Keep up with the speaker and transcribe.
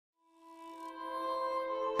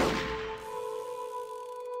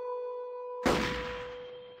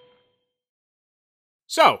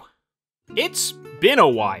So, it's been a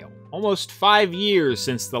while. Almost 5 years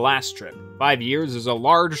since the last trip. 5 years is a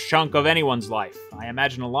large chunk of anyone's life. I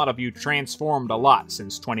imagine a lot of you transformed a lot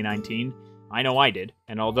since 2019. I know I did.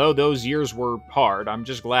 And although those years were hard, I'm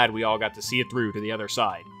just glad we all got to see it through to the other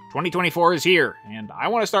side. 2024 is here, and I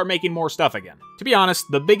want to start making more stuff again. To be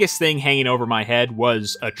honest, the biggest thing hanging over my head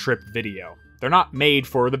was a trip video. They're not made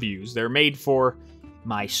for the views, they're made for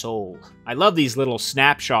my soul. I love these little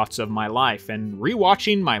snapshots of my life, and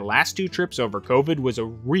rewatching my last 2 trips over COVID was a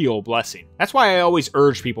real blessing. That's why I always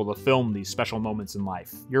urge people to film these special moments in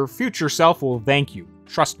life. Your future self will thank you,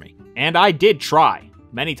 trust me. And I did try,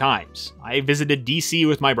 many times. I visited DC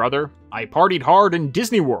with my brother, I partied hard in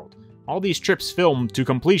Disney World. All these trips filmed to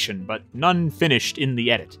completion, but none finished in the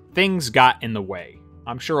edit. Things got in the way.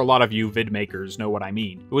 I'm sure a lot of you vidmakers know what I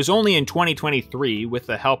mean. It was only in 2023, with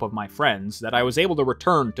the help of my friends, that I was able to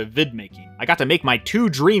return to vidmaking. I got to make my 2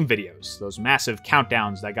 dream videos, those massive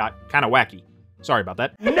countdowns that got kinda wacky. Sorry about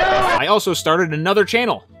that. No! I also started another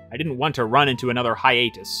channel. I didn't want to run into another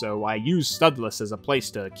hiatus, so I used Studless as a place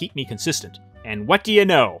to keep me consistent. And what do you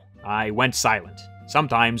know? I went silent.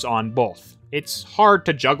 Sometimes on both. It's hard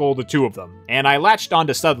to juggle the 2 of them, and I latched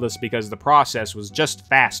onto Studless because the process was just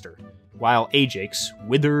faster, while Ajakes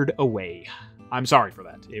withered away. I'm sorry for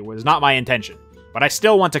that. It was not my intention, but I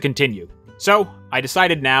still want to continue. So, I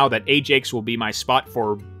decided now that Ajakes will be my spot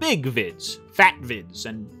for big vids, fat vids,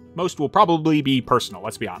 and most will probably be personal,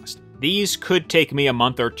 let's be honest. These could take me a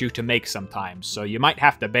month or 2 to make sometimes, so you might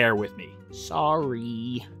have to bear with me.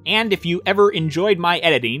 Sorry. And if you ever enjoyed my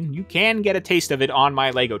editing, you can get a taste of it on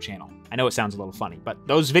my LEGO channel. I know it sounds a little funny, but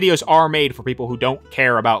those videos are made for people who don't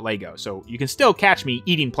care about LEGO, so you can still catch me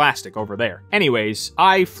eating plastic over there. Anyways,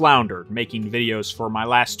 I floundered making videos for my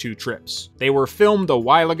last 2 trips. They were filmed a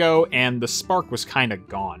while ago, and the spark was kinda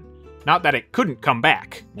gone. Not that it couldn't come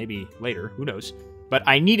back, maybe later, who knows. But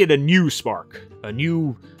I needed a new spark, a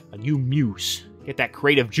new muse. Get that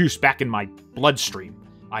creative juice back in my bloodstream.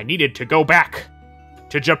 I needed to go back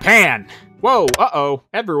to Japan. Whoa, uh-oh,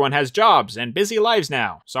 everyone has jobs and busy lives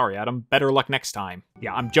now. Sorry, Adam, better luck next time.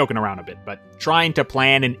 Yeah, I'm joking around a bit, but trying to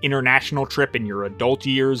plan an international trip in your adult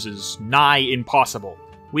years is nigh impossible.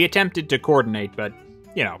 We attempted to coordinate, but,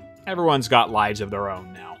 you know, everyone's got lives of their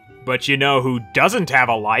own now. But you know who doesn't have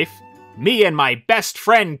a life? Me and my best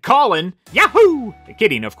friend, Colin. Yahoo!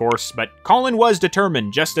 Kidding, of course, but Colin was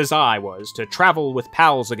determined, just as I was, to travel with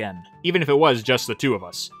pals again, even if it was just the 2 of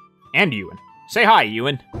us. And Ewan. Say hi,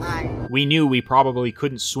 Ewan. Hi. We knew we probably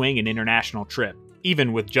couldn't swing an international trip,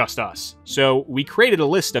 even with just us. So we created a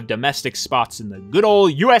list of domestic spots in the good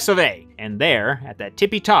old US of A. And there, at that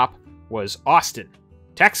tippy top, was Austin,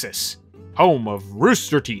 Texas, home of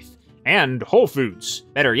Rooster Teeth and Whole Foods.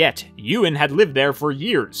 Better yet, Ewan had lived there for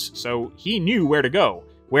years, so he knew where to go,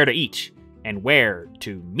 where to eat, and where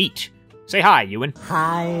to meet. Say hi, Ewan.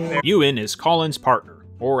 Hi. Ewan is Colin's partner,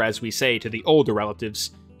 or as we say to the older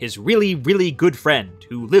relatives, his really, really good friend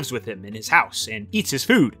who lives with him in his house and eats his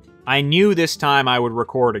food. I knew this time I would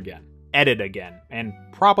record again, edit again, and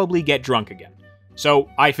probably get drunk again. So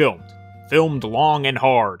I filmed long and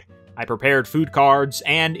hard. I prepared food cards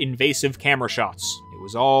and invasive camera shots. It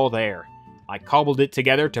was all there. I cobbled it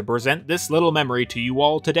together to present this little memory to you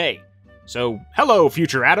all today. So, hello,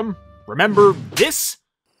 future Adam. Remember this?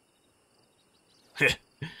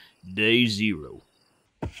 Day 0.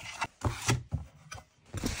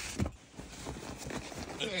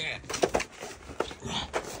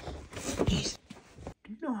 Do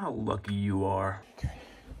you know how lucky you are? Okay,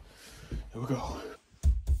 here we go.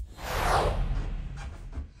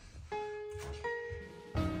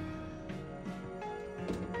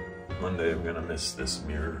 Monday I'm gonna miss this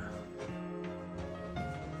mirror.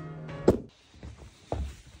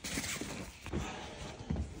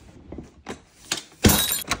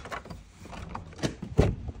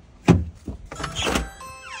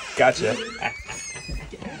 Gotcha.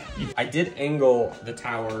 I did angle the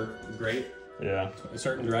tower great Yeah. a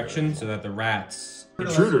certain direction so that the rats.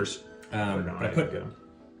 Intruders. But I put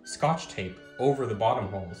scotch tape over the bottom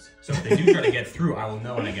holes, so if they do try to get through, I will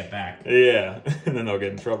know when I get back. Yeah, and then they'll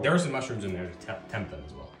get in trouble. There are some mushrooms in there to tempt them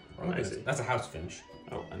as well. Oh, look I at see. this. That's a house finch.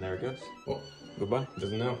 Oh, and there it goes. Oh, Goodbye.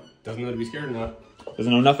 doesn't know. Doesn't know to be scared or not.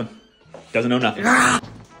 Doesn't know nothing. Doesn't know nothing. All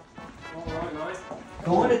right, nice.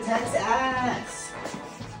 Going to Texas.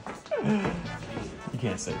 You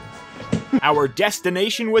can't say that. Our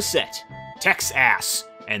destination was set. Texas.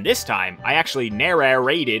 And this time, I actually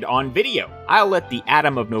narrated on video. I'll let the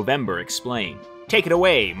Adam of November explain. Take it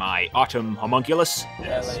away, my autumn homunculus.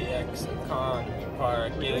 LAX economy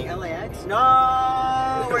parking. LAX?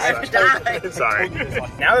 No! We're gonna die! Sorry.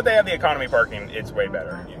 Now that they have the economy parking, it's way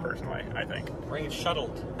better. For personally, I think. We're gonna get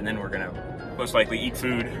shuttled. And then we're gonna most likely eat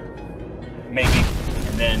food, maybe,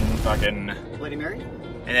 and then fucking... Bloody Mary?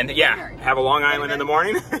 And then, yeah, have a Long Island in the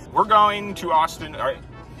morning. We're going to Austin. All right.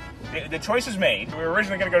 The choice is made. We were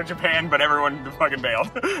originally going to go to Japan, but everyone fucking bailed.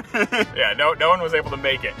 Yeah, no one was able to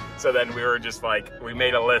make it. So then we were just like, we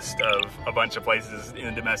made a list of a bunch of places in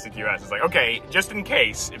the domestic US. It's like, okay, just in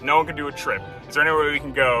case, if no one can do a trip, is there anywhere we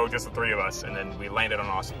can go, just the three of us? And then we landed on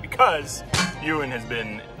Austin because Ewan has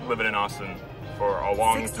been living in Austin for a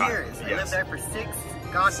long 6 time. years. I Yes. lived there for 6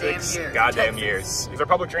 goddamn years. Goddamn Texas. years. Is there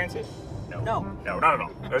public transit? No. No, not at all.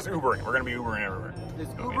 There's Ubering. We're gonna be Ubering everywhere. There's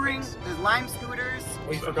Ubering, there's Lime scooters.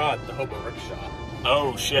 We forgot the hobo rickshaw.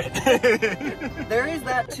 Oh shit. There is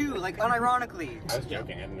that too, like unironically. I was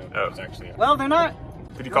joking. I didn't know that was actually. Well, they're not.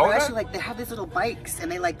 Could you No, call they're it actually like they have these little bikes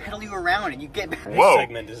and they like pedal you around and you get back. Whoa. This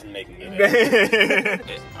segment isn't making it.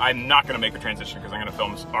 I'm not gonna make a transition because I'm gonna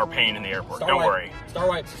film our pain in the airport. Don't worry. Star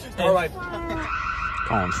wipes. Star wipes.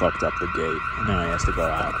 Colin fucked up the gate, and now he has to go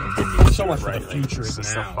out. And didn't So even much do for it the right. future It's is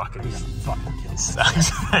just now. so fucking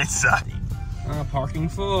sucks. It sucks. Parking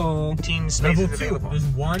full. Team Level spaces 2. available. There's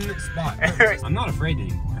one spot. I'm not afraid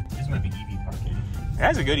anymore. This might be EV parking.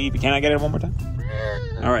 That's a good EV. Can I get it one more time?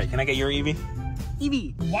 All right, can I get your EV?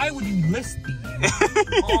 Evie. Why would you list these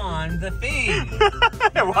on the thing?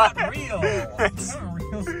 They're not real. They're not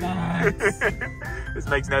real spots. This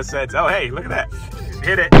makes no sense. Oh, hey, look at that.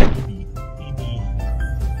 Hit it.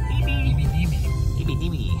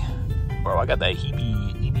 Bro, I got that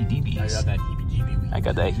heebie-deebies. I got that heebie-jeebie. I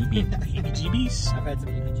got that heebie-jeebies. I've had some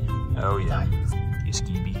EV. Oh, yeah. You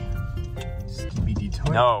skeeby. Skibidi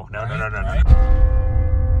toilet. No.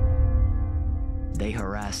 They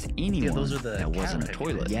harassed anyone those are the that wasn't a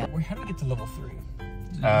caterpillars. toilet. Yeah. Wait, how do we get to level 3?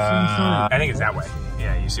 I think it's that way.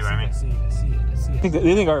 Yeah, you see what I mean? I see it. They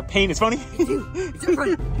think our pain is funny? You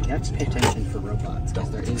have to pay attention for robots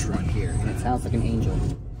because there is one here and it sounds like an angel.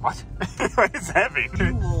 What? What does that mean?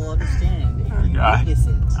 You will understand if you God.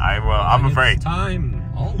 listen. I will. I'm afraid. It's time.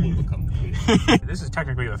 All will become clear. This is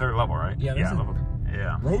technically the 3rd level, right? Yeah, this is- level.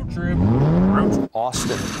 Yeah. Road trip.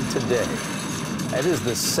 Austin today. It is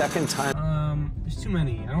the 2nd time. There's too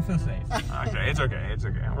many. I don't feel safe. Okay, it's okay. It's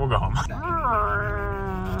okay. We'll go home.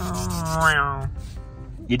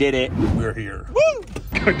 You did it. We're here. Woo!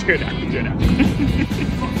 Go do it now. Do it now.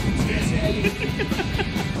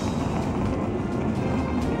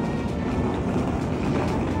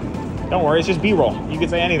 Don't worry, it's just B-roll. You can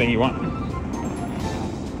say anything you want.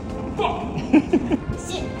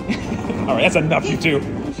 All right, that's enough, you two.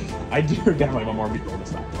 I do definitely want more B-roll this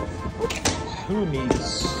time. Who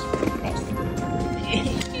needs...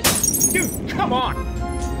 Dude, come on!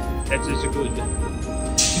 That's just a good...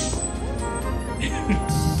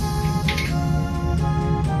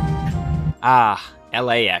 Ah,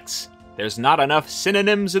 LAX. There's not enough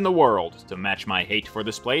synonyms in the world to match my hate for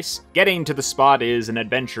this place. Getting to the spot is an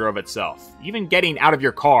adventure of itself. Even getting out of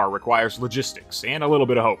your car requires logistics and a little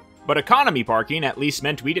bit of hope. But economy parking at least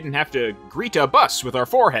meant we didn't have to greet a bus with our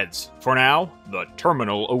foreheads. For now, the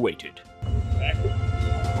terminal awaited.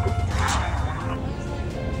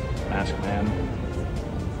 Mask man.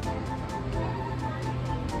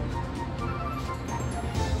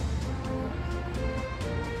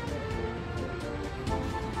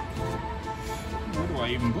 Where do I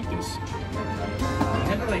even put this? I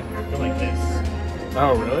had to go like this.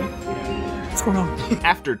 Oh, really? What's going on?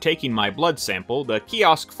 After taking my blood sample, the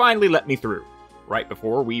kiosk finally let me through. Right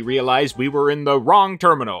before we realized we were in the wrong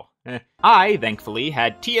terminal. I, thankfully,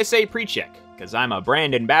 had TSA pre-check, because I'm a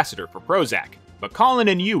brand ambassador for Prozac. But Colin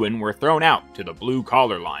and Ewan were thrown out to the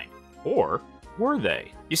blue-collar line. Or were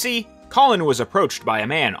they? You see, Colin was approached by a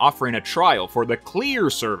man offering a trial for the Clear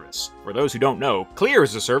service. For those who don't know, Clear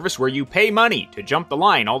is a service where you pay money to jump the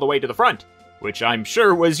line all the way to the front, which I'm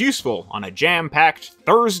sure was useful on a jam-packed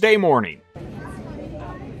Thursday morning.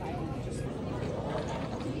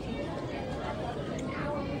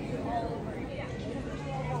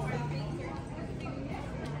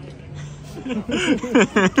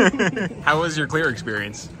 How was your Clear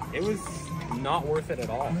experience? It was not worth it at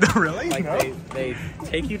all. Really? Like No? they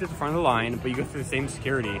take you to the front of the line, but you go through the same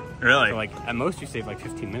security. Really? So like at most you save like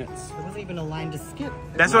 15 minutes. There wasn't even a line to skip.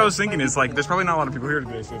 That's what I was thinking. Is like, there's probably not a lot of people here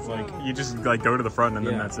today, so it's like you just like go to the front and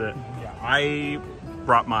then that's it. Yeah. I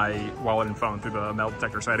brought my wallet and phone through the metal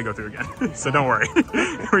detector, so I had to go through again. So don't worry,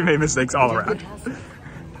 we made mistakes all around.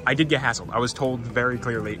 I did get hassled. I was told very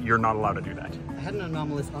clearly you're not allowed to do that. I had an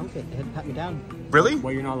anomalous armpit. They had to pat me down. Really?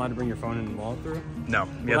 Well, you're not allowed to bring your phone in the wallet through? No.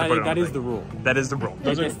 You Well, have to put it on that the is thing. the rule. That is the rule.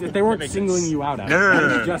 They weren't singling you out.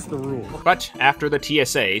 No. It's just the rule. But after the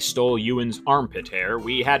TSA stole Ewan's armpit hair,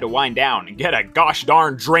 we had to wind down and get a gosh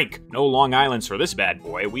darn drink. No Long Islands for this bad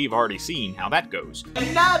boy. We've already seen how that goes.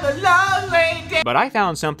 But I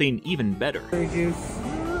found something even better.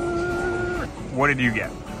 What did you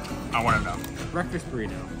get? I want to know. Breakfast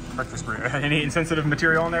burrito. Breakfast burrito. Any insensitive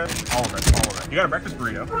material in there? All of it. All of it. You got a breakfast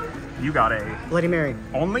burrito. You got a... Bloody Mary.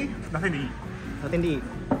 Only? Nothing to eat. Nothing to eat.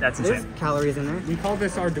 That's There's insane. calories in there. We call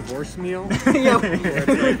this our divorce meal. Yeah.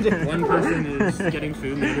 One person is getting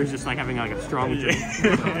food, and the other's just like having like a strong drink.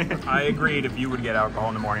 I agreed if you would get alcohol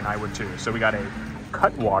in the morning, I would too. So we got a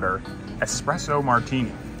Cutwater espresso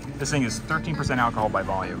martini. This thing is 13% alcohol by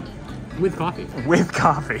volume. With coffee. With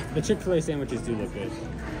coffee. The Chick-fil-A sandwiches do look good.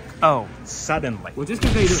 Oh, suddenly. Well, just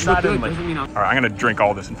because they look good doesn't mean All right, I'm gonna drink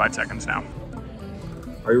all this in 5 seconds now.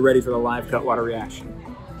 Are you ready for the live Cutwater reaction?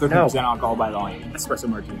 13% alcohol by volume. Espresso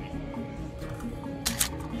martini.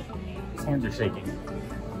 His hands are shaking.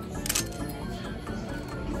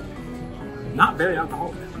 Not very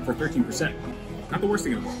alcoholic for 13%. Not the worst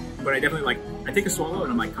thing in the world. But I definitely I take a swallow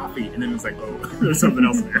and I'm like, coffee, and then it's like, oh, there's something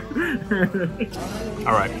else in there.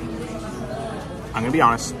 All right. I'm gonna be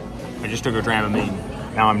honest. I just took a Dramamine.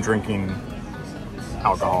 Now I'm drinking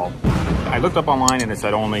alcohol. I looked up online and it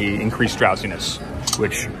said only increased drowsiness,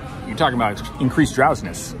 which you're talking about increased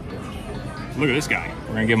drowsiness. Look at this guy.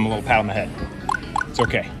 We're gonna give him a little pat on the head. It's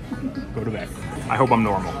okay. Go to bed. I hope I'm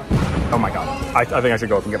normal. Oh my God. I think I should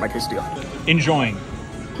go up and get my quesadilla. Enjoying.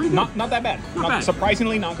 Not that bad. Not bad.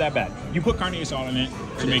 Surprisingly not that bad. You put carne asada in it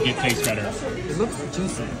to make it taste better. It looks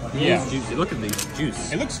juicy. Yeah. Juicy. Look at these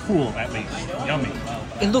juice. It looks cool at least. Yummy.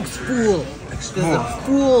 It looks full. This is a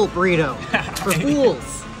fool burrito. For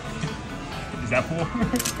fools. Is that cool?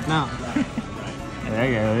 No.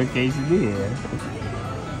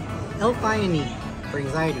 L-theanine for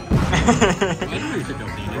anxiety.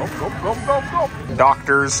 Go.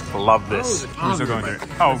 Doctors love this. I'm still going through it.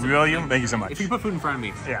 Oh, William? Thank you so much. If you put food in front of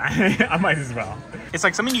me. Yeah, I might as well. It's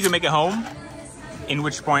like something you can make at home, in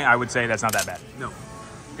which point I would say that's not that bad. No.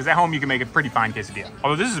 Because at home you can make a pretty fine quesadilla.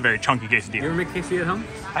 Although this is a very chunky You quesadilla. ever make quesadilla at home?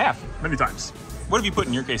 I have, many times. What have you put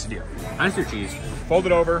in your quesadilla? Honestly, cheese. Fold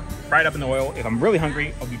it over, fry it up in the oil. If I'm really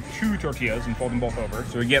hungry, I'll do 2 tortillas and fold them both over.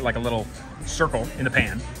 So we get like a little circle in the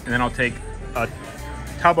pan. And then I'll take a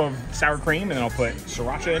tub of sour cream and then I'll put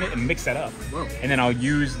sriracha in it and mix that up. Whoa. And then I'll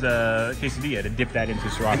use the quesadilla to dip that into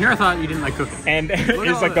sriracha. And here I thought you didn't like cooking. And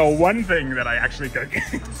it's like the one thing that I actually cook.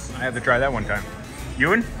 I have to try that one time.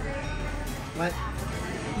 Ewan? What?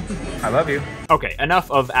 I love you. Okay,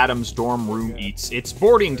 enough of Adam's dorm room eats. It's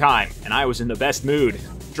boarding time, and I was in the best mood.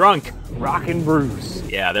 Drunk. Rockin' Bruce.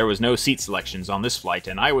 Yeah, there was no seat selections on this flight,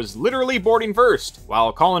 and I was literally boarding first,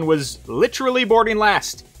 while Colin was literally boarding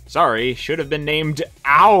last. Sorry, should have been named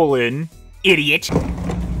Owlin, idiot.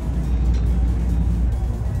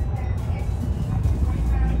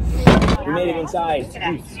 We made it inside.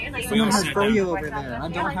 Someone has froyo over there. I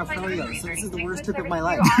don't have froyo, so this is the worst trip of my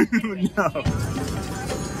life. No.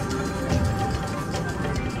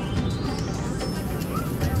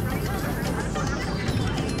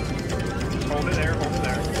 Hold it there, hold it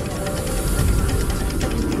there.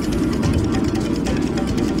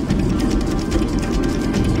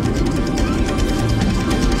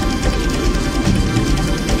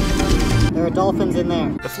 There are dolphins in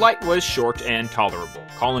there. The flight was short and tolerable.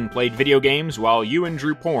 Colin played video games while Ewan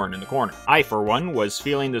drew porn in the corner. I, for one, was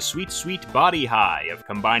feeling the sweet, sweet body high of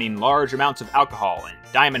combining large amounts of alcohol and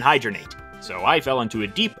diamond hydronate. So I fell into a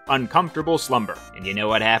deep, uncomfortable slumber. And you know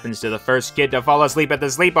what happens to the first kid to fall asleep at the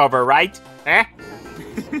sleepover, right? Eh?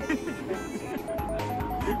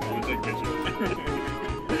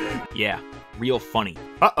 Yeah, real funny.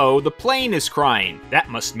 Uh-oh, the plane is crying. That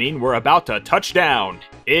must mean we're about to touch down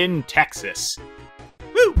in Texas.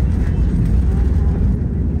 Woo!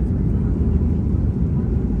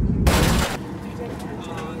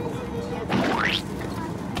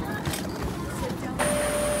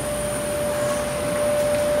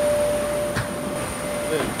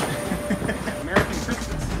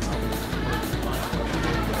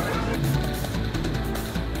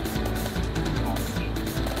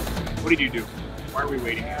 What did you do? Why are we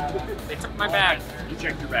waiting here? They took my bag. You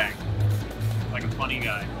checked your bag. Like a funny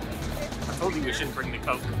guy. I told you we shouldn't bring the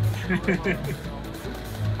Coke.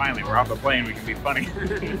 Finally, we're off the plane, we can be funny.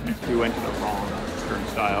 We went to the wrong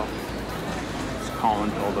turnstile.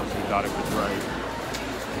 Colin told us he thought it was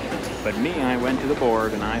right. But me, I went to the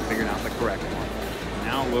board and I figured out the correct one.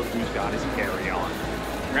 Now look who's got his carry-on.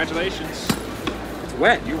 Congratulations. It's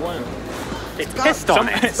wet, you won. It's pissed on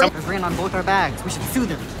it. I've ran on both our bags. We should sue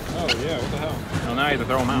them. Oh yeah, what the hell? Well, now you have to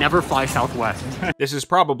throw them out. Never fly southwest. This is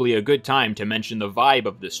probably a good time to mention the vibe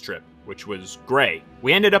of this trip, which was gray.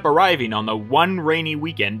 We ended up arriving on the one rainy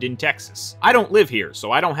weekend in Texas. I don't live here,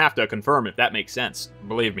 so I don't have to confirm if that makes sense.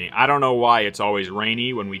 Believe me, I don't know why it's always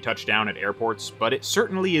rainy when we touch down at airports, but it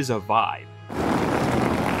certainly is a vibe.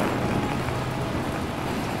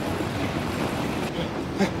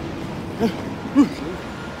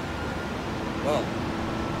 Whoa.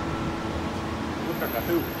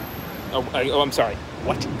 Oh, I'm sorry.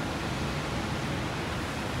 What?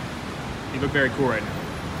 You look very cool right now.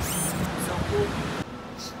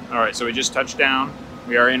 All right, so we just touched down.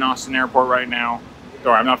 We are in Austin Airport right now.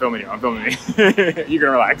 Sorry, I'm not filming you. I'm filming me. You can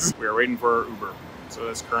relax. We are waiting for our Uber. So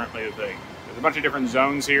that's currently the thing. There's a bunch of different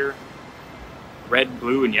zones here. Red,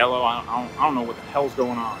 blue, and yellow. I don't know what the hell's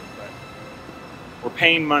going on, but we're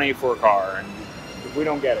paying money for a car, and if we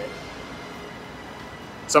don't get it,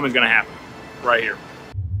 something's gonna happen right here.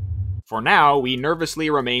 For now, we nervously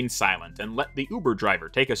remain silent and let the Uber driver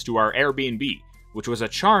take us to our Airbnb, which was a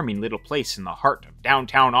charming little place in the heart of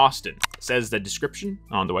downtown Austin. Says the description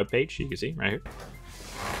on the webpage, you can see right here.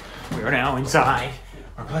 We are now inside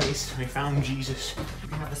our place. We found Jesus. You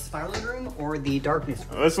can have the spiraling room or the darkness room.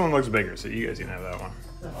 Well, this one looks bigger, so you guys can have that one.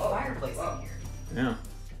 There's a fireplace in here. Yeah.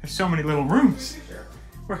 There's so many little rooms.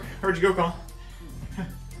 Where'd you go, Colin?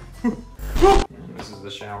 This is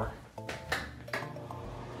the shower.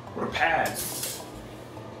 What a pad.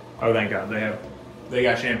 Oh, thank God. They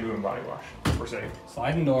got shampoo and body wash. We're safe.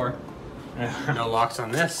 Sliding door. No locks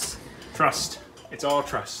on this. Trust. It's all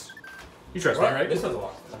trust. You trust me, right? This one's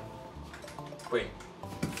locked. Wait.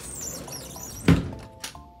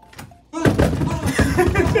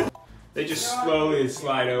 They just slowly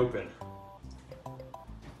slide open.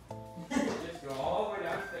 Just go all the way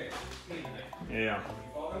downstairs. Yeah.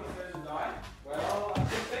 Fall downstairs and die? Well, that's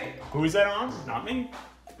the thing. Who is that on? Not me.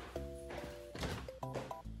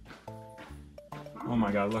 Oh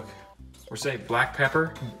my God, look. We're safe. Black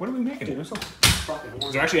pepper. What are we making? Is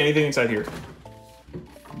there actually anything inside here?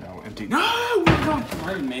 No, empty. No, oh my God.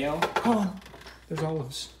 Our mail. Oh, there's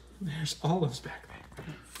olives. There's olives back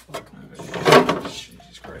there. Fuck.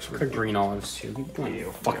 Jesus Christ. The green olives too.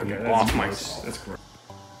 Ew, Fucking okay, off my. That's gross.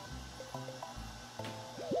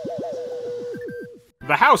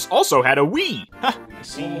 The house also had a Wii. I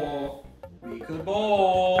see. We could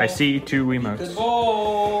bowl. I see two Wiimotes.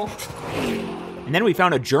 Bowl. And then we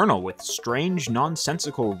found a journal with strange,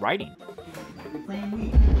 nonsensical writing.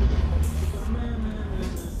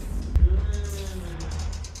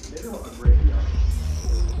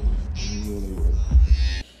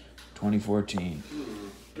 2014.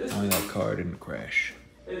 Only that car didn't crash.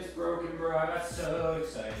 It's broken, bro. I got so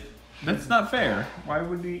excited. That's not fair. Why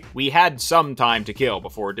would we? We had some time to kill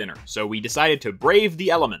before dinner, so we decided to brave the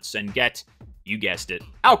elements and get, you guessed it,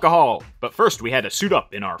 alcohol. But first we had to suit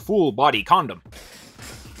up in our full-body condom.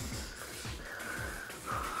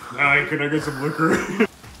 Can I get some liquor?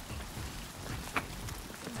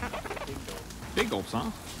 Big gulps, huh?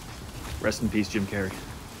 Rest in peace, Jim Carrey.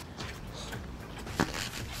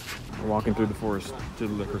 We're walking through the forest to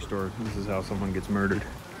the liquor store. This is how someone gets murdered.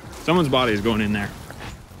 Someone's body is going in there.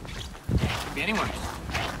 Could be anyone.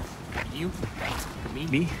 You?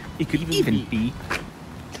 Me? It could even be.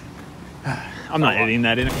 I'm not editing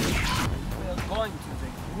that in. We are going to the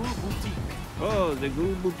Goo Boutique. Oh, the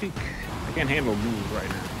Goo Boutique. I can't handle Goo right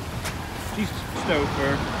now. She's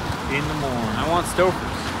Stouffer in the morning. I want Stouffer's.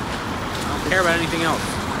 I don't care about anything else.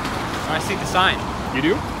 I see the sign. You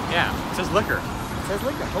do? Yeah, it says liquor. It says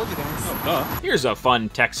liquor. I told you guys. Here's a fun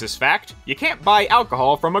Texas fact. You can't buy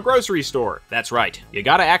alcohol from a grocery store. That's right. You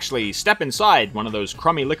gotta actually step inside one of those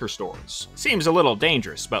crummy liquor stores. Seems a little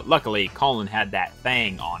dangerous, but luckily Colin had that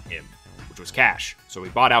thing on him, which was cash, so we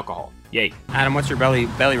bought alcohol. Yay. Adam, what's your belly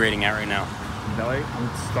rating at right now? Belly? I'm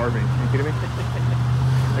starving. Are you kidding me?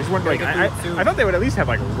 I just wonder, like, I thought they would at least have,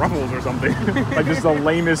 like, Ruffles or something. Like, just the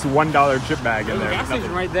lamest $1 chip bag in There's there. a gas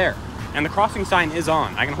station right there. And the crossing sign is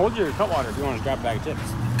on. I can hold your cutwater if you want to grab a bag of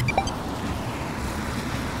chips.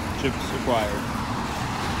 Chips required.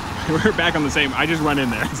 We're back on the same. I just went in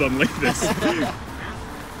there suddenly. This.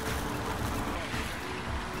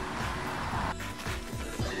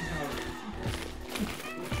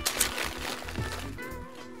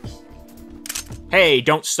 Hey,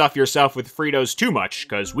 don't stuff yourself with Fritos too much,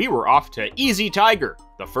 because we were off to Easy Tiger,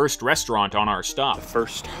 the first restaurant on our stop.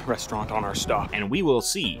 First restaurant on our stop. And we will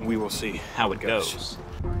see. We will see how it goes.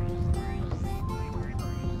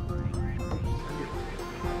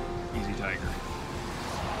 Easy Tiger.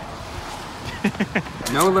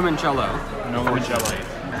 No limoncello. No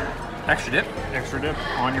limoncello. Extra dip? Extra dip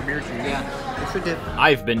on your beer cheese. Yeah, extra dip.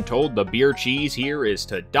 I've been told the beer cheese here is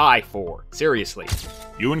to die for. Seriously.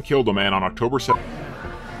 Ewan killed a man on October 7th.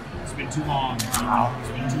 It's been too long. Wow. It's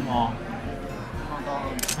been too long.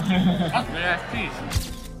 That's good ass cheese.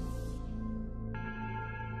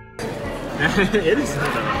 It is.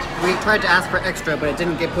 We tried to ask for extra, but it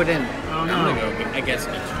didn't get put in. Oh no. I'm gonna go, I guess,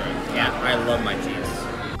 extra. Yeah, I love my cheese.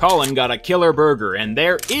 Colin got a killer burger, and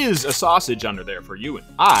there is a sausage under there for Ewan.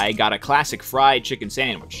 I got a classic fried chicken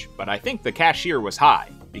sandwich, but I think the cashier was high,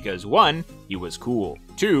 because 1, he was cool.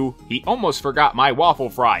 2, he almost forgot my waffle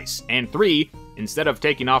fries. And 3, instead of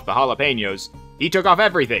taking off the jalapenos, he took off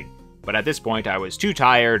everything. But at this point, I was too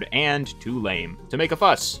tired and too lame to make a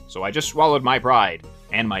fuss, so I just swallowed my pride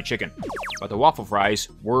and my chicken. But the waffle fries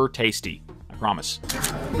were tasty, I promise.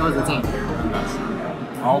 That was the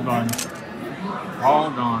team. All done.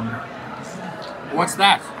 All gone. What's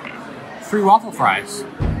that? Free waffle fries.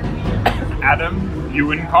 Adam,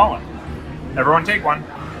 Ewan, Colin. Everyone take one.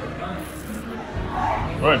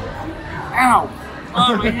 Good. Ow!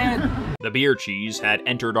 Oh, my head! The beer cheese had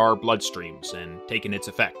entered our bloodstreams and taken its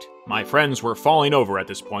effect. My friends were falling over at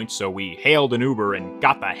this point, so we hailed an Uber and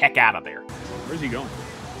got the heck out of there. Where's he going?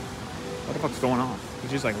 What the fuck's going on?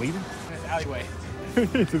 He's just like leaving? This alleyway.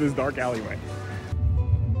 Into this dark alleyway.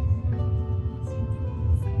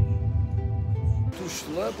 Tu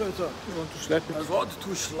ślepeta. You want to slap it? I want to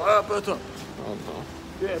ślepeta. Oh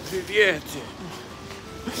no. Yeah, привет.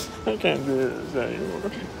 I can't do this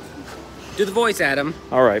anymore. Do the voice, Adam.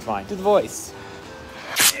 All right, fine. Do the voice.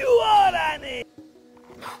 Ewan and I.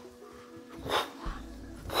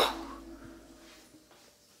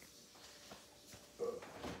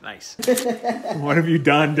 Nice. What have you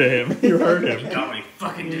done to him? You hurt him. You got what he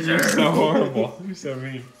fucking deserved. You're so horrible. You're so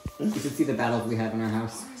mean. You should see the battles we have in our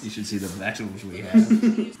house. You should see the battles we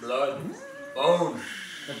have. Blood. Bone.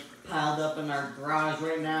 They're piled up in our garage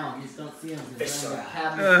right now. You just don't see them. They're in the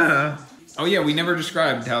cabinet. Oh yeah, we never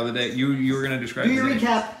described how the day you were gonna describe. Do your the day.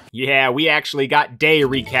 recap. Yeah, we actually got day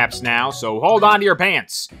recaps now, so hold on to your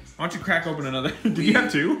pants. Why don't you crack open another? Did you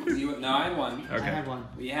have 2? No, I had one. Okay. I had one.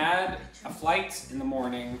 We had a flight in the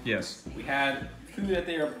morning. Yes. We had food at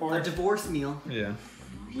the airport. A divorce meal. Yeah.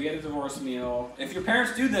 We had a divorce meal. If your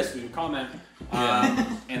parents do this, we would comment.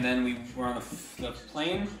 And then we were on the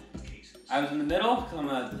plane. I was in the middle,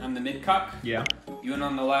 because I'm the mid-cuck. Yeah. You went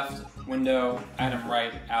on the left window, Adam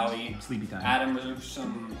right, alley. Sleepy time. Adam reserved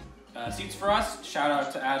some seats for us. Shout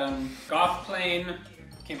out to Adam. Golf plane,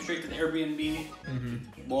 came straight to the Airbnb.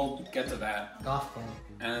 Mm-hmm. We'll get to that. Golf ball.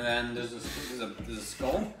 And then there's a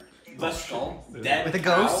skull. The skull. Dead With a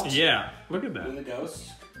ghost? cow Yeah. Look at that. With a ghost.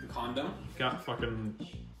 The condom. Got fucking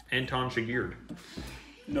Anton Chigurh.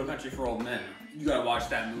 No Country for Old Men. You gotta watch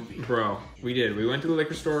that movie. Bro, we did. We went to the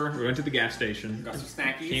liquor store, we went to the gas station, Got some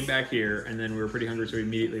snackies. came back here, and then we were pretty hungry, so we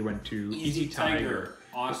immediately went to Easy Tiger,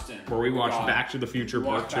 Austin. where we watched God. Back to the Future We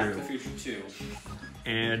Part watched Back 2. to the Future 2.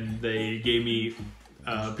 And they gave me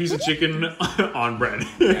a piece of chicken on bread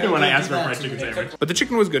when I asked for a fried chicken sandwich. But the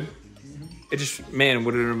chicken was good. It just, man,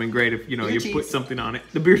 would it have been great if, you know, Beer you cheese. put something on it.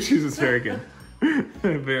 The beer cheese was very good.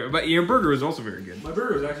 But your burger was also very good. My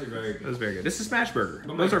burger was actually very It good. was very good. This is smash burger.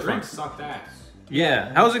 But Those my are fun. drinks sucked ass.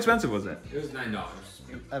 Yeah. How expensive was it? It was $9.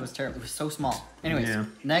 That was terrible. It was so small. Anyways, Yeah.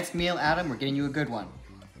 next meal, Adam, we're getting you a good one.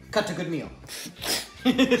 Cut to good meal.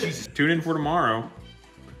 Tune in for tomorrow.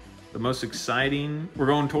 The most exciting. We're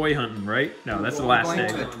going toy hunting, right? No, that's the last We're day.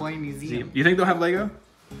 going to a toy museum. You think they'll have Lego?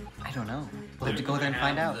 I don't know. We'll have to go there and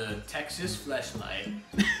find out. The Texas fleshlight.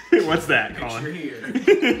 What's that, Picture Colin? here.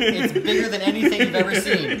 It's bigger than anything you've ever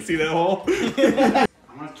seen. See that hole? I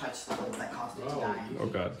want to touch something that caused it to die. Oh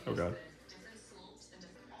god, oh god.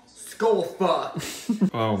 Skull fuck.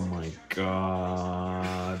 Oh my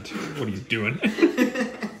god. What are you doing?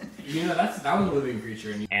 You know, that was a living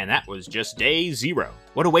creature. And that was just day 0.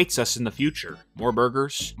 What awaits us in the future? More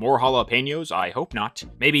burgers? More jalapenos? I hope not.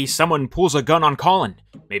 Maybe someone pulls a gun on Colin.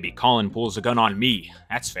 Maybe Colin pulls a gun on me.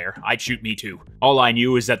 That's fair. I'd shoot me too. All I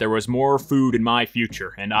knew is that there was more food in my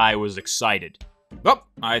future, and I was excited. Oh,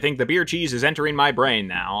 I think the beer cheese is entering my brain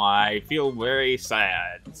now. I feel very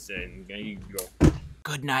sad.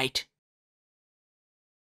 Good night.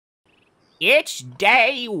 It's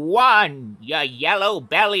day 1, you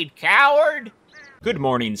yellow-bellied coward. Good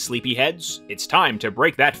morning, sleepyheads. It's time to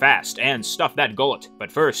break that fast and stuff that gullet.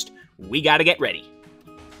 But first, we gotta get ready.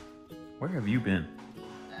 Where have you been?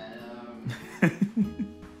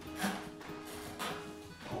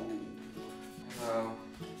 Hello.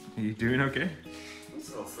 Are you doing okay? I'm a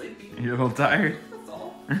little sleepy. You're a little tired? That's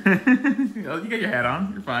all. Well, you got your hat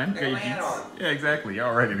on. You're fine. I got my hat jeans. on. Yeah, exactly. You're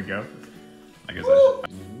all ready to go. I guess I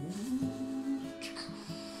should.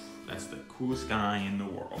 That's coolest guy in the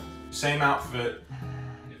world. Same outfit.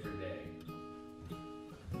 Different day.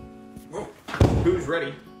 Whoa. Who's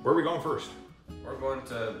ready? Where are we going first? We're going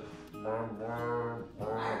to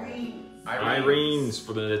Irene's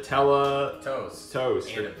for the Nutella toast.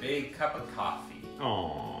 And a big cup of coffee.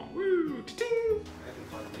 Aww. Woo.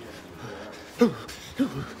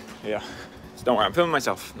 Yeah. So don't worry, I'm filming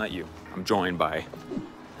myself, not you. I'm joined by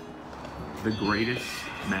the greatest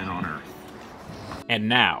men on earth. And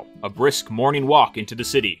now, a brisk morning walk into the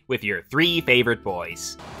city with your 3 favorite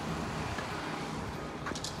boys.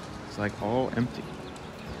 It's like all empty.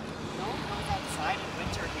 No one outside in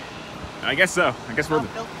winter here. I guess so. I guess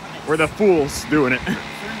we're the fools doing it. 3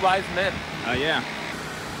 wise men. Yeah.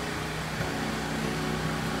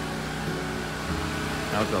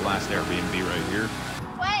 That was the last Airbnb right here.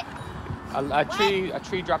 What? A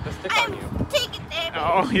tree dropped a stick on you. Take it there.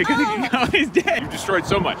 Oh, you're gonna go. He's dead. You've destroyed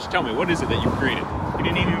so much. Tell me, what is it that you've created? You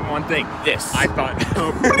didn't even one thing. This. I thought.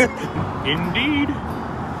 Indeed.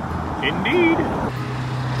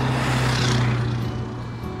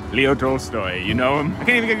 Leo Tolstoy, you know him? I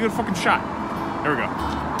can't even get a good fucking shot. There we go.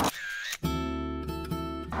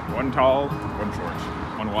 One tall, one short,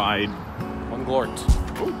 one wide, one glort.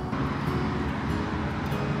 Ooh.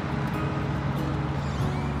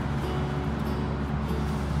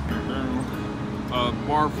 A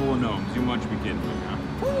bar full of gnomes. You must be kidding me, huh?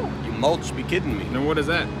 You mulch be kidding me. Then what is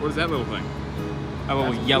that? What is that little thing? A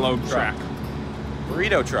little yellow track.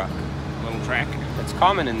 Burrito truck. A little track? It's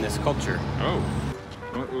common in this culture. Oh.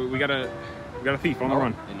 We got a thief on the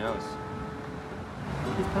run. He knows.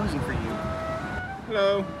 He's posing for you.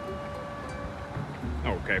 Hello.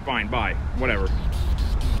 Okay, fine, bye. Whatever.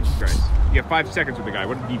 Jesus Christ. You have 5 seconds with the guy.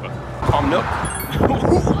 What a diva. Tom Nook. All of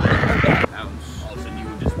a sudden you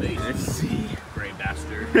were just made. Let's see. Great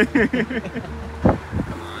bastard. Come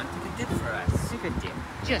on, take a dip for us. Take a dip.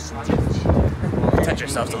 Just touch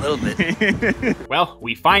yourselves a little bit. Well,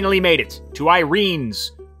 we finally made it to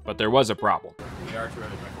Irene's, but there was a problem. We are too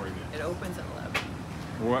early by 40 minutes. It opens at 11.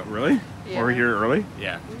 What, really? Yeah. We're here early?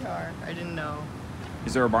 Yeah. We are. I didn't know.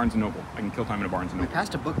 Is there a Barnes & Noble? I can kill time in a Barnes & We Noble.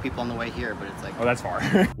 passed a book people on the way here, but it's like... Oh, that's far.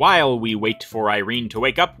 While we wait for Irene to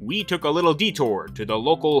wake up, we took a little detour to the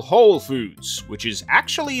local Whole Foods, which is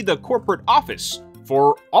actually the corporate office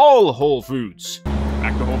for all Whole Foods.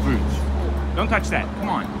 Back to Whole Foods. Don't touch that. Come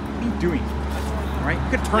on. What are you doing? All right?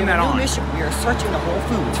 You could turn that on. Mission. We are searching the Whole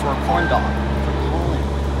Foods for a corn dog. For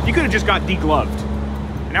Colin. You could have just got degloved.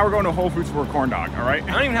 And now we're going to Whole Foods for a corn dog, all right?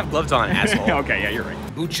 I don't even have gloves on, asshole. Okay, yeah, you're right.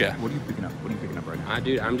 Bucha. What are you picking up? What are you picking up right now?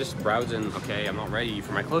 Dude, I'm just browsing. Okay, I'm not ready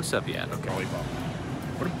for my close-up yet. Okay. Olipop.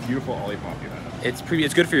 What a beautiful Olipop you have.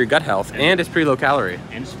 It's good for your gut health, and it's pretty low calorie.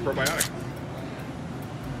 And it's probiotic.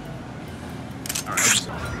 All right.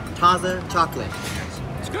 Taza chocolate.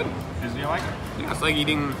 It's good. Do you like it? Yeah, it's like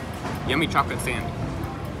eating yummy chocolate sand.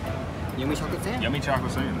 Yummy chocolate sand? Yummy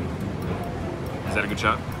chocolate sand. Is that a good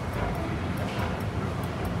shot?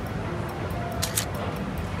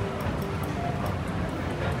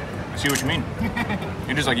 I see what you mean.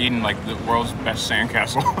 You're just like eating like the world's best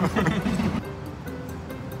sandcastle.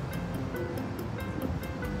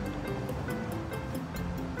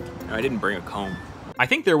 I didn't bring a comb. I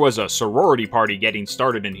think there was a sorority party getting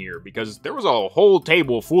started in here because there was a whole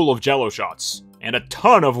table full of Jell-O shots and a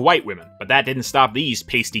ton of white women, but that didn't stop these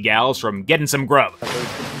pasty gals from getting some grub.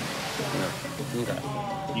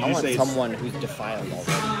 I want someone who's defiled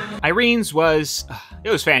already. Irene's was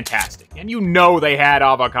fantastic, and you know they had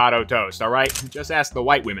avocado toast, alright? Just ask the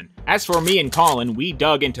white women. As for me and Colin, we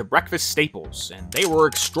dug into breakfast staples, and they were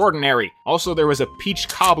extraordinary. Also, there was a peach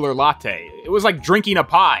cobbler latte. It was like drinking a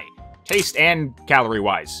pie, taste and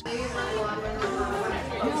calorie-wise.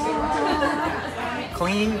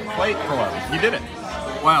 Clean plate club. You did it.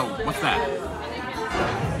 Wow, what's that?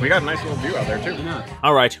 We got a nice little view out there too.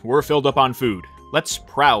 Alright, we're filled up on food. Let's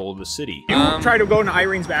prowl the city. You tried to go into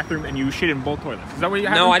Irene's bathroom and you shit in both toilets. Is that what you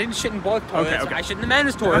happened? No, I didn't shit in both toilets. Okay. I shit in the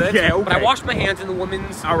men's toilet. Okay. But I washed my hands in the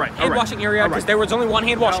women's hand washing area because there was only one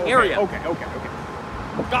hand washing area. Okay.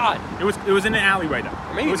 God. It was in an alleyway though.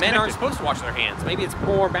 Or maybe men aren't supposed to wash their hands. Maybe it's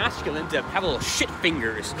more masculine to have little shit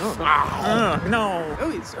fingers. No.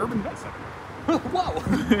 Oh, it's urban vet stuff. Whoa.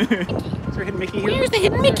 Is there a hidden Mickey here? Where's the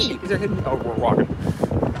hidden Mickey? Is there a hidden? Oh, we're walking.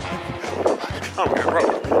 Oh, okay, bro. I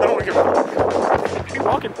don't want to get. What are you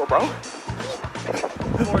walking for, bro?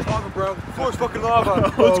 Floor's lava, bro. Floor's fucking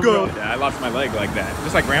lava. Let's go. Yeah, I lost my leg like that,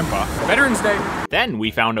 just like Grandpa. Veterans Day. Then we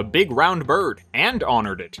found a big round bird and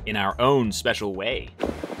honored it in our own special way.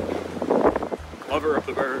 Lover of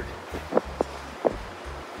the bird.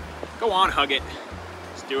 Go on, hug it.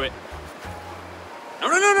 Let's do it.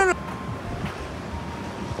 No.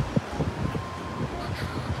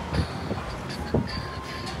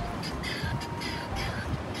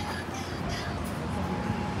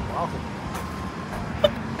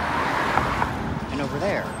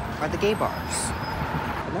 gay bars.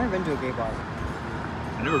 I've never been to a gay bar.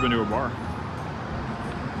 I've never been to a bar.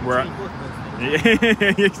 Where?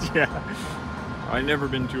 Yeah. I've never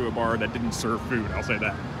been to a bar that didn't serve food. I'll say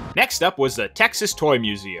that. Next up was the Texas Toy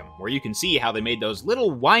Museum, where you can see how they made those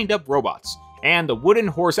little wind-up robots. And the wooden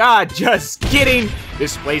horse, just kidding!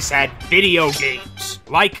 This place had video games.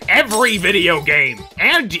 Like every video game.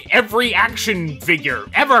 And every action figure,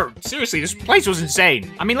 ever. Seriously, this place was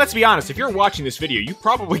insane. I mean, let's be honest, if you're watching this video, you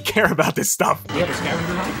probably care about this stuff. We have a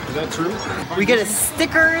scavenger hunt? Is that true? We get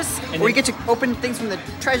stickers, or we get to open things from the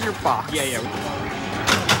treasure box. Yeah.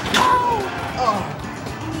 Oh.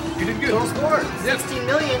 You did good. Total score, 16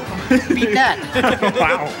 million. Beat that.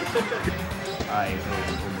 Wow. I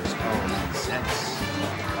own almost all my sets.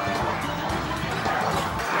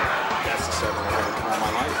 That's the 7 I've ever in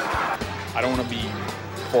my life. I don't want to be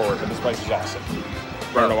forward, but this place is awesome.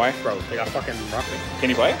 Run it away? Bro, they got fucking rough. Can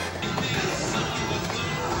you play it?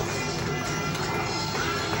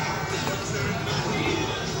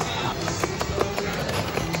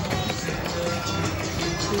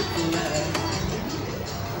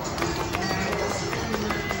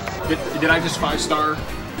 Did I just 5-star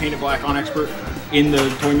Paint It Black on expert in the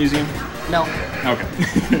toy museum? No. Okay.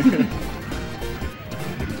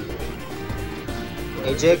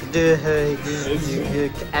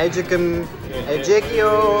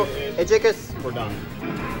 Ajakes. We're done.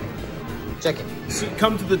 Check it. See,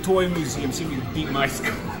 come to the toy museum, see me beat my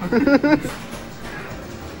score.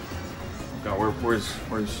 God,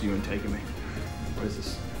 where's Ewan taking me? What is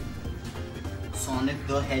this? Sonic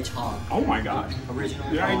the Hedgehog. Oh my God. Original.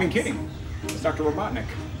 You're not even drawings. kidding. It's Dr. Robotnik.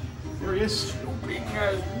 There he is.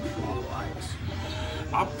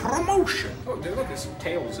 A promotion. Oh, dude, look, there's some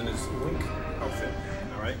tails in his Link outfit.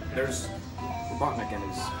 All right, there's Robotnik and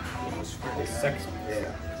his sex.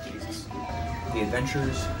 Yeah, Jesus. The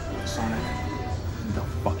Adventures of Sonic and the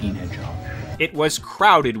fucking Hedgehog. It was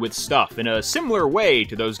crowded with stuff in a similar way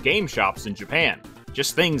to those game shops in Japan.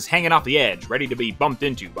 Just things hanging off the edge, ready to be bumped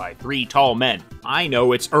into by 3 tall men. I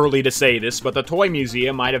know it's early to say this, but the Toy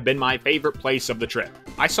Museum might have been my favorite place of the trip.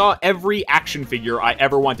 I saw every action figure I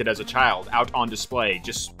ever wanted as a child out on display,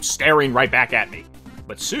 just staring right back at me.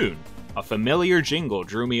 But soon, a familiar jingle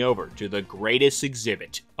drew me over to the greatest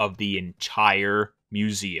exhibit of the entire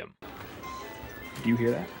museum. Do you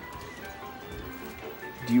hear that?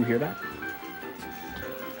 Do you hear that?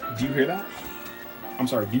 Do you hear that? I'm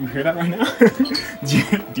sorry, do you hear that right now?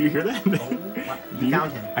 do you hear that? You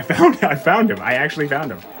found him. I found him. I actually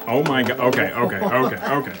found him. Oh my God. Okay.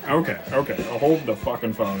 Hold the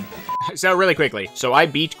fucking phone. So really quickly, I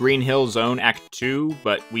beat Green Hill Zone Act 2,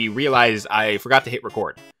 but we realized I forgot to hit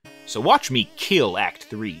record. So watch me kill Act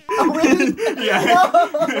 3. Oh, really? Yeah.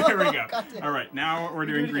 No. There we go. All right, now we're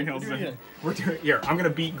doing Green Hill Zone. We're doing here. I'm gonna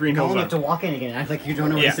beat Green Hill You Zone. have to walk in again. Act like you don't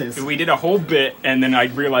know what this is. We did a whole bit, and then I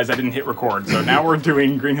realized I didn't hit record. So now we're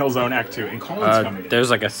doing Green Hill Zone Act 2, and Colin's coming in. There's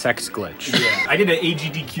like a sex glitch. Yeah. I did an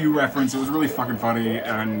AGDQ reference. It was really fucking funny,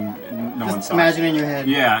 and no one saw it. Imagine in your head.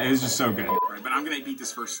 Yeah, it was just so good. Right, but I'm gonna beat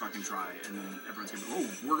this first fucking try, and then everyone's gonna go, oh,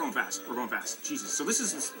 we're going fast. We're going fast. Jesus. So this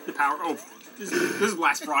is the power. Oh, this is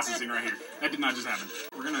blast processing right here. That did not just happen.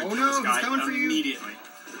 We're gonna kill this guy immediately.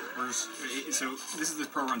 So this is the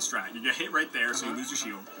pro run strat. You get hit right there, so you lose your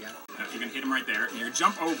shield. Yeah. You're gonna hit him right there. You're gonna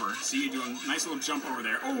jump over. See, you do a nice little jump over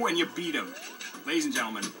there. Oh, and you beat him, ladies and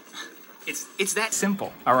gentlemen. It's that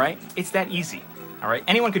simple. All right. It's that easy. All right.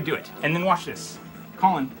 Anyone could do it. And then watch this,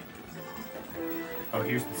 Colin. Oh,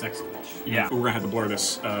 here's the sex glitch. Yeah. We're gonna have to blur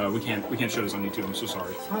this. We can't show this on YouTube. I'm so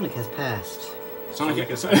sorry. Sonic has passed. Sonic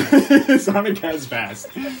has passed.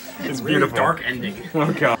 It's Really beautiful. dark ending.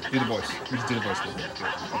 Oh God. Do the voice. We just do the voice.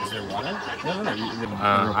 Is there water?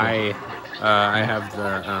 No. I have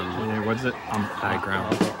the What's it? high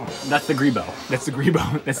ground. That's the Grebo. That's the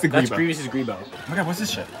Grebo. That's the Grebo. That's previous Grebo. Oh my God, what's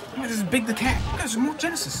this shit? Oh, this is Big the Cat. Look, there's more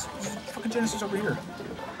Genesis. There's fucking Genesis over here.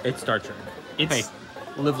 It's Star Trek. It's Hey,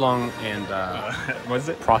 live long and what is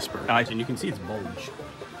it? prosper. I like And you can see it's bulge.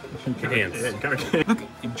 Hands. Look,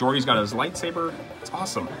 Jordy's got his lightsaber. It's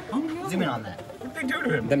awesome. Oh no. Zoom in on that. What did they do to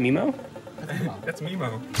him? That Mimo? That's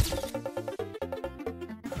Mimo.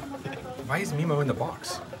 Why is Mimo in the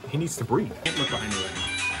box? He needs to breathe. Can't look behind you right now.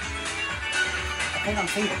 I think I'm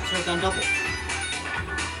single. Should have done double.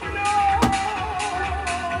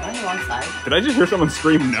 Am I on the wrong side? Did I just hear someone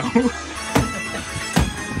scream no?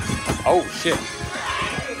 Oh shit.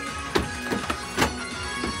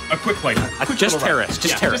 A quick play. Just terrace.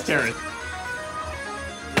 Just terrace. Just terrace.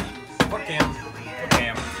 Fuck him. Fuck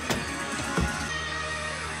him.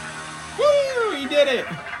 Woo! He did it!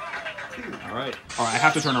 Alright. Alright, I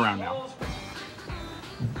have to turn around now.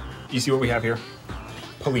 You see what we have here?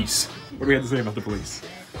 Police. What do we have to say about the police?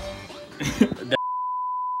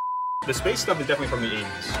 The space stuff is definitely from the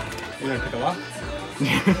 80s. You gonna pick a lock? Bro,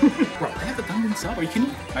 they have the Gungan sub. Are you kidding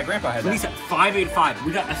me? My grandpa had that. We said 585.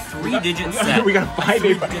 We got a 3-digit set. We got a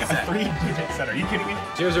 585. A 3-digit set. Are you kidding me?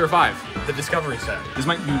 005. The Discovery set. This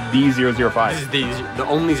might be the 005. This is the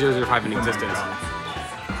only 005 in existence.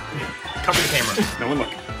 Cover the camera. No one look.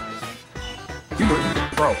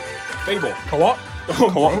 Bro. Fable. Co-op?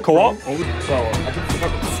 Co-op? Co-op? Bro, I can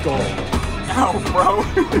fucking skull. Ow, bro.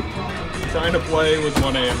 Trying to play with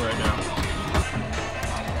 1 AM right now.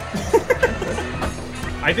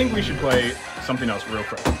 I think we should play something else real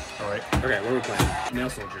quick. Alright? Okay, what are we playing? Nail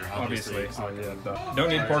Soldier, obviously. Oh, yeah. Don't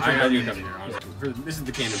need portrait. I need cover here, honestly. This is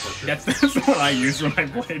the canon portrait. That's what I used when I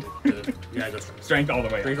played. Yeah, that's right. Strength all the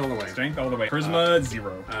way. Strength all the way. Strength all the way. Charisma,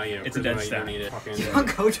 0. Yeah, it's a dead stat. You don't need it. You want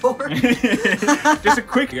KOTOR? Just a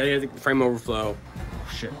quick. You gotta get the frame overflow. Oh,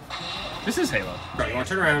 shit. This is Halo. Bro, you wanna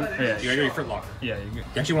turn around? Yeah. You gotta go to your foot locker. Yeah, you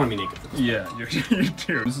actually want to be naked for this. Yeah, you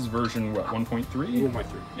do. This is version, what, 1.3? 1.3.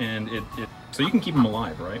 And it so you can keep them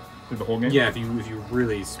alive, right? Through the whole game? Yeah, if you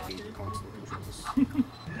really speed the console controls.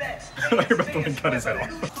 You're about to like, cut his head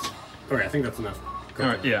off. Okay, I think that's enough.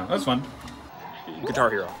 Alright, yeah, that's fun. Guitar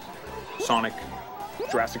Hero. Sonic.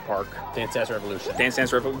 Jurassic Park. Dance Dance Revolution. Dance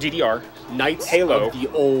Dance Revolution. DDR. Knights Halo. of the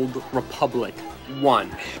Old Republic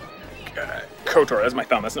 1. KOTOR, that's my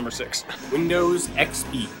thumb, that's number 6. Windows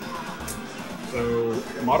XP. So,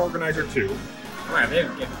 Mod Organizer 2. Alright, they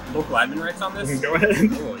get local admin rights on this? Go ahead.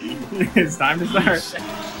 It's time to start. Shit.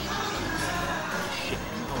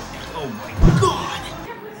 Oh my god!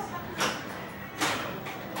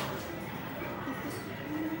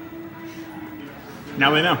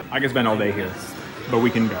 Now they know. I can spend all day here, but we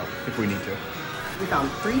can go if we need to. We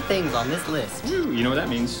found 3 things on this list. Ooh, you know what that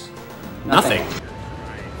means? Nothing.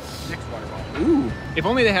 Next water bottle. Ooh. If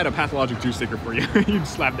only they had a pathologic juice sticker for you, you'd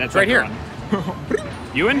slap that right here. On.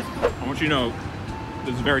 Ewan, I want you to know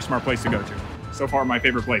this is a very smart place to go to. So far, my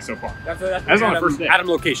favorite place so far. That's on the first day. Adam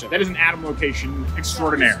location. That is an Adam location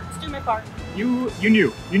extraordinaire. Let's do my part. You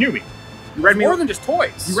knew me. You read me more than just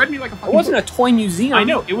toys. You read me like a fucking It wasn't book. a toy museum. I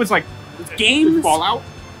know. It was like games, Fallout,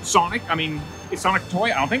 Sonic. I mean, is Sonic a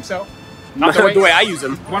toy? I don't think so. Not the way I use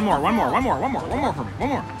them. One more for me. One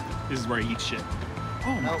more. This is where he eats shit.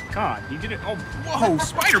 Oh my god, he did it. Oh, whoa,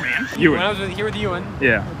 Spider-Man. When I was here with Ewan,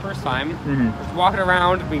 yeah, the first time, was walking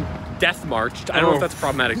around, being death marched. I don't know if that's a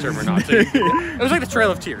problematic term or not. It was like the Trail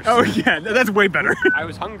of Tears. Oh yeah, that's way better. I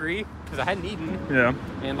was hungry because I hadn't eaten. Yeah.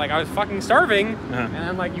 And like I was fucking starving. And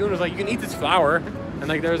then like Ewan was like, "You can eat this flour." And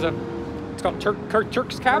like there's a, it's called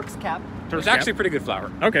Turk's cap. Turk's cap. It's actually pretty good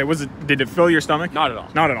flour. Okay, did it fill your stomach? Not at all.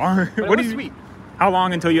 Not at all. But What it do was you? sweet. How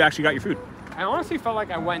long until you actually got your food? I honestly felt like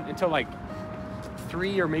I went until like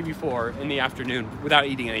 3 or maybe 4 in the afternoon without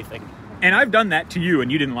eating anything. And I've done that to you, and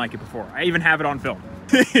you didn't like it before. I even have it on film.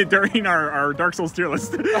 During our Dark Souls tier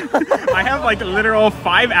list. I have like literal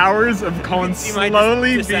 5 hours of Colin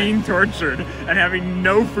slowly being tortured and having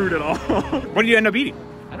no food at all. What did you end up eating?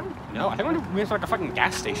 I don't know. I think we went to like a fucking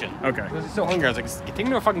gas station. Okay. I was so hungry. I was like, take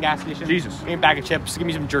me to a fucking gas station. Jesus. Give me a bag of chips. Give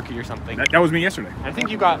me some jerky or something. That was me yesterday. I think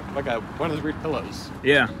you got like one of those weird pillows.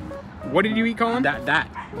 Yeah. What did you eat, Colin? That.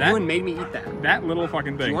 Ewan made me eat that. That little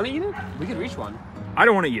fucking thing. Do you want to eat it? We could reach one. I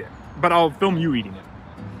don't want to eat it, but I'll film you eating it.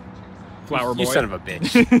 Flower boy. You son of a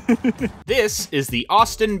bitch. This is the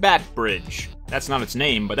Austin Bat Bridge. That's not its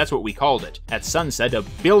name, but that's what we called it. At sunset, 1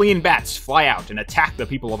 billion bats fly out and attack the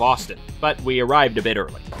people of Austin, but we arrived a bit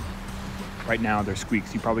early. Right now, there's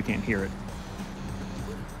squeaks. You probably can't hear it.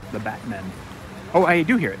 The Batmen. Oh, I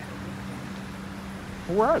do hear it.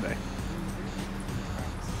 Where are they?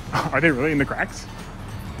 Are they really in the cracks?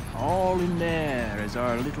 All in there is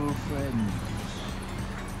our little friend.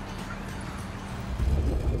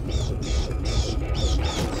 These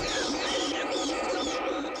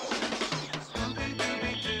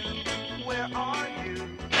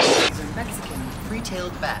are Mexican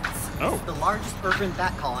three-tailed bats. Oh. It's the largest urban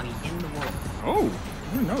bat colony in the world. Oh,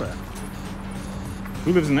 I didn't know that.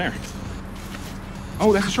 Who lives in there?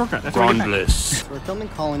 Oh, that's a shortcut. That's what So we're filming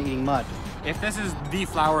Colin eating mud. If this is the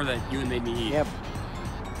flour that Ewan made me eat. Yep.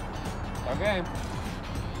 Okay.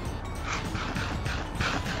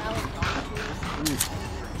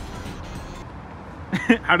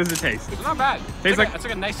 How does it taste? It's not bad. Tastes like it's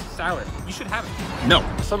like a nice salad. You should have it. No.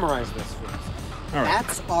 Summarize this for us. All right.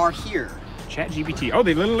 Bats are here. ChatGPT. Oh,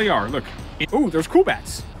 they literally are. Look. Oh, there's cool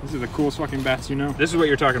bats. These are the coolest fucking bats you know. This is what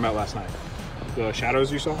you're talking about last night. The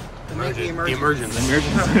shadows you saw? The emergence. The emergence.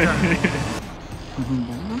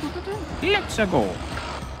 Let's go.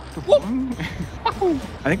 I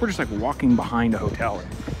think we're just like walking behind a hotel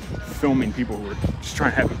and filming people who are just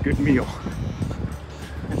trying to have a good meal.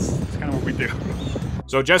 That's kind of what we do.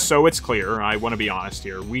 So just so it's clear, I want to be honest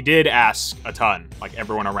here, we did ask a ton, like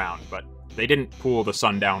everyone around, but they didn't pull the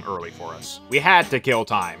sun down early for us. We had to kill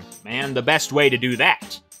time, and the best way to do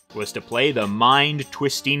that was to play the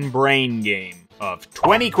mind-twisting brain game of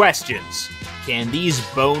 20 questions. Can these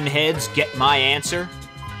boneheads get my answer?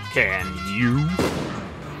 Can you?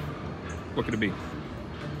 What could it be?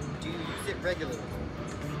 Do you use it regularly?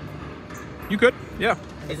 You could, yeah.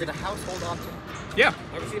 Is it a household object? Yeah.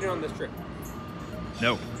 Never seen it on this trip.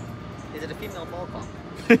 No. Is it a female ball cock?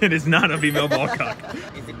 It is not a female ball cock.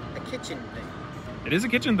 Is it a kitchen thing? It is a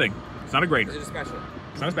kitchen thing. It's not a grater. Is it a spatula?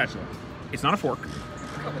 It's not a spatula. It's not a fork.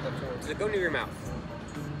 Cut with a fork. Does it go near your mouth?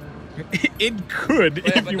 It could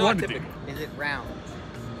But if you not wanted typically. Is it round?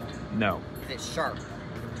 to. No. Is it sharp?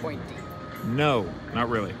 Pointy? No, not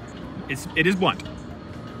really. It is blunt.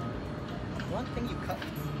 One thing you cut?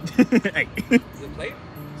 Hey. Is it a plate?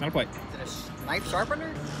 It's not a plate. Is it a knife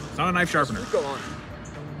sharpener? It's not a knife sharpener. Go on.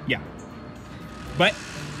 Yeah. But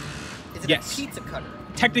Is it yes. a pizza cutter?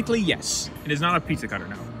 Technically, yes. It is not a pizza cutter,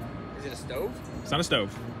 no. Is it a stove? It's not a stove.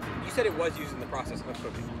 You said it was used in the process of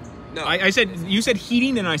cooking. No. I said, you said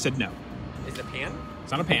heating, and I said no. Is it a pan? It's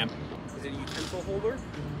not a pan. Is it a utensil holder?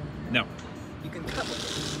 No. You can cut with it.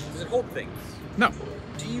 Does it hold things? No.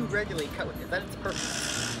 Do you regularly cut with it? Is that its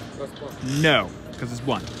purpose? What's blunt? No, because it's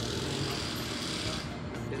blunt. Is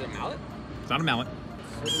it a mallet? It's not a mallet.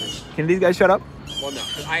 Can these guys shut up? Well, no.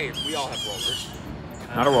 We all have rollers.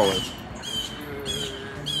 Not a roller.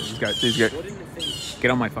 These guys, What in the thing?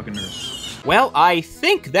 get on my fucking nerves. Well, I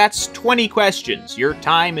think that's 20 questions. Your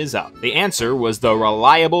time is up. The answer was the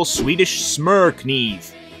reliable Swedish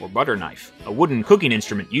smörkniv, or butter knife, a wooden cooking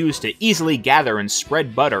instrument used to easily gather and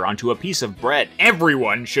spread butter onto a piece of bread.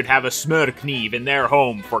 Everyone should have a smörkniv in their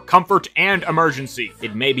home for comfort and emergency.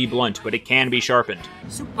 It may be blunt, but it can be sharpened.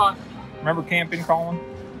 Soup pot. Remember camping, Colin?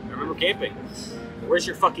 I remember camping. Where's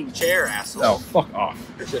your fucking chair, asshole? Oh, fuck off.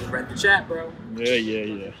 I should have read the chat, bro.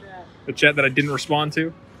 Yeah. The chat that I didn't respond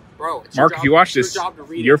to? Bro, it's Mark, your job, if you watch it's your this, job to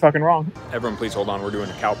read you're it. fucking wrong. Everyone, please hold on. We're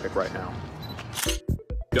doing a cow pick right now.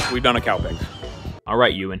 We've done a cow pick. All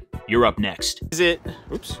right, Ewan, you're up next. Is it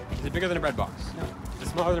bigger than a bread box? No. Is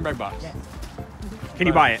it smaller than a bread box? Yes. Can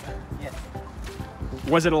you buy it? Yes.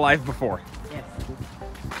 Was it alive before? Yes.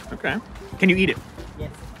 Okay. Can you eat it?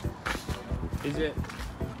 Yes. Is it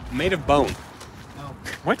made of bone? No.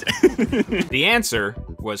 What? The answer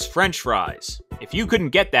was French fries. If you couldn't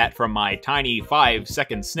get that from my tiny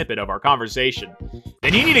 5-second snippet of our conversation,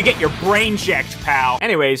 then you need to get your brain checked, pal.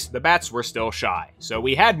 Anyways, the bats were still shy, so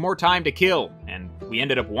we had more time to kill, and we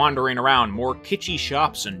ended up wandering around more kitschy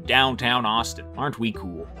shops in downtown Austin. Aren't we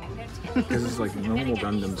cool? Because it's like normal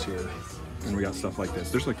Gundams here, and we got stuff like this.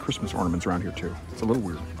 There's like Christmas ornaments around here too. It's a little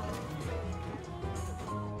weird.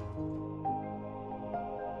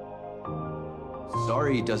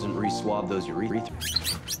 Sorry it doesn't re-swab those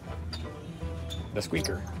urethras. The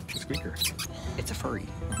squeaker. The squeaker. It's a furry.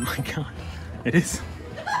 Oh my god. It is.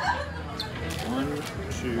 1, 2,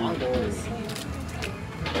 longboard.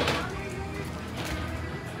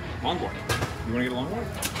 You want to get a longboard?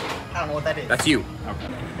 I don't know what that is. That's you. Okay.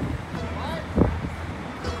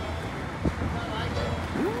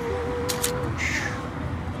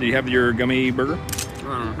 Do you have your gummy burger?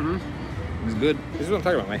 Mm-hmm. It's good. This is what I'm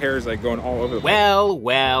talking about. My hair is like going all over the place.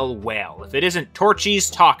 Well, if it isn't Torchy's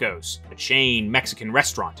Tacos, the chain Mexican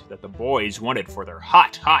restaurant that the boys wanted for their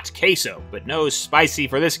hot queso, but no spicy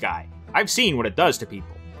for this guy. I've seen what it does to people.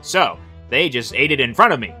 So, they just ate it in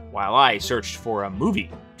front of me, while I searched for a movie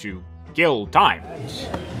to kill time.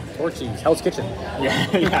 Torchy's Hell's Kitchen. Yeah.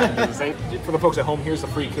 For the folks at home, here's the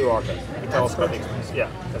free QR code. Tell us about the experience. Yeah,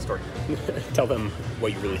 that's Torchy. Tell them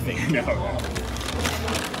what you really think. No.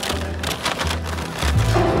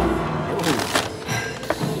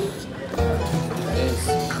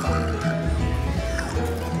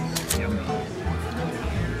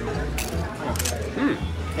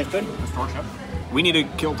 It's good. We need to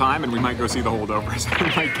kill time, and we might go see the holdovers. We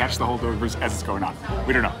might catch the holdovers as it's going on.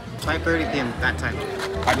 We don't know. 5:30 p.m. that time. We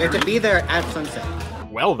have to be there at sunset.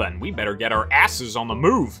 Well then, we better get our asses on the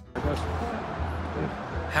move.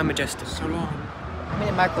 How majestic. So long. How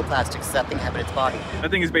many microplastics does that thing have in its body? That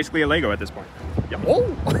thing is basically a Lego at this point. Yep.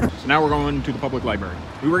 Oh! So now we're going to the public library.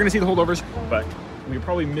 We were going to see the holdovers, but we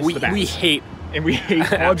probably missed the bats. We hate And we hate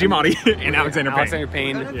Paul Giamatti and Alexander Payne. Alexander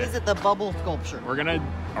Payne. We're gonna visit the bubble sculpture. We're gonna,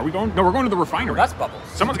 are we going? No, we're going to the refinery. That's bubbles.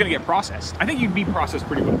 Someone's gonna get processed. I think you'd be processed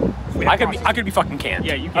pretty well. I could be fucking canned.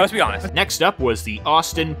 Yeah, you can. Let's be honest. Next up was the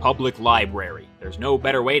Austin Public Library. There's no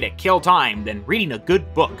better way to kill time than reading a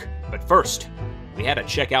good book. But first, we had to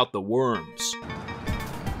check out the worms.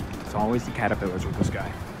 It's always the caterpillars with this guy.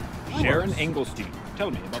 Sharon Engelstein tell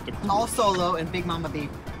me about the... Tall Solo and Big Mama B.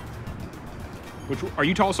 Which, are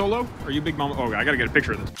you Tall Solo? Or are you Big Mama? Oh, I gotta get a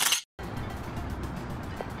picture of this.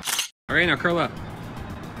 All right, now curl up.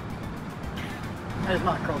 That is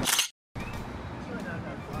not curled.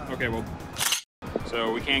 Okay, well,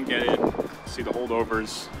 so we can't get in. See the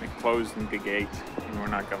holdovers. They closed the gate, and we're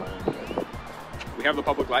not going in. But we have the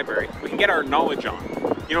public library. We can get our knowledge on.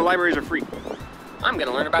 You know, libraries are free. I'm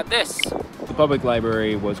gonna learn about this. The public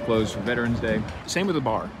library was closed for Veterans Day. Same with the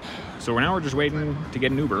bar. So now we're just waiting to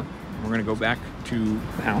get an Uber. We're gonna go back to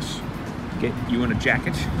the house, get Ewan a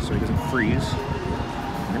jacket so he doesn't freeze.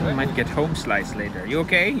 And then we might get home slice later. You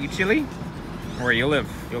okay? You chilly? Don't worry, you'll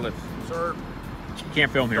live. You'll live. Sir. You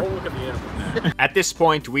can't film here. Don't look at the animals. At this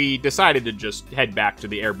point, we decided to just head back to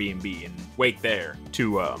the Airbnb and wait there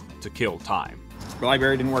to kill time. The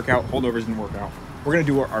library didn't work out. Holdovers didn't work out. We're gonna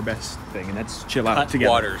do our best thing, and that's chill out Cut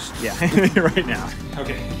together. waters. Yeah, right now.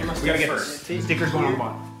 Okay, we gotta get first. Stickers going on the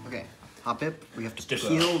bottom. Okay, hop it. We have to Stick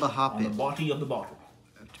peel the hop on the it. body of the bottle.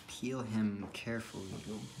 We have to peel him carefully.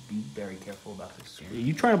 Be very careful about this. Are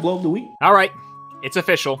you trying to blow up the Wii? All right, it's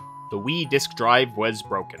official. The Wii disk drive was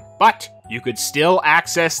broken, but you could still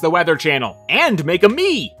access the Weather Channel and make a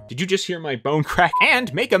me. Did you just hear my bone crack?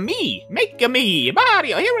 And make a me. Make a me.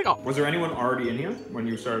 Mario, here we go. Was there anyone already in here when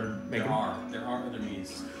you started making? There are other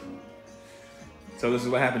me's. So this is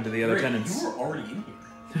what happened to the other tenants. You were already in here.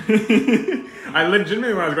 I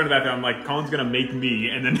legitimately, when I was going to that, I'm like, Colin's gonna make me,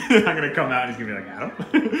 and then I'm gonna come out and he's gonna be like, Adam,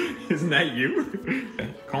 isn't that you?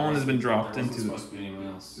 Colin has been dropped into. Supposed to be anyone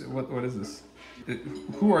else. What is this?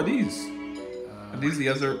 Who are these? Are these the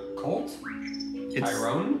other? Colt?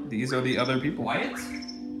 Tyrone? These are the other people. Wyatt?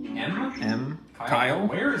 M. Kyle?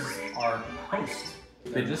 Where's our host?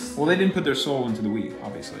 They didn't put their soul into the Wii,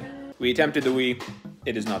 obviously. We attempted the Wii.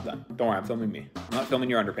 It is not done. Don't worry, I'm filming me. I'm not filming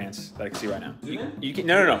your underpants that I can see right now. You can,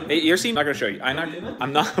 no. Hey, you're seeing. I'm not gonna show you.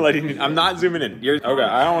 I'm not letting you. I'm not zooming in. Okay.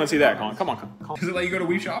 I don't want to see that, Colin. Come on. Does it let you go to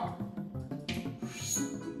Wii Shop?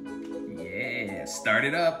 Yeah. Start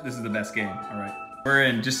it up. This is the best game. All right. We're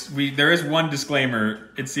in. There is one disclaimer.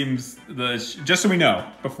 It seems just so we know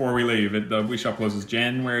before we leave. The Wii Shop closes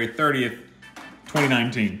January 30th,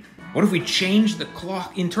 2019. What if we change the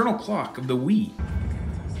clock, internal clock of the Wii?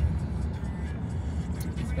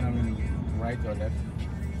 It's gonna be right or left.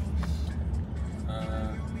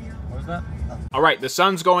 What was that? All right, the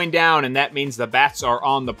sun's going down, and that means the bats are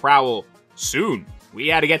on the prowl soon. We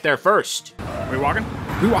had to get there first. We walking?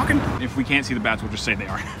 We walking? If we can't see the bats, we'll just say they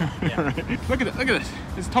are. Yeah. Look at it. Look at this.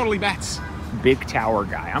 It's totally bats. Big tower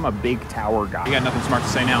guy. I'm a big tower guy. You got nothing smart to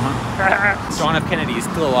say now, huh? John F. Kennedy is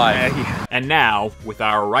still alive. Yeah. And now, with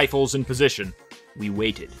our rifles in position, we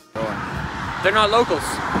waited. They're not locals.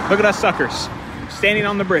 Look at us suckers. Standing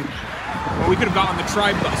on the bridge. Well, we could have gotten on the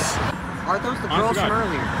tribe bus. Are those the girls from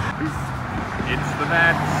earlier? It's the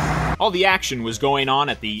bats. All the action was going on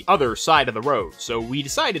at the other side of the road, so we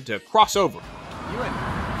decided to cross over. Ewan,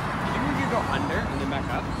 didn't you go under and then back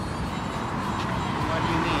up? What do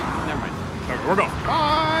you mean? Never mind. Okay, we're going.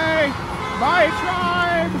 Bye! Bye,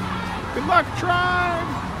 tribe! Good luck, tribe!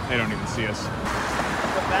 They don't even see us. The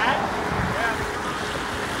bat?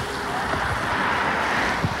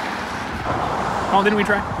 Oh, didn't we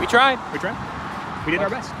try? We tried. We tried. We did our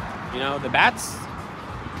best. You know, the bats,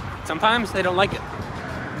 sometimes they don't like it.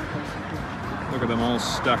 Look at them all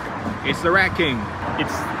stuck. It's the Rat King.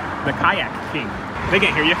 It's the Kayak King. They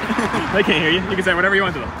can't hear you. They can't hear you. You can say whatever you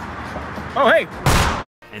want to them. Oh, hey!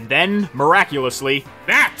 And then, miraculously,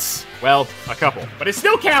 bats! Well, a couple. But it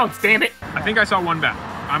still counts, damn it! I think I saw one bat.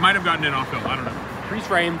 I might have gotten it off film. I don't know. Freeze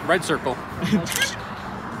frame, red circle.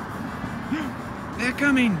 They're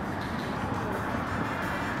coming.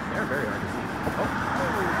 They're very hard to see.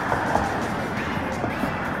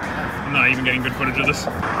 I'm not even getting good footage of this.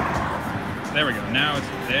 There we go. Now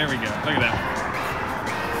there we go. Look at that.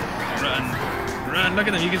 Run. Look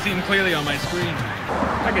at them. You can see them clearly on my screen.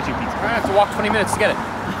 I'll get you pizza. I have to walk 20 minutes to get it.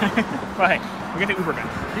 Well, hey, we get the Uber back.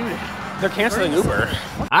 Dude, they're canceling Uber.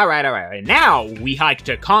 All right. Now we hike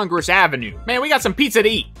to Congress Avenue. Man, we got some pizza to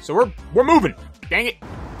eat, so we're moving. Dang it.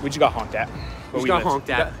 We just got honked at. We just got honked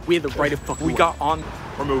at. We had the right of fucking way.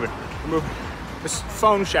 We're moving. This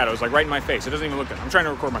phone shadow's like right in my face. It doesn't even look good. I'm trying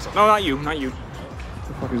to record myself. No, not you. What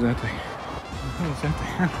the fuck is that thing? What is that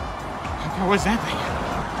thing? What's that thing?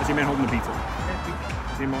 I see a man holding the pizza. I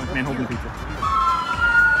see a man holding the pizza.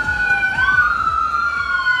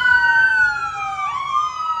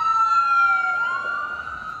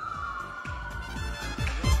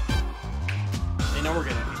 They know we're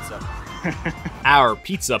getting pizza. Our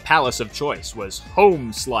pizza palace of choice was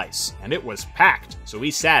Home Slice, and it was packed, so we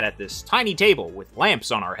sat at this tiny table with lamps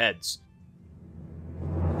on our heads.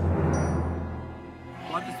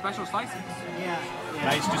 special slices. Yeah.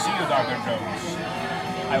 Nice to see you, Dr. Jones.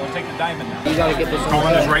 I will take the diamond now. You gotta get this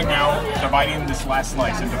Colin is right now dividing this last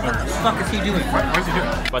slice into thirds. What the fuck is he doing? What is he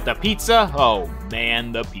doing? But the pizza, oh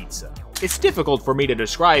man, the pizza. It's difficult for me to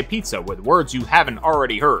describe pizza with words you haven't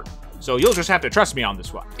already heard, so you'll just have to trust me on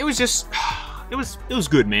this one. It was just, it was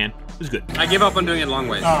good, man. It was good. I give up on doing it long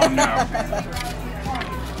ways. Oh no.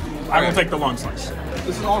 I will take the long slice.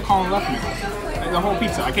 This is all Colin left me. The whole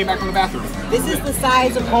pizza. I came back from the bathroom. This is the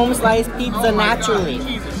size of home slice pizza naturally.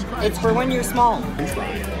 It's for when you're small. He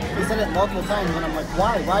said it multiple times, and I'm like,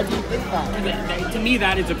 why? Why do you think that? To me,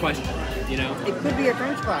 that is a question. You know. It could be a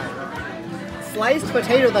French fry. Sliced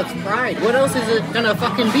potato that's fried. What else is it gonna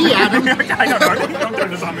fucking be, Adam? I don't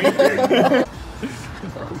turn this on me.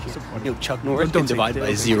 Yo, Chuck Norris can divide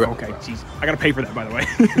by 0. Okay, jeez. I gotta pay for that, by the way.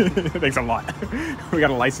 Thanks a lot. We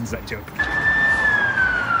gotta license that joke.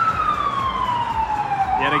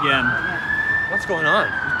 Yet again. What's going on?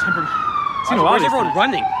 Where's everyone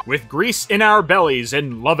running? With grease in our bellies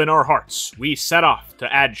and love in our hearts, we set off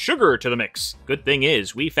to add sugar to the mix. Good thing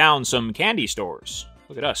is, we found some candy stores.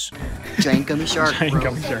 Look at us. Giant gummy shark, Giant bro.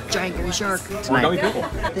 gummy shark. Giant gummy shark. We're gummy people.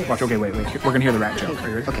 Watch, okay, wait. We're gonna hear the rat joke. Are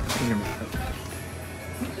you ready? Okay.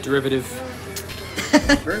 Derivative.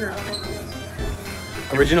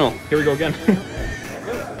 Original. Here we go again.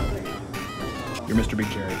 You're Mr. Big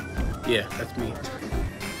Cherry. Yeah, that's me.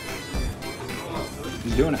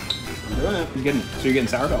 He's doing it. I'm doing it. He's getting it. So you're getting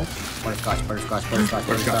sourdough? Butterscotch.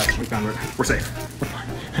 Butterscotch. We found it. We're safe. We're fine.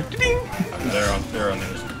 Ding! They're on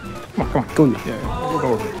theirs. Come on. Go in there. Yeah, we'll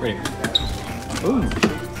go over it. Right here. Ooh.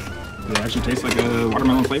 Does it actually taste like a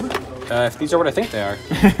watermelon flavor? If these are what I think they are.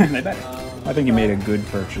 They better. I think you made a good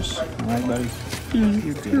purchase. All right, buddy?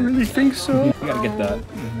 You really think so? You gotta get the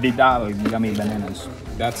Vidal gummy bananas.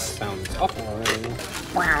 That sounds awful.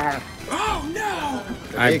 Oh, no!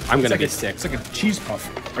 I'm gonna get sick. It's like a cheese puff.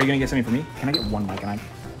 Are you gonna get something for me? Can I get one Mike and I?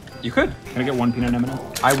 You could. Can I get one peanut M&M?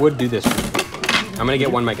 I would do this. I'm gonna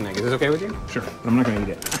get one Mike and Egg. Is this okay with you? Sure, but I'm not gonna eat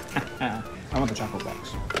it. I want the chocolate box.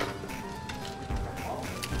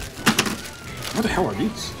 What the hell are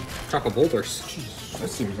these? Chocolate boulders. That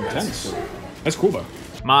seems intense. That's cool though.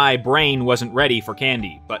 My brain wasn't ready for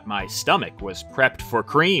candy, but my stomach was prepped for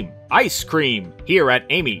cream. Ice cream here at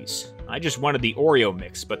Amy's. I just wanted the Oreo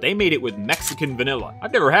mix, but they made it with Mexican vanilla.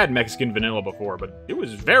 I've never had Mexican vanilla before, but it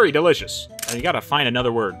was very delicious. And you gotta find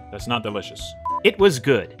another word that's not delicious. It was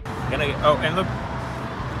good. Oh, and look.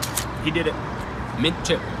 He did it. Mint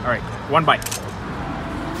chip. All right, one bite.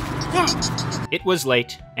 It was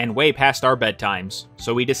late and way past our bedtimes,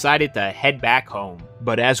 so we decided to head back home.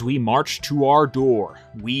 But as we marched to our door,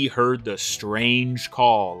 we heard the strange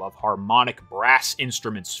call of harmonic brass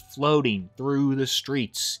instruments floating through the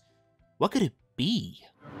streets. What could it be?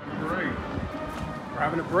 Break. We're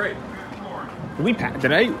having a break. Did we pass?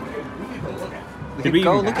 Did I? Did we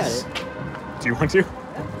go even look pass? at it. Do you want to?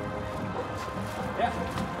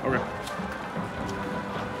 Yeah. Okay.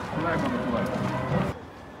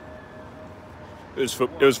 It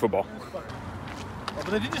was football. Oh,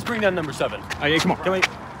 but they did just bring down number 7. Oh, yeah, come on. Can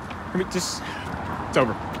we just... It's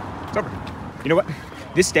over. It's over. You know what?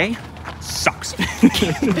 This day sucks.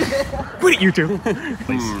 Quit it, you two.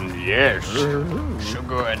 Yes.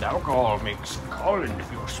 Sugar and alcohol makes Colin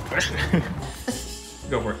feel special.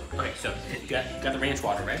 Go for it. Okay, so you got the ranch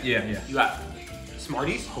water, right? Yeah. You got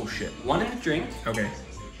Smarties. Oh, shit. 1 in the drink. Okay.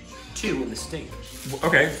 2 in the sting.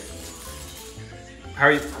 Okay. How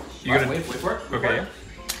are you? You gonna wait for it? Okay. Yeah.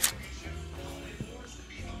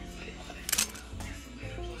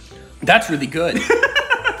 That's really good.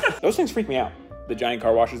 Those things freak me out. The giant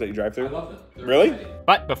car washes that you drive through. I love them. Really?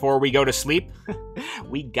 But before we go to sleep,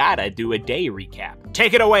 we gotta do a day recap.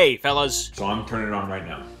 Take it away, fellas. So I'm turning it on right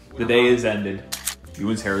now. The day is ended.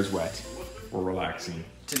 Ewan's hair is wet. We're relaxing.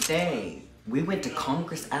 Today, we went to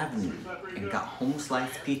Congress Avenue and got home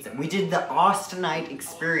sliced pizza. We did the Austinite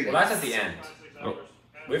experience. Well, that's at the end. Oh.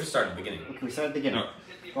 We have to start at the beginning. Okay, we started at the beginning. Oh.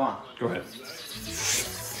 Go on. Go ahead.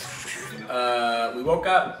 We woke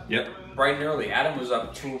up Yep. bright and early. Adam was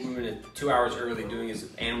up 2 hours early doing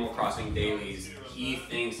his Animal Crossing dailies. He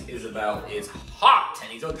thinks Isabel is hot,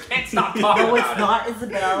 and he can't stop talking No, it's about not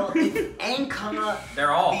Isabel. It's Anka,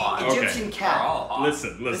 They're all the hot. Egyptian They're cat. all hot.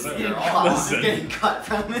 Listen. It's getting cut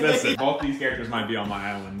from it. Listen. Both these characters might be on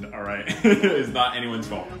my island, alright? It's not anyone's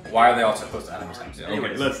fault. Why are they all so close to Adam's house?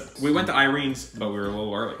 Okay, listen. We went to Irene's, but we were a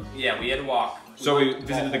little early. Yeah, we had to walk. So we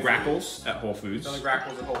visited the Grackles at Whole Foods. So the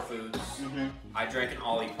Grackles at Whole Foods. I drank an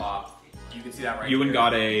Olipop. You can see that right Ewan here.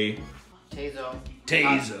 got a Tazo.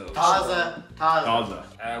 Tazo.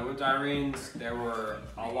 Taza. With Irene's, there were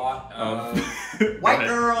a lot of white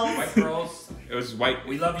girls. White girls. It was white.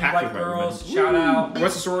 We love you, packed white with girls. women. Shout out.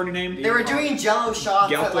 What's the sorority name? They were doing Jello shots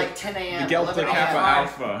Delta- at like 10 a.m. The Delta 11 Kappa a.m.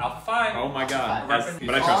 Alpha. Alpha 5. Oh my god. Alpha.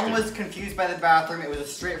 But I trust Colin you. was confused by the bathroom. It was a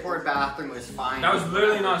straightforward bathroom. It was fine. That was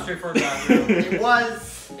literally not a straightforward bathroom. It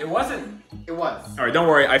was. It wasn't. It was. All right, don't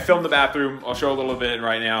worry. I filmed the bathroom. I'll show a little bit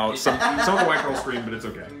right now. Some of the white girls scream, but it's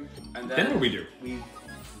okay. And Then what did we do?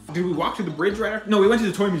 Did we walk to the bridge right after? No, we went to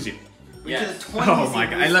the toy museum. Yes. Oh my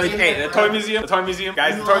god! I love it. Hey, the toy museum. The toy museum,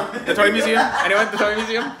 guys. The toy museum. Anyone? The toy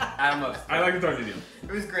museum. Adam loves it. I like the toy museum.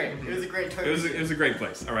 It was great. It was a great toy. It was a great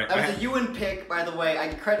place. All right. That was a Ewan pick, by the way. I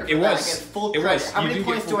get credit for It that. was. I get full It credit. was. How You many do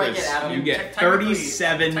get points full do I credits. get, Adam? You get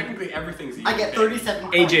 37. Technically, everything's easy. I get 37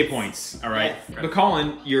 points. AJ points. All right. Yes. But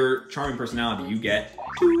Colin, your charming personality, you get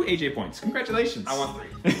 2 AJ points. Congratulations. I want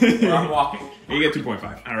 3. Or I'm walking. You get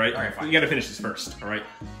 2.5. All right. All right, fine. You got to finish this first. All right.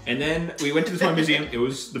 And then we went to the toy museum. It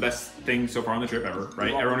was the best thing so far on the trip ever.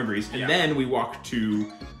 Right. Everyone agrees. And then we walked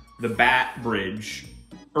to the Bat Bridge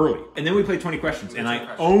early. And then we played 20 questions. And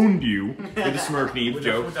I owned you with the Smurf Neve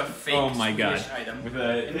joke. With a fake oh my god. Swedish item.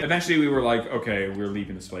 Eventually we were like, okay, we're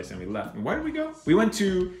leaving this place, and we left. And where did we go? We went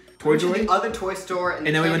to Toy Joy. The other toy store. And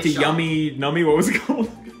then we went to Yummy Nummy, what was it called?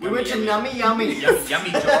 We went to Nummy Yummy.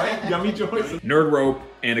 Yummy Joy. Yummy Joy. Nerd Rope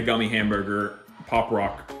and a gummy hamburger, Pop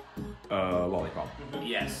Rock lollipop.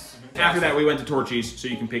 Yes. After that we went to Torchy's so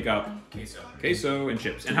you can pick up Queso and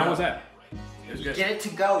chips. And how was that? It was You good. get it to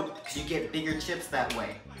go because you get bigger chips that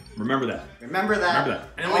way. Remember that. Remember that. Remember that.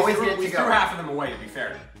 And then Always we get it threw to go. half of them away, to be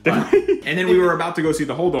fair. And then we were about to go see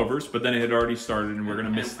the holdovers, but then it had already started and we're gonna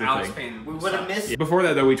miss the Alex thing. Payne We would have missed. Before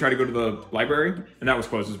that though, we tried to go to the library, and that was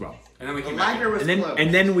closed as well. And then we The came back. library was closed.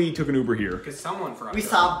 And then we took an Uber here. Because someone forgot. We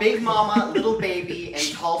saw Big Mama, Little Baby,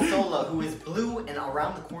 and Tall Solo, who is blue and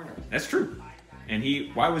around the corner. That's true. And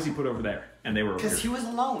why was he put over there? And they were over Because he here. was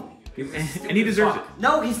alone. And he deserves it.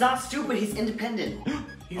 No, he's not stupid. He's independent.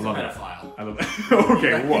 He's I love a that. pedophile. I love that.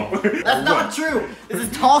 Okay, whoa. That's not true. This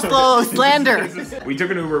is Tall Solo slander. We took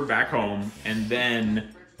an Uber back home, and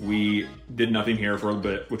then we did nothing here for a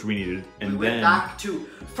bit, which we needed. And We then went back to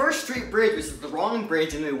First Street Bridge, which is the wrong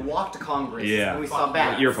bridge, and then we walked to Congress. yeah, And we saw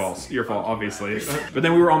bats. your fault, obviously. But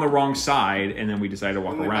then we were on the wrong side, and then we decided to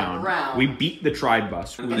walk We went back around. around. We beat the tribe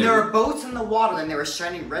bus. And there were boats in the water, and they were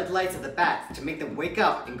shining red lights at the bats to make them wake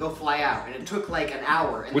up and go fly out. And it took like an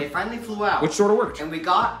hour, and they finally flew out. Which sort of worked. And we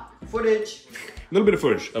got footage. A little bit of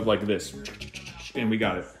footage of like this, and we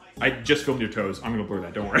got it. I just filmed your toes. I'm gonna blur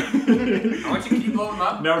that. Don't worry. I want you to keep blowing them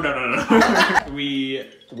up. No. We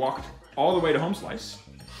walked all the way to Home Slice,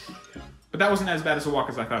 but that wasn't as bad as a walk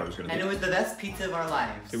as I thought it was gonna be. And it was the best pizza of our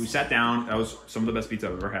lives. So we sat down. That was some of the best pizza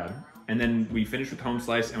I've ever had. And then we finished with Home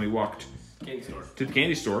Slice, and we walked Candy store. to the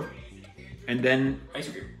candy store, and then Ice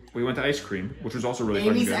cream. we went to ice cream, which was also really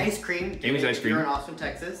fucking Amy's good. Ice Cream. Amy's Ice If you're Cream. in Austin,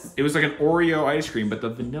 Texas. It was like an Oreo ice cream, but the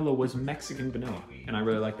vanilla was Mexican vanilla, and I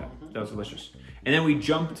really liked that. That was delicious. And then we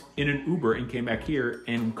jumped in an Uber and came back here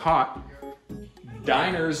and caught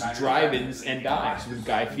Diners, Drive-Ins, and Dives with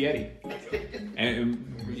Guy Fieri.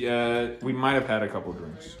 And we might have had a couple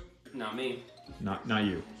drinks. Not me. Not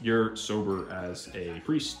you. You're sober as a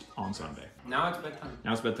priest on Sunday. Now it's bedtime.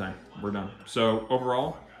 Now it's bedtime. We're done. So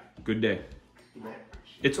overall, good day.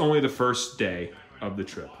 It's only the first day of the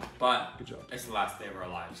trip. But Good job. it's the last day of our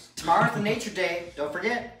lives. Tomorrow's the Nature Day. Don't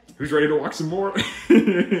forget. Who's ready to walk some more?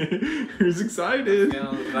 Who's excited? I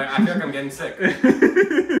feel like I'm getting sick.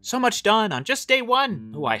 So much done on just day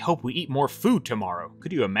 1. Oh, I hope we eat more food tomorrow.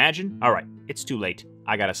 Could you imagine? All right, it's too late.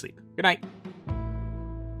 I gotta sleep. Good night.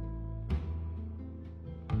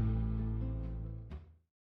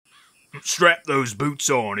 Strap those boots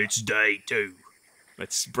on, it's day 2.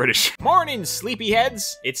 That's British. Morning,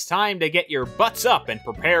 sleepyheads. It's time to get your butts up and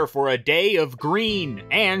prepare for a day of green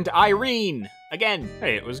and Irene. Again,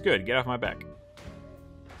 hey, it was good. Get off my back.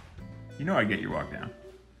 You know I get your walk down.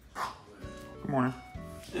 Good morning.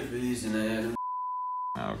 If it isn't Adam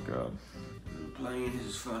Oh, God. playing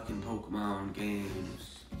his fucking Pokemon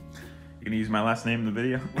games. You gonna use my last name in the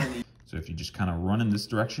video? So if you just kind of run in this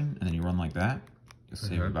direction and then you run like that, you'll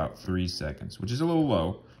save about 3 seconds, which is a little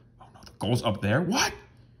low. Oh no, the goal's up there. What?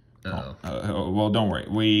 Uh-oh. Well, don't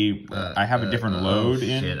worry. I have a different load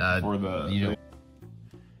in for the. You know.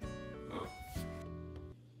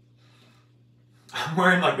 I'm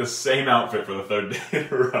wearing like the same outfit for the 3rd day in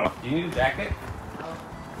a row. Do you need a jacket?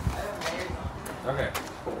 Okay.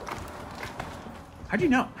 How do you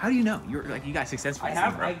know? How do you know? You're like you got 6 sense. I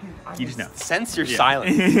have. bro. I You just know. sense your Yeah.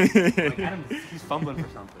 silence. Like Adam, he's fumbling for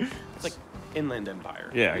something. It's like Inland Empire.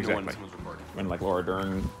 Yeah, You know when exactly. someone's recording. When like Laura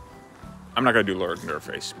Dern I'm not gonna do Laura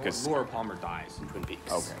Nerface because Laura Palmer dies in Twin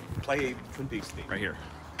Peaks. Okay. Play Twin Peaks theme. Right here.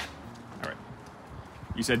 All right.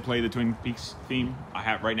 You said play the Twin Peaks theme. I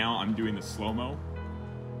have right now. I'm doing the slow-mo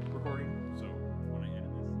recording. So when I edit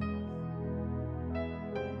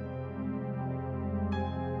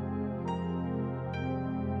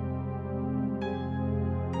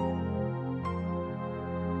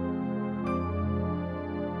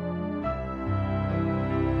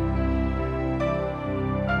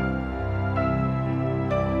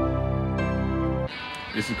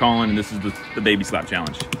this is Colin, and this is the baby slap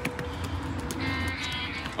challenge.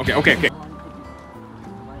 Okay, okay, okay.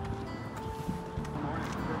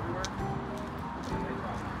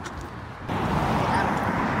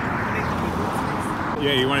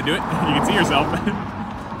 Yeah, you want to do it? You can see yourself.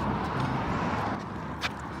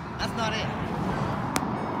 That's not it.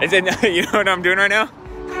 I said, you know what I'm doing right now?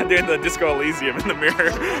 I'm doing the Disco Elysium in the mirror.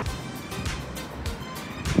 It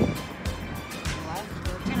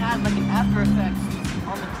has like an After Effects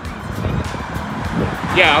on the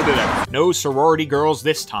trees. Yeah, I'll do that. No sorority girls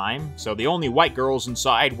this time, so the only white girls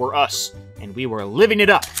inside were us, and we were living it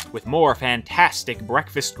up with more fantastic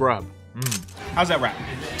breakfast grub. How's that wrap?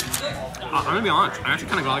 I'm gonna be honest. I'm actually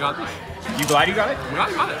kind of glad I got this. You glad you got it? I'm glad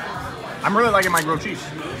I got it. I'm really liking my grilled cheese.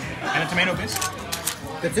 And a tomato bisque.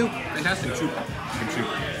 Good soup. Fantastic soup. Good soup.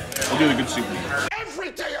 We'll do the good soup.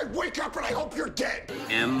 Every day I wake up and I hope you're dead.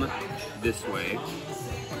 M this way,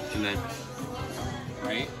 and then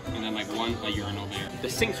right, and then like a urinal there. The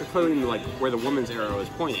sinks are clearly like where the woman's arrow is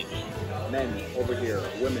pointing. Men over here,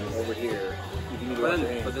 women over here.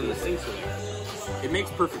 But then the sinks are there. It makes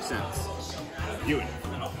perfect sense. Do it.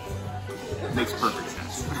 It makes perfect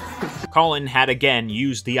sense. Colin had again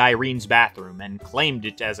used the Irene's bathroom and claimed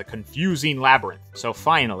it as a confusing labyrinth, so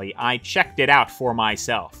finally I checked it out for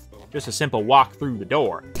myself. Just a simple walk through the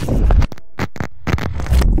door.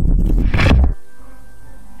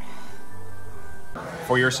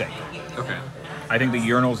 For your sake. Okay. I think the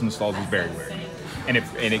urinals and the stalls is very weird. And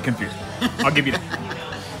it confused me. I'll give you that.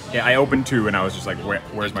 Yeah, I opened two and I was just like,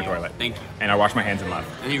 where's my toilet? Thank you. And I washed my hands and left.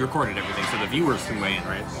 And you recorded everything so the viewers can weigh in,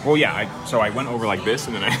 right? Well, yeah, so I went over like this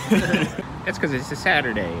and then I... That's because it's a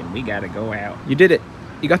Saturday and we gotta go out. You did it.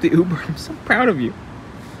 You got the Uber. I'm so proud of you.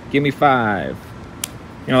 Give me 5.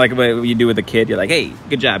 You know, like what you do with a kid. You're like, hey,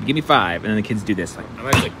 good job. Give me 5. And then the kids do this. Like, I'm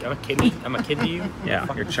a kid. I'm a kid to you.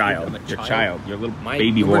 Yeah, your child. Your child. Your little My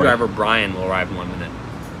baby Uber boy. driver Brian will arrive in 1 minute.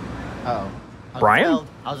 Oh. Brian?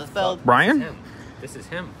 How's it spelled? Brian? This is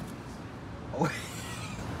him.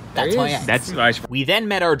 That's my ex. That's nice. We then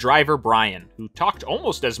met our driver Brian, who talked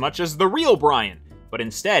almost as much as the real Brian, but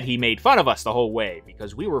instead he made fun of us the whole way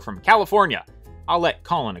because we were from California. I'll let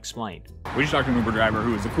Colin explain. We just talked to an Uber driver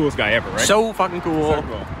who was the coolest guy ever, right? So fucking cool. So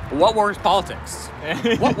cool. What were his politics?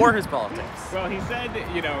 What were his politics? Well, he said,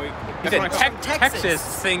 you know... He said Texas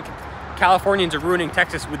think Californians are ruining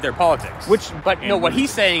Texas with their politics. But no, what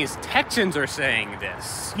he's saying is Texans are saying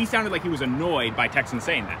this. He sounded like he was annoyed by Texans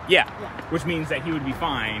saying that. Yeah. Which means that he would be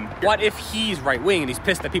fine. What if he's right-wing and he's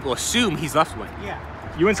pissed that people assume he's left-wing? Yeah.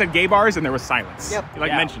 Ewan said gay bars and there was silence. Yep. He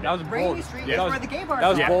mentioned That it. was bold. Rainy Street is where the gay bars That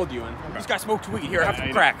was are. bold, Ewan. This guy smoked weed. Here, have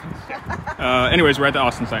some crack. Anyways, we're at the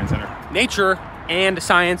Austin Science Center. Nature and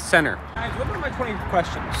Science Center. Guys, what are my 20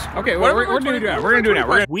 questions? Okay, well, we're going to do that. We're going to do it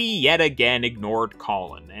now. We yet again ignored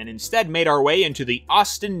Colin and instead made our way into the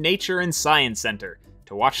Austin Nature and Science Center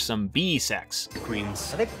to watch some bee sex.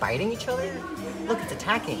 Queens. Are they fighting each other? Look, it's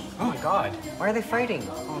attacking. Oh my god. Why are they fighting?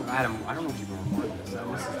 Oh, Adam, I don't know if you've been recording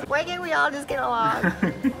this. Why can't we all just get along?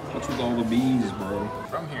 What's with all the bees, bro?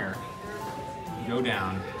 From here, you go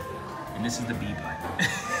down, and this is the bee part.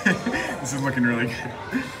 This is looking really good.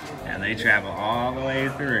 And they travel all the way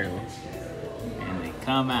through, and they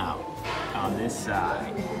come out on this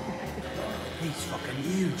side. He's fucking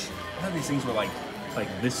huge. I thought these things were like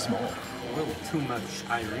this small. A little too much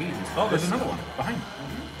Irene. Oh, there's another one behind me.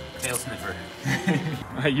 Tail sniffer.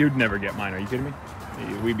 You'd never get mine, are you kidding me?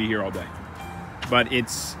 We'd be here all day. But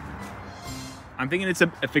I'm thinking it's a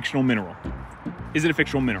fictional mineral. Is it a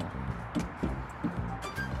fictional mineral?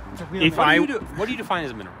 What do you define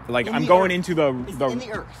as a mineral? Like, In I'm the going earth. into in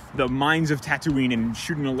the earth. the mines of Tatooine and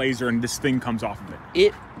shooting a laser and this thing comes off of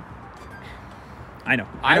it. I know.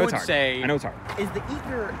 I know would it's hard. say- I know it's hard. Is the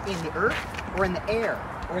ether in the earth or in the air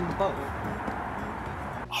or in the boat?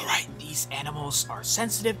 All right, these animals are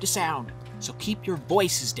sensitive to sound, so keep your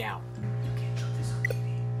voices down.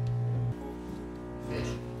 A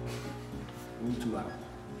little too loud.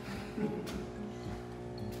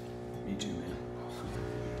 Me too, man.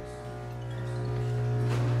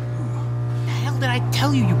 The hell did I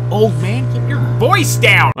tell you, you old man? Keep your voice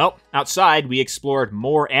down! Well, outside, we explored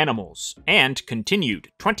more animals and continued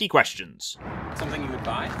 20 questions. Something you would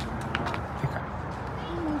buy? Okay.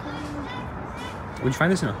 Would you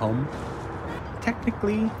find this in a home?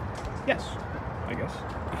 Technically, yes, I guess.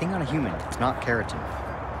 Think on a human. It's not keratin.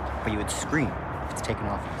 But you would scream if it's taken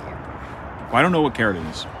off of you. Well, I don't know what keratin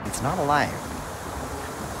is. It's not alive.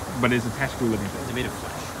 But it's attached to a living thing. It's made of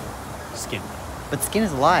flesh. Skin. But skin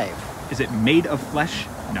is alive. Is it made of flesh?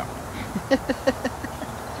 No. Is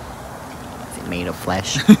it made of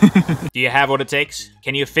flesh? Do you have what it takes?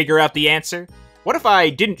 Can you figure out the answer? What if I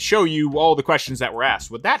didn't show you all the questions that were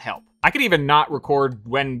asked? Would that help? I could even not record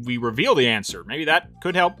when we reveal the answer. Maybe that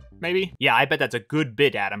could help, maybe? Yeah, I bet that's a good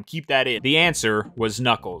bit, Adam. Keep that in. The answer was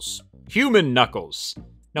Knuckles. Human Knuckles.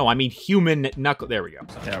 No, I mean human Knuckles. There we go.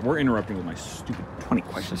 Yeah, we're interrupting with my stupid 20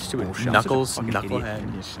 questions. Stupid bullshit. Knuckles, I'm such a fucking Knucklehead.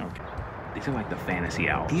 idiot. Okay. These are like the fantasy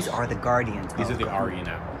owls. These are the guardians. These are the Aryan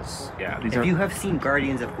owls. Yeah, these If are you have seen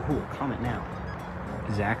Guardians of Gahul, comment now.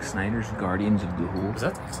 Zack Snyder's Guardians of Gahul. Was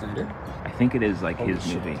that Zack Snyder? I think it is like Holy his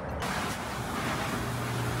shit. movie.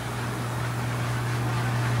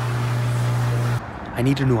 I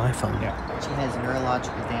need a new iPhone. Yeah. She has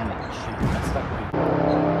neurological damage.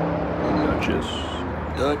 Duchess.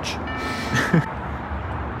 Dutch.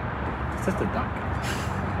 It's just a duck.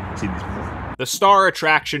 See these before? The star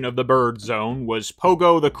attraction of the bird zone was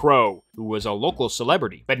Pogo the Crow, who was a local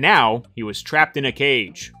celebrity. But now, he was trapped in a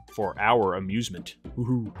cage for our amusement.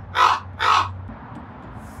 Woohoo.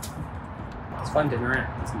 It's fun to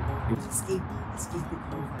interact. Escape the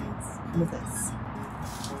confines. Come with us.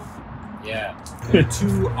 Yeah. There are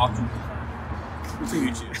two options. Which do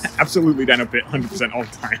you choose? Absolutely Dino Pit, 100% all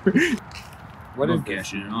the time. What is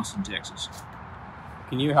Location in Austin, Texas.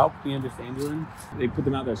 Can you help me understand, Ewan? They put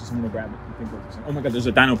them out there so someone will grab it and think like this. Oh my god, there's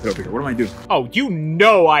a dino pit over here. What am I doing? Oh, you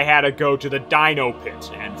know I had to go to the Dino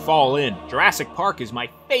Pit and fall in. Jurassic Park is my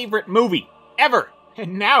favorite movie ever,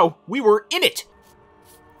 and now we were in it.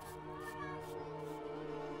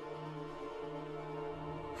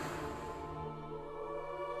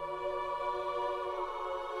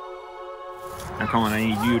 Now, Colin, I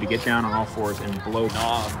need you to get down on all fours and blow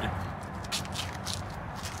knob.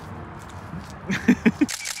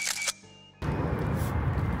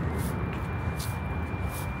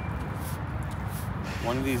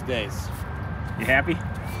 One of these days. You happy?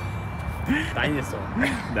 Dinosaur.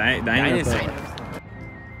 Dinosaur.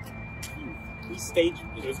 He staged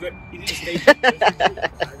it. It was good. He didn't stage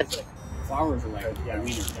it. Flowers are like, yeah,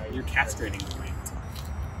 you're castrating the plant.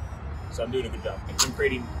 So I'm doing a good job. I'm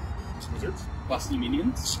creating wizards. Busty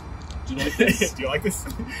minions. Do you like this? Do you like this?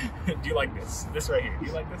 Do you like this? This right here. Do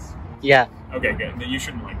you like this? Yeah. Okay, good. Then you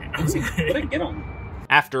shouldn't like it. What did I get on?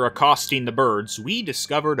 After accosting the birds, we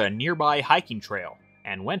discovered a nearby hiking trail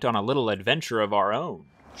and went on a little adventure of our own.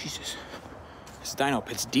 Jesus. This dino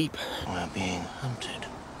pit's deep. We're being hunted.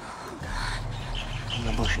 In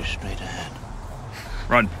the bushes straight ahead.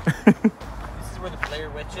 Run. This is where the Blair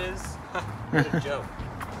Witch is. What a joke.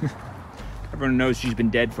 Everyone knows she's been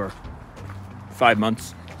dead for 5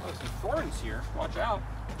 months. Oh, some thorns here. Watch out.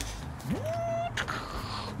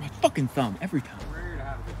 My fucking thumb, every time. We're here to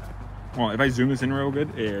have a good time. Well, if I zoom this in real good,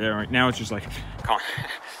 yeah, right now it's just like, Colin,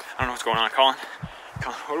 I don't know what's going on. Colin,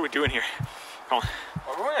 what are we doing here? Colin.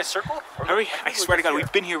 Are we in a circle? Hurry, I swear to God,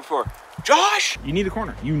 we've been here before. Josh! You need a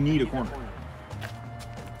corner. You need a corner.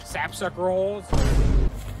 Sapsucker holes.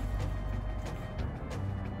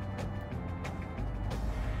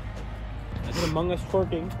 I did Among Us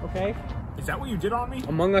twerking, okay? Is that what you did on me?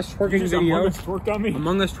 Among Us twerking You just video. Among Us twerked on me?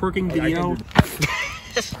 Among Us twerking video.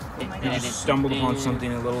 I just stumbled upon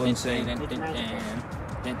something a little insane.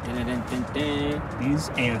 These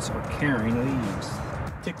ants are carrying leaves.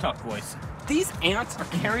 TikTok voice. These ants are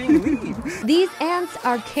carrying leaves. These ants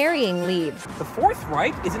are carrying leaves. The Fourth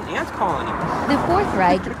Reich is an ant colony. The Fourth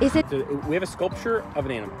Reich is a... So we have a sculpture of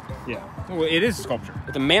an animal. Yeah. Well, it is a sculpture.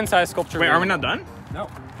 It's a man-sized sculpture. Wait, are we not done? No.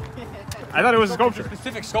 I thought it was a sculpture. It's a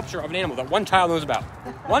specific sculpture of an animal that one child knows about.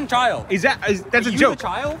 One child. That's a you joke. The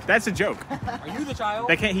child? That's a joke. Are you the child?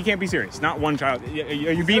 He can't be serious. Not one child. Are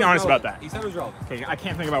you being honest about that? He said it was relevant. Okay, I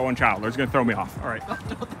can't think about one child. It's gonna throw me off. All right.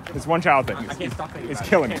 It's one child thing. I can't stop thinking It's about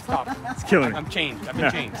killing it. me. I can't stop. It's killing me. I'm changed. I've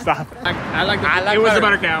been changed. Stop. I like it was the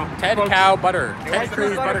butter cow. Ted Folks. Cow Butter. It Ted was the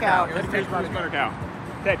Cruz Butter Cow. Ted Cruz Butter Cow.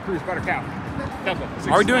 Ted Cruz Butter Cow.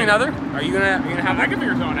 Are we doing another? Are you gonna have? I can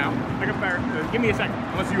figure something out. I can figure. Give me a second,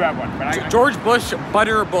 unless you have one. But George Bush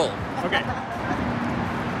Butter Bull. Okay.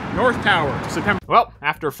 North Tower, September. Well,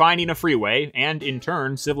 after finding a freeway and, in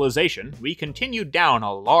turn, civilization, we continued down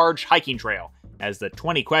a large hiking trail as the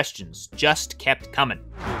 20 questions just kept coming.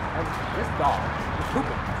 This dog.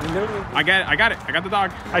 pooping. I got it. I got the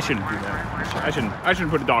dog. I shouldn't do that. I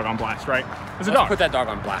shouldn't put a dog on blast, right? It's a dog. Put that dog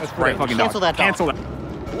on blast. Let's put that fucking Cancel dog. that dog. Cancel that.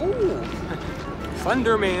 Ooh.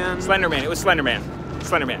 Slenderman. Slenderman. It was Slenderman.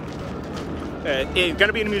 Slenderman. It's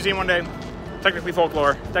gonna be in a museum one day. Technically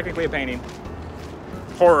folklore. Technically a painting.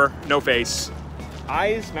 Horror. No face.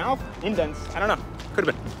 Eyes. Mouth. Indents. I don't know. Could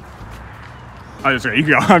have been. Oh, that's right. You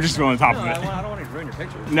can go. I'm just on the top of it. I don't want to ruin your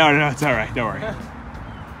picture. No, it's all right. Don't worry.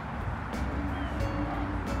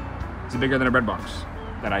 It's bigger than a bread box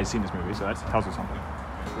that I've seen this movie, so that tells us something.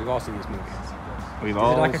 We've all seen this movie. We've Is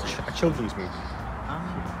all it like a children's movie?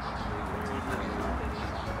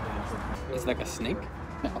 It's like a snake?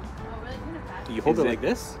 No. Do you hold it like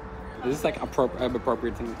this? Is this like an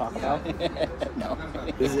appropriate thing to talk about? No.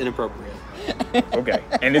 This is inappropriate. Okay.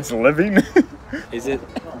 And it's living? Is it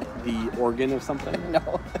the organ of something?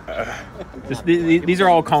 No. These are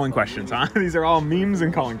all Colin questions, huh? These are all memes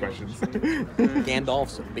and Colin questions.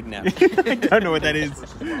 Gandalf's big nap. I don't know what that is.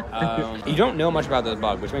 You don't know much about this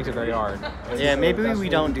bug, which makes it very hard. Yeah, maybe we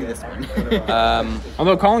don't do this one.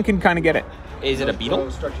 Although Colin can kind of get it. Is it a beetle?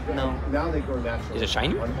 No. Is it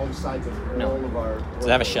shiny? No. Does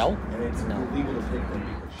it have a shell? No.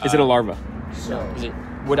 Is it a larva? No. Is it?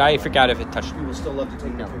 Would I freak out if it touched me? We will still love to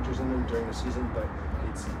take pictures in them during the season, but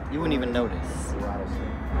it's... You wouldn't even notice.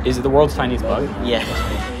 Is it the world's tiniest bug? Yeah.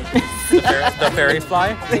 The fairy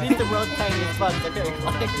fly? It is the world's tiniest bug, the fairy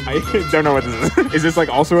fly. I don't know what this is. Is this like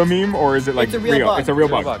also a meme or is it like It's a real bug. It's a real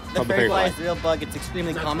bug. The fairy fly is a real bug. It's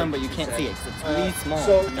extremely common, but you can't see it. It's really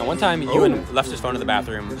small. Now, one time, Ewan left his phone in the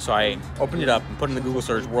bathroom, so I opened it up and put in the Google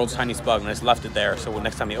search "world's tiniest bug," and I just left it there. So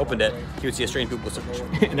next time he opened it, he would see a strange Google search.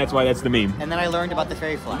 And that's why that's the meme. And then I learned about the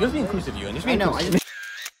fairy fly. You have to be inclusive, Ewan. I know.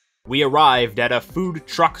 We arrived at a food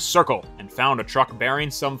truck circle and found a truck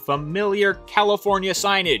bearing some familiar California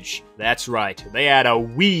signage. That's right, they had a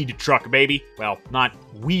weed truck, baby. Well, not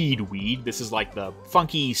weed. This is like the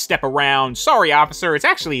funky step around, sorry officer, it's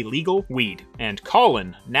actually legal weed. And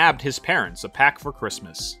Colin nabbed his parents a pack for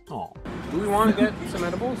Christmas. Aw. Do we want to get some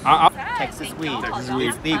edibles? Texas weed.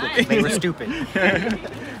 It's legal. They were stupid.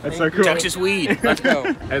 That's so cool. Texas weed. Let's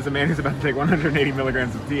go. As a man who's about to take 180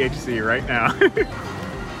 milligrams of THC right now.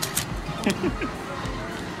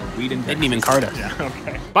 Weed and didn't even card it. Yeah,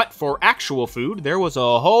 okay. But for actual food, there was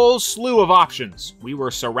a whole slew of options. We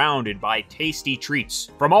were surrounded by tasty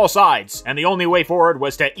treats from all sides, and the only way forward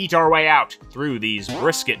was to eat our way out through these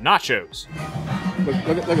brisket nachos. Look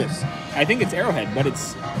at this. I think it's Arrowhead, but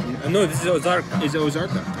it's... No, this is Ozarka. It's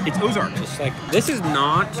Ozarka. It's Ozark. Just like, this is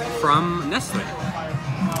not from Nestle.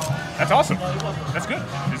 That's awesome. That's good,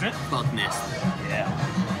 isn't it? Fuck Nestle. Yeah.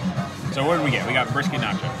 So what did we get? We got brisket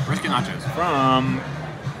nachos. Brisket nachos. From...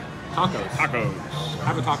 Tacos. Tacos.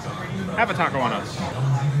 Have a taco. Have a taco on us.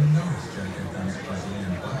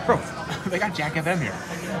 Bro, they got Jack FM here.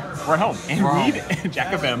 We're at home. And weed.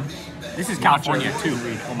 Jack FM. This is California too.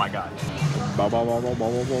 Oh my god.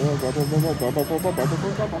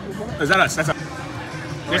 Is that us? That's us.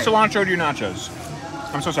 There's cilantro to your nachos.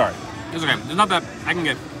 I'm so sorry. It's okay. There's not that I can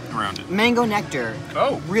get around it. Mango nectar.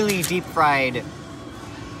 Oh. Really deep fried.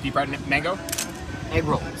 Deep fried mango? Egg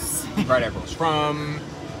rolls. Deep fried egg rolls. From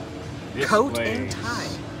this Coat place. and tie.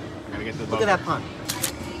 I gotta get the Look at that pun.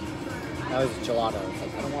 That was gelato. It's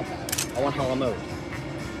like, I don't want that. I want Halamode.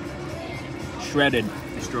 Shredded.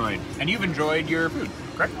 Destroyed. And you've enjoyed your food,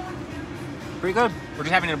 correct? Pretty good. We're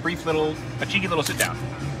just having a cheeky little sit down.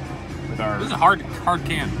 With our... This is a hard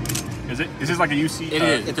can. Is it? Is this like a UC? It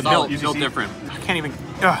is. It's built different. I can't even.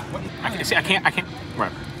 I can't.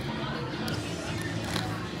 Whatever.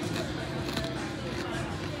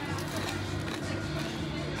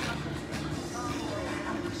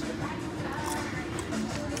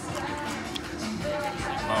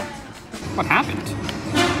 Oh. What happened?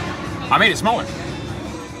 I made it smaller.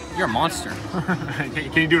 You're a monster.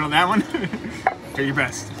 Can you do it on that one? Do your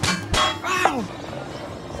best. Ow!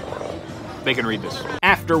 They can read this.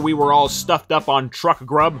 After we were all stuffed up on truck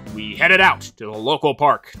grub, we headed out to the local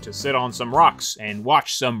park to sit on some rocks and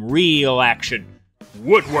watch some real action.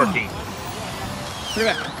 Woodworking. Look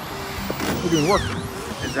at that. We're doing work.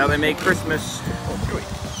 That's how they make Christmas.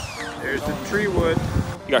 There's the tree wood.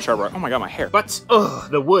 You got sharp rock. Oh my god, my hair. But,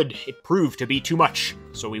 the wood, it proved to be too much.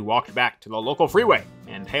 So we walked back to the local freeway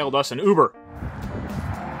and hailed us an Uber.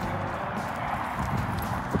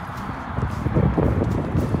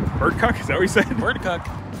 Bird cuck? Is that what he said? Bird cuck.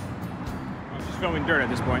 I'm just filming dirt at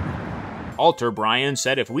this point. Alter Brian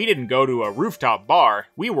said if we didn't go to a rooftop bar,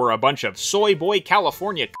 we were a bunch of soy boy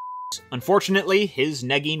California c***s. Unfortunately, his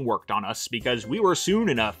negging worked on us because we were soon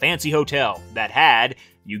in a fancy hotel that had,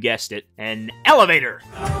 you guessed it, an elevator.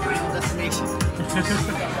 Destination.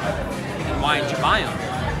 why did you buy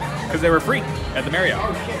them? Because they were free at the Marriott.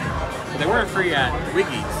 But they weren't free at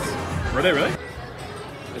Wiggy's. Were they really?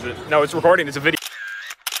 Is it? No, it's recording. It's a video.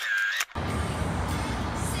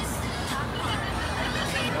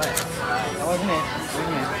 That wasn't it.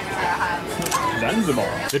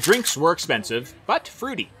 Zanzibar. The drinks were expensive, but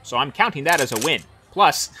fruity, so I'm counting that as a win.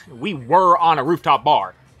 Plus, we were on a rooftop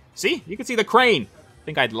bar. See? You can see the crane.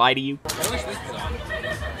 Think I'd lie to you?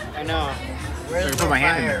 I know. I Where's can the put my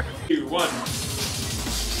hand in fire? there. 2, 1.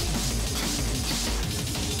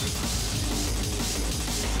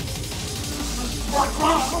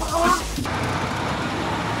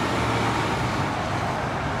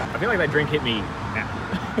 I feel like that drink hit me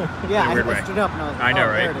now. Yeah, In a I weird way. stood up and I was like, I know, oh,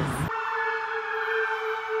 right? there it is.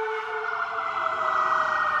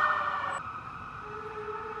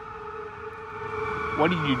 What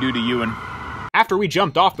did you do to Ewan? After we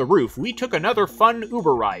jumped off the roof, we took another fun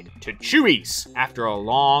Uber ride to Chewy's. After a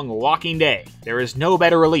long walking day, there is no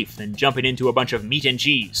better relief than jumping into a bunch of meat and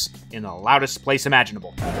cheese in the loudest place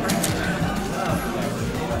imaginable.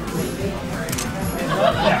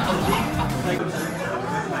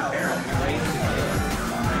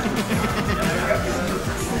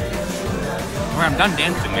 I'm done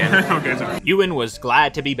dancing, man. Okay, sorry. Ewan was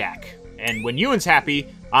glad to be back. And when Ewan's happy,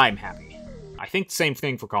 I'm happy. I think the same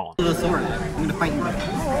thing for Colin. The sword. I'm gonna fight you.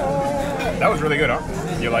 That was really good, huh?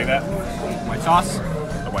 You like that? White sauce?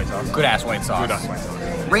 The white sauce. Good ass white sauce. Good ass white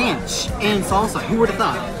sauce. Ranch and salsa. Who would have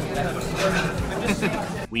thought?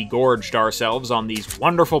 We gorged ourselves on these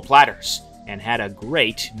wonderful platters and had a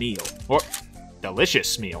great meal. Or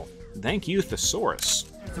delicious meal. Thank you, Thesaurus.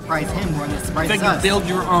 Surprise him more than surprise It's like us. you build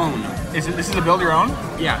your own. This is a build your own?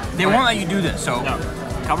 Yeah, they won't let you do this, so No.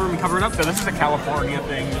 cover it up. So this is a California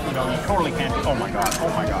thing. You know, you totally can't. Oh my god. Oh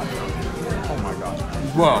my god. Oh my god.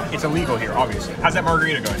 Whoa. It's illegal here, obviously. How's that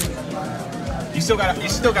margarita going? You still got a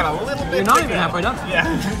little bit. You're not to even go. halfway done. Yeah.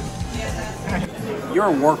 You're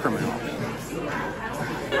a war criminal.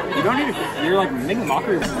 You don't need to. You're like making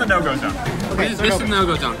mockery. This is the no-go zone. Okay, this is the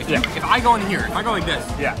no-go zone. If I go in here, if I go like this,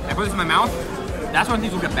 Yeah. I put this in my mouth, that's when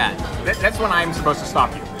things will get bad. That's when I'm supposed to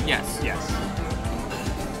stop you. Yes. Yes.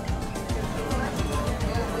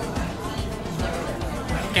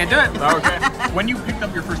 Can't do it. Okay. When you picked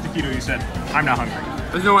up your first taquito, you said, "I'm not hungry.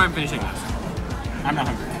 There's no way I'm finishing this. I'm not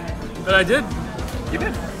hungry." But I did. You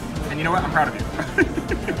did. And you know what? I'm proud of you.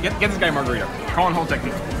 get this guy a margarita. Colin, hold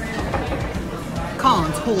technique.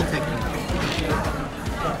 Colin's whole technique.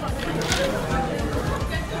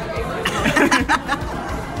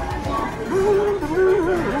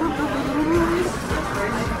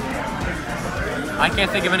 I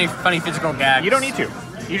can't think of any funny physical gags. You don't need to.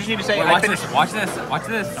 You just need to say, Wait, "I watch finished." this. Watch this. Watch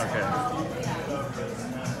this. Okay.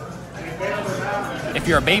 If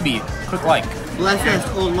you're a baby, click like. Bless us,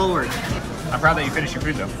 oh Lord. I'm proud that you finished your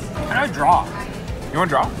food, though. How do I draw? You want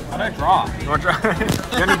to draw? How do I draw? You want to draw?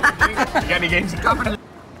 you got any games?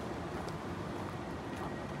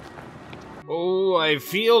 Oh, I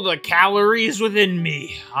feel the calories within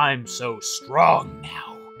me. I'm so strong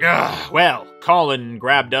now. Ugh. Well, Colin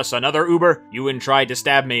grabbed us another Uber, Ewan tried to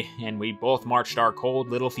stab me, and we both marched our cold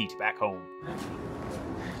little feet back home.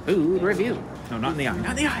 Food review. No, not in the eye.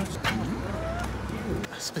 Not in the eye.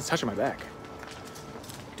 It's been touching my back.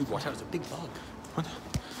 Dude, watch out, it's a big bug. What?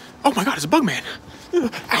 Oh my god, it's a bug man.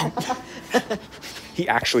 Ow. He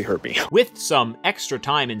actually hurt me. With some extra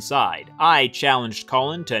time inside, I challenged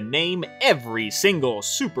Colin to name every single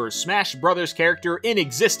Super Smash Bros. Character in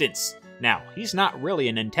existence. Now, he's not really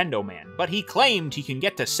a Nintendo man, but he claimed he can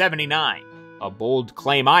get to 79. A bold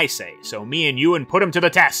claim, I say, so me and Ewan put him to the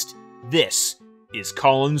test. This is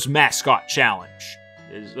Colin's Mascot Challenge.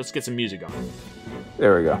 Let's get some music on.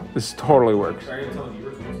 There we go. This totally works.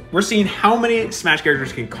 We're seeing how many Smash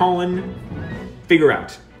characters can Colin figure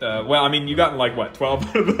out. Well, I mean, you got like, what, 12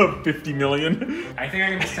 out of the 50 million? I think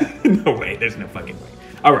I can miss No way, there's no fucking way.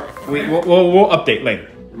 All right, we'll update later.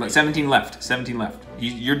 17 left. 17 left.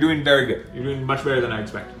 You're doing very good. You're doing much better than I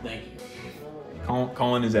expected. Thank you.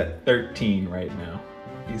 Colin is at 13 right now.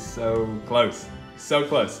 He's so close. So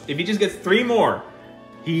close. If he just gets 3 more,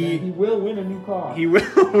 he will win a new car. He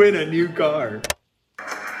will win a new car.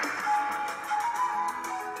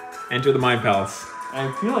 Enter the Mind Palace.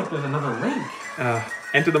 I feel like there's another link.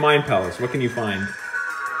 Enter the Mind Palace. What can you find?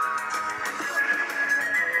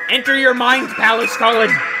 Enter your mind palace, Colin!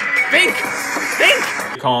 Think!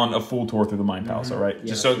 Think! Colin, a full tour through the Mind Palace, all right? Yeah.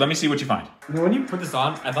 Just so, let me see what you find. When you put this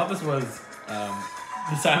on, I thought this was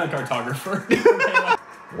the silent cartographer.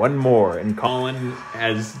 One more, and Colin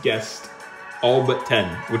has guessed all but 10,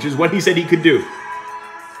 which is what he said he could do.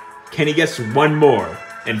 Can he guess one more?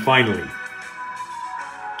 And finally,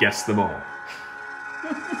 guess them all.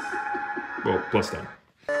 plus 10.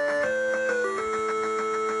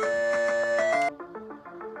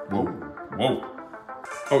 Whoa. Whoa.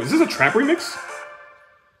 Oh, is this a trap remix?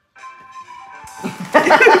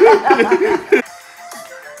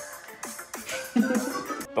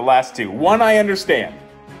 The last two. One I understand.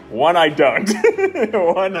 One I don't.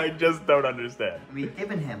 One I just don't understand. We've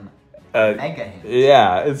given him mega hint.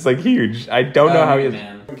 Yeah, it's like huge. I don't know how he is.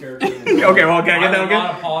 Okay, well, can I get that again?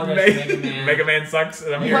 Apologize to Mega Man. Mega Man sucks.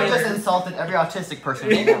 I'm You here. just insulted every autistic person.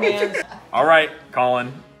 Mega Man. All right,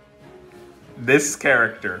 Colin. This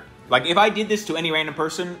character. Like, if I did this to any random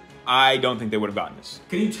person, I don't think they would have gotten this.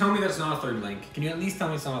 Can you tell me that's not a third link? Can you at least tell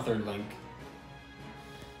me it's not a third link?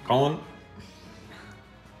 Colin.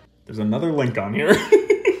 There's another link on here.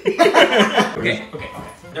 Okay.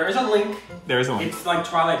 There is a link. There is a link. It's like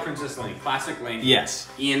Twilight Princess Link, classic Link. Yes.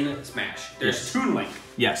 In Smash. There's Toon Link.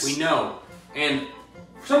 Yes. We know. And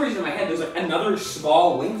for some reason in my head, there's like another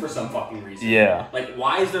small link for some fucking reason. Yeah. Like,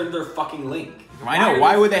 why is there their fucking link? I know.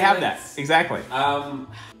 Why would they have that? Exactly.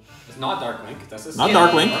 It's not Dark Link. That's a Not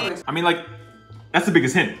Dark Link. I mean, like, that's the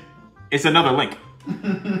biggest hint. It's another link.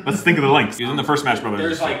 Let's think of the links. He was in the first Smash Brothers.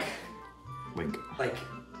 There's like Link. Like.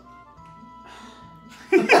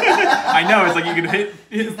 I know. It's like you can hit.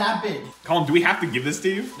 It's that big. Colin, do we have to give this to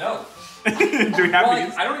you? No. Do we have to?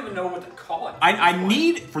 Like, I don't even know what to call it. I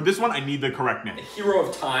need for this one. I need the correct name. Hero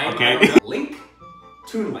of Time. Okay. I don't know. Link.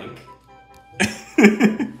 Toon Link.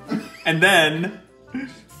 And then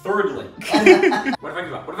Third Link. What if I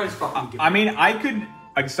give up? What if I just fucking give up? I mean, I could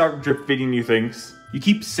start drip feeding you things. You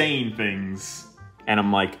keep saying things, and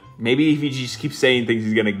I'm like, maybe if you just keep saying things,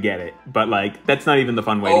 he's gonna get it. But like, that's not even the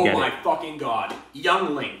fun way to get it. Oh my fucking god.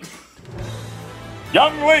 Young Link.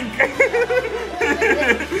 Young Link!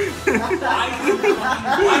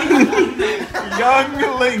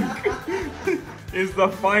 Young Link is the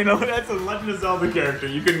final. That's a Legend of Zelda character.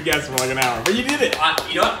 You couldn't guess for like an hour, but you did it.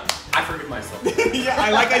 You know what? I forgive myself.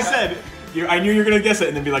 Yeah, like I said, I knew you were gonna guess it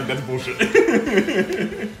and then be like, that's bullshit.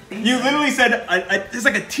 You literally said, there's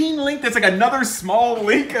like a teen Link, that's like another small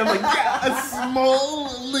Link. I'm like, yeah, a small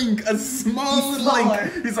Link, a small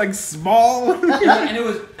Link. He's like, small. And it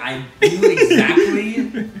was, I knew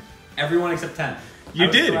exactly everyone except 10. You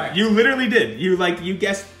did. Correct. You literally did. You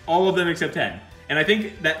guessed all of them except 10. And I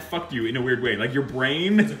think that fucked you in a weird way. Like your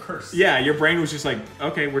brain. It's a curse. Yeah, your brain was just like,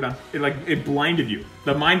 okay, we're done. It blinded you.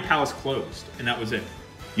 The mind palace closed, and that was it.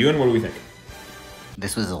 Ewan, what do we think?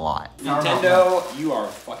 This was a lot. Nintendo, you are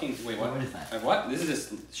fucking. Wait, what? What is that? What? This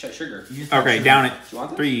is just sugar. Okay, down it. You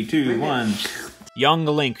want this? 3, 2, 1. Young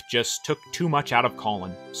Link just took too much out of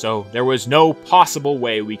Colin, so there was no possible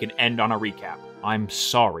way we can end on a recap. I'm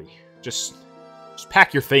sorry. Just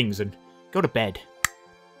pack your things and go to bed.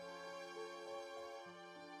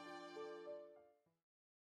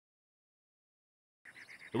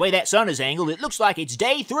 The way that sun is angled, it looks like it's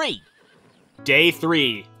day 3. Day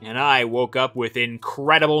 3, and I woke up with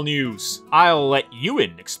incredible news. I'll let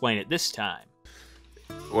Ewan explain it this time.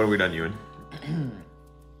 What have we done, Ewan?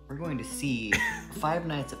 We're going to see Five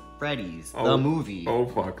Nights at Freddy's, the movie. Oh,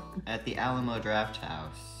 fuck. At the Alamo Draft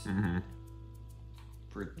House.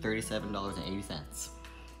 For $37.80.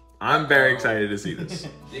 I'm very excited to see this.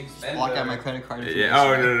 Block out my credit card. Yeah.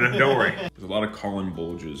 Oh, no, don't worry. There's a lot of Colin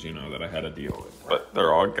bulges, that I had to deal with. But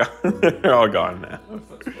they're all gone. They're all gone now.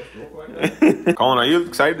 Colin, are you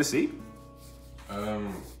excited to see? I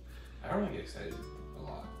don't really get excited a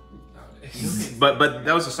lot nowadays. But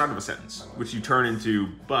that was the start of a sentence, which you turn into,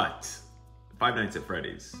 but Five Nights at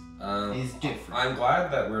Freddy's. Is different. I'm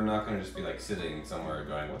glad that we're not going to just be like sitting somewhere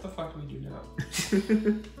going, what the fuck do we do now?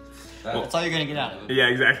 That's all you're going to get out of it. Yeah,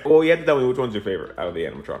 exactly. Well, you have to tell me which one's your favorite out of the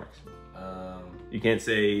animatronics. You can't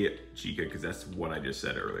say Chica, because that's what I just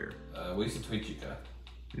said earlier. We used to tweet Chica.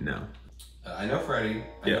 No. I know Freddy.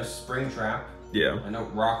 I know Springtrap. Yeah. I know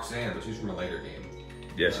Roxanne, but she's from a later game.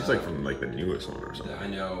 Yeah, she's like from like the newest one or something. I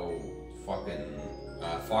know fucking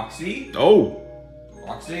Foxy. Oh!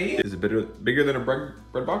 Foxy? Is it bigger than a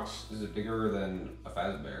bread box? Is it bigger than a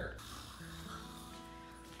Fazbear?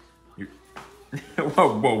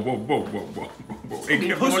 Whoa.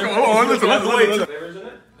 Hey, listen. Flavors in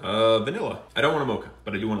it? Vanilla. I don't want a mocha,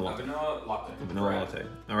 but I do want a latte. Vanilla latte. Vanilla latte.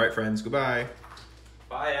 All right, friends. Goodbye.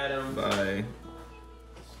 Bye, Adam. Bye.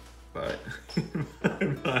 Bye.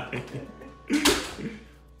 Bye.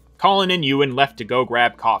 Colin and Ewan left to go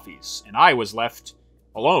grab coffees, and I was left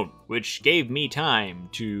alone, which gave me time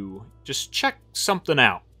to just check something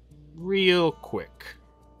out real quick.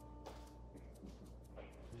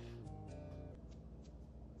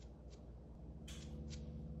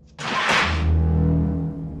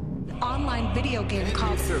 Online video game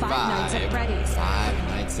called Five Nights at Freddy's. Five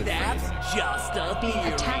Nights That's just a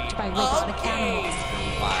theory. Attacked by rhythmic animals.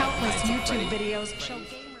 Countless YouTube videos show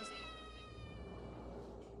gamers.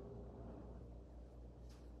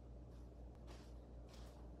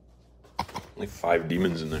 Like 5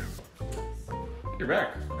 demons in there. You're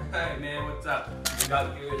back. Hey man, what's up? We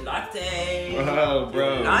got your latte. Whoa,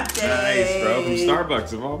 bro. Your latte. Nice, bro. From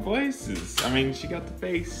Starbucks, of all places. I mean, she got the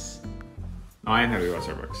face. No, I ain't happy about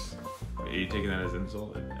Starbucks. Are you taking that as an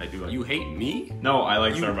insult? I do like. You hate me? No, I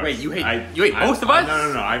like Starbucks. Wait, you hate both of us?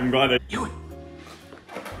 No. I'm glad that you.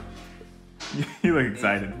 You look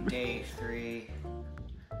excited. Day 3.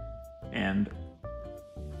 And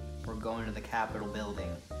We're going to the Capitol building.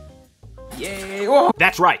 Yay! Whoa.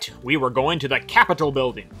 That's right. We were going to the Capitol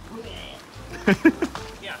building. Yeah, see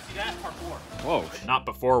that parkour. Whoa! Not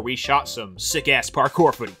before we shot some sick-ass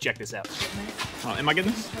parkour footage. Check this out. Oh, am I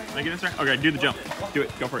getting this? Am I getting this right? Okay, do the jump. Do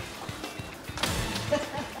it. Go for it.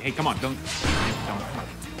 Hey, come on. Don't.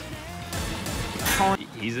 Colin,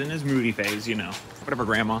 he's in his moody phase, you know. Whatever,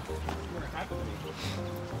 Grandma.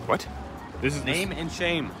 What? This is Name and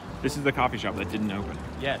shame. This is the coffee shop that didn't open.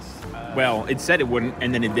 Yes. Well, it said it wouldn't,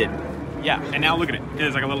 and then it did. Yeah. And now look at it.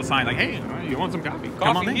 There's like a little sign like, hey, you want some coffee?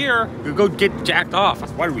 Come on in. Here. Go get jacked off.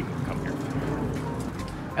 Why do we come here?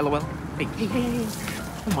 LOL. Hey.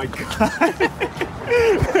 Oh my god.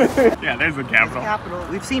 Yeah, there's the Capitol. Capitol.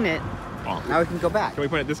 We've seen it. Oh. Now we can go back. Can we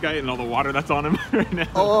point at this guy and all the water that's on him right now?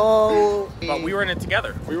 Oh. But we were in it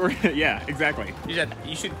together. We were, yeah, exactly.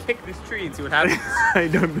 You should kick this tree and see what happens. I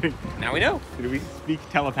don't think. Now we know. Did we speak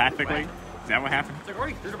telepathically? Is that what happened? It's like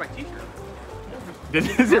already through to my t-shirt.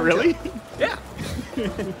 Is it really? Yeah.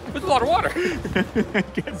 There's a lot of water. I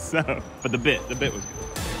guess so. But the bit was good.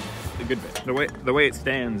 The good bit. The way it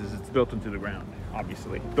stands is it's built into the ground,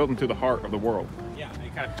 obviously. Built into the heart of the world. Yeah,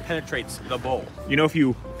 it kind of penetrates the bowl. You know, if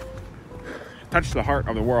you touch the heart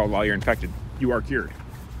of the world while you're infected, you are cured.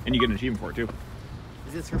 And you get an achievement for it, too.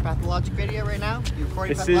 Is this her pathologic video right now? You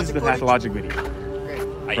recording This is the pathologic video.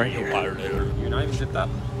 Great. Right here. You're not even zipped up.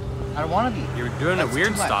 I don't want to be. You're doing it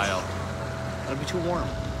weird too much. style. It'll be too warm.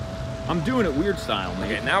 I'm doing it weird style, man.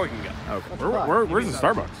 Okay, now we can go. Okay. Where's the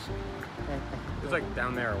Starbucks? It's like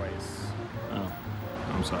down there a ways. Oh,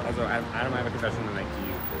 I'm sorry. Also, Adam, I have a confession to make to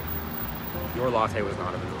you. Your latte was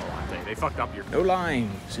not a vanilla latte. They fucked up your... No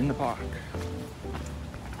limes in the park.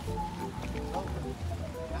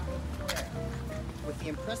 With the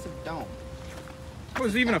impressive dome. Oh,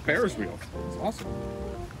 there's even a Ferris wheel. It's awesome.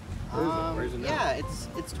 Where's it now? Yeah,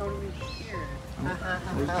 it's totally here. I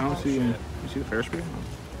don't see you see the Ferris wheel?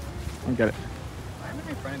 I don't get it. Why am I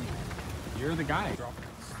in front of you? You're the guy.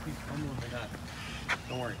 Please tell me what that.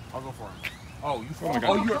 Don't worry, I'll go for him. Oh, you Oh my god.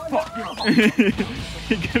 Oh, you're fucked.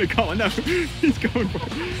 He's gonna call it. No, he's going for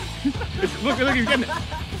it. Look, he's getting it.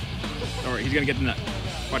 Don't worry, he's gonna get the nut.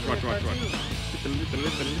 Watch.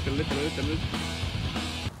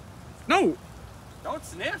 No! Don't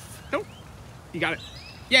sniff. Don't. You got it.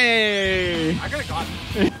 Yay! I got it got.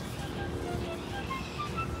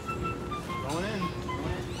 Going in.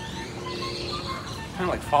 Kind of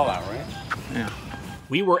like Fallout, right? Yeah.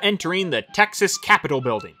 We were entering the Texas Capitol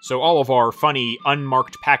building, so all of our funny,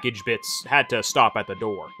 unmarked package bits had to stop at the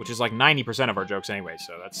door, which is like 90% of our jokes anyway,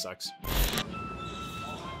 so that sucks.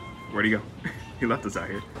 Where'd he go? He left us out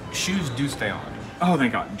here. Shoes do stay on. Oh,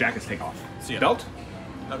 thank God. Jackets take off. See ya. Belt?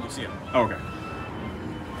 No, you see him. Oh, okay.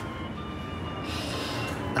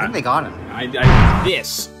 I think they got him.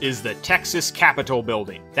 This is the Texas Capitol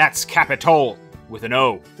building. That's Capitol with an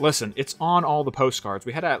O. Listen, it's on all the postcards.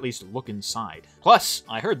 We had to at least look inside. Plus,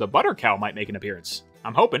 I heard the butter cow might make an appearance.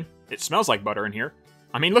 I'm hoping. It smells like butter in here.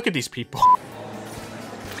 I mean, look at these people.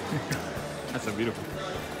 That's so beautiful.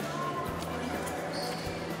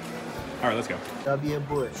 All right, let's go. W.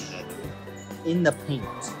 Bush. In the paint.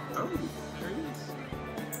 Oh, there he is.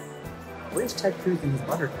 Where's Ted Cruz in his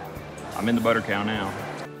butter cow? I'm in the butter cow now.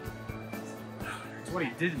 That's what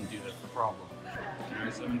he didn't do. That's the problem.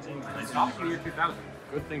 January 17th. He stopped in the year 2000.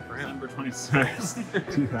 Good thing for him. December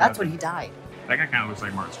 26th. That's when he died. That guy kind of looks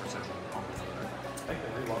like Martin Scorsese.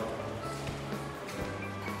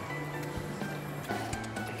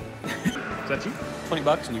 Is that cheap?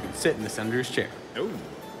 $20 and you can sit in the senator's chair. Oh.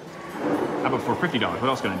 How about for $50? What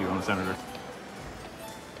else can I do on the senator?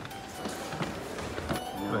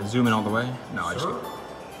 Do I zoom in all the way? No, I just.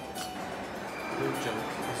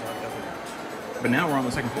 But now we're on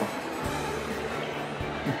the second floor.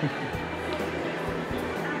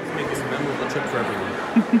 Let's make this a memorable trip for everyone.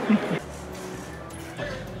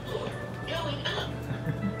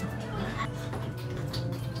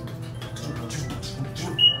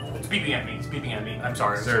 Speaking at me. beeping at me. I'm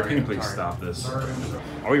sorry. Sir, can you please stop this?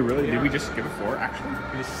 Are we really? Did we just skip a floor? Actually,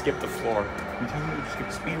 We just skipped the floor. you tell me we just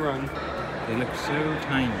skipped Speed run. They look so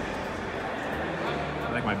tiny.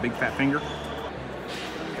 Like my big fat finger.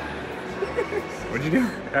 What'd you do?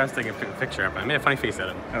 I was taking a picture of him. I made a funny face at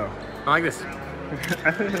him. Oh. I like this.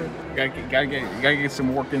 gotta get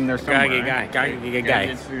some work in there somewhere. Gotta get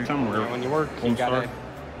guy. Somewhere. When you work, you Home gotta.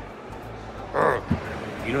 store.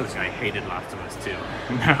 You know this guy hated Last of Us too.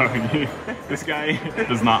 No, this guy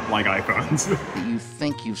does not like iPhones. You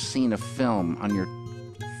think you've seen a film on your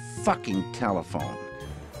fucking telephone.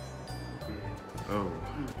 Oh.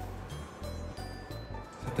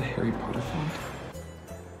 Is that the Harry Potter font?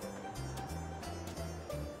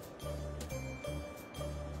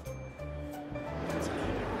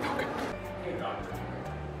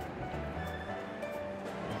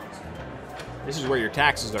 This is where your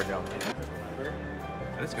taxes are going.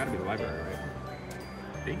 That's gotta be the library, right?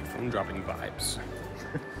 Big phone dropping vibes.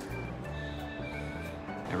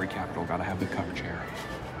 Every capital gotta have the cover chair.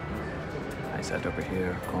 I sat over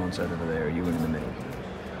here, Colin sat over there, you in the middle.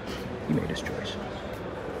 He made his choice.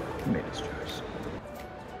 He made his choice.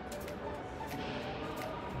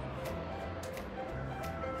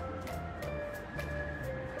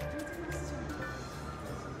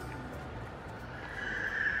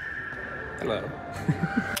 Hello.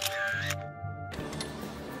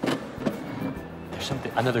 There's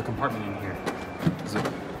something, another compartment in here. There's a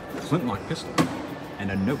flintlock pistol and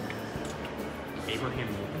a note. Abraham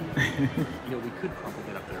You know, we could probably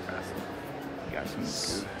get up there fast. You got some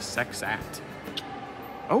sex act.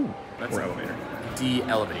 Oh, that's we're elevator.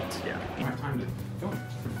 De-elevate. Yeah. I have time to film.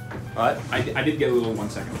 What? I did get a little 1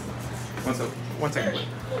 second. 1 second. 1 second.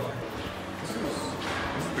 This is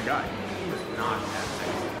the guy. He was not that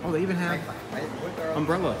sexy. Oh, they even have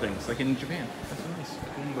umbrella things, like in Japan. That's so nice.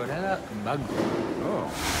 Umbrella bug. Oh.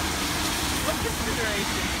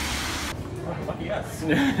 What lucky us.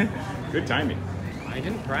 Good timing. I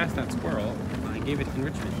didn't harass that squirrel. I gave it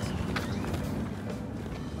enrichment.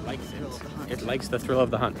 Likes it. It likes the thrill of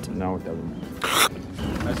the hunt. No, it doesn't.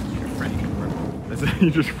 That's your friend. That's, you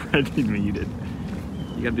just frightened me, you did.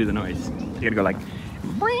 You gotta do the noise. You gotta go like...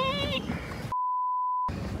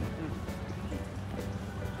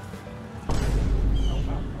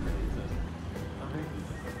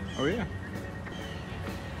 Oh yeah.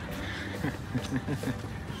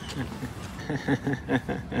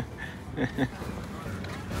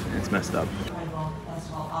 It's messed up.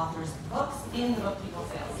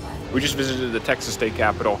 We just visited the Texas state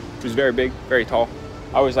capitol, which is very big, very tall.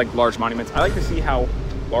 I always like large monuments. I like to see how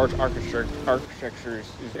large architecture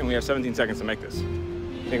is, and we have 17 seconds to make this.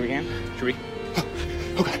 Think we can? Should we?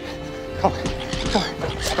 Okay. Come on. Come on.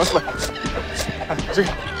 Go slow.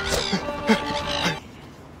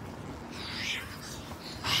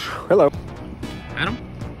 Hello. Adam?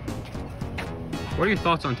 What are your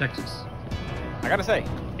thoughts on Texas? I gotta say,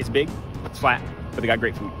 it's big, it's flat, but they got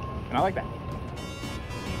great food. And I like that.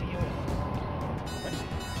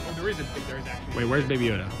 There is actually. Wait, where's Baby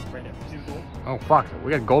Yoda? Right there. See the gold? Oh, fuck.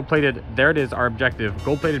 We got gold-plated. There it is, our objective.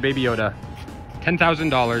 Gold-plated Baby Yoda. $10,000.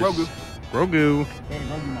 Grogu.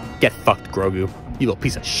 Grogu. Get fucked, Grogu. You little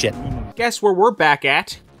piece of shit. Guess where we're back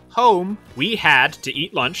at? Home. We had to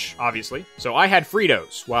eat lunch, obviously. So I had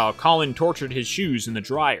Fritos, while Colin tortured his shoes in the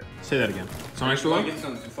dryer. Say that again. Some extra long? Get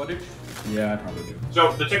some footage? Yeah, I probably do.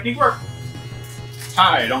 So the technique worked.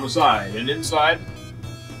 Tied on the side, and inside,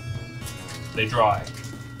 they dry.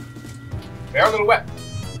 They are a little wet.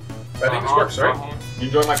 But I think this works, right? You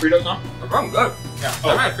enjoy my Fritos now? I'm good. Yeah.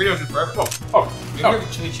 I've had Fritos in forever. You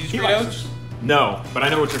have chili cheese Fritos? No, but I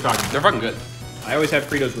know what you're talking about. They're fucking good. I always have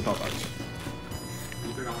Fritos with hot dogs.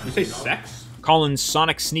 You say sex? Colin's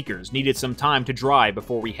Sonic sneakers needed some time to dry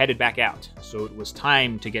before we headed back out, so it was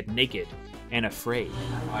time to get naked and afraid.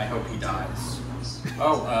 I hope he dies.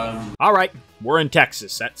 All right, we're in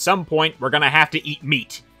Texas. At some point, we're gonna have to eat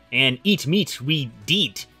meat. And eat meat we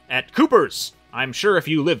deed at Cooper's. I'm sure if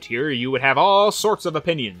you lived here, you would have all sorts of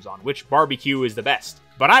opinions on which barbecue is the best.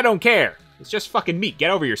 But I don't care. It's just fucking meat. Get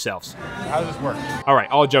over yourselves. How does this work? All right,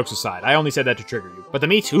 all jokes aside, I only said that to trigger you. But the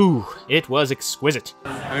meat, ooh, it was exquisite.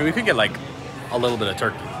 I mean, we could get like a little bit of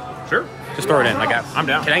turkey. Sure. Just throw it in. Like, I'm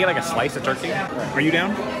down. Can I get like a slice of turkey? Are you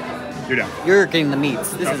down? You're down. You're getting the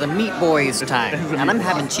meats. This is a meat boys time, and I'm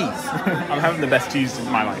having cheese. I'm having the best cheese in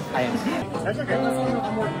my life. I am. That's okay.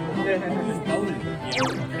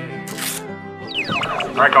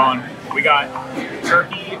 All right, Colin. We got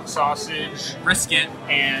turkey, sausage, brisket,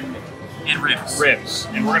 and And ribs. Ribs.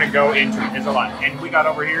 And we're gonna go into it. There's a lot. And we got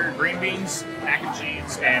over here green beans, mac and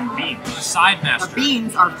cheese, and beans. The side master. The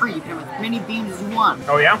beans are free. You can have as many beans as you want.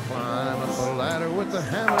 Oh yeah? Climb up a ladder with a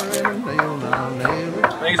hammer and a nail, now nail it.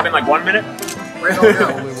 I think it's been like 1 minute. Where'd it all go?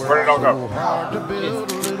 Where did it all go? Hard to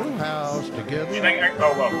build a little house together. You think I can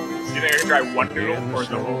try one noodle or is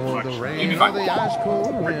the whole much? Give me 5. The ice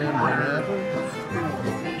cold wind whenever.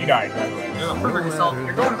 You guys, by the way. Perfect assault.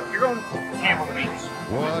 You're going ham over the beans.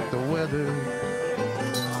 What the weather.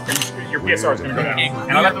 Your PSR is gonna go down.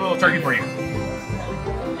 And I left a little turkey for you.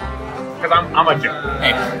 Because I'm a joke.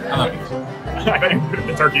 Hey, I love you. I thought you put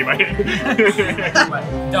the turkey in my hand.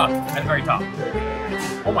 Duck at the very top.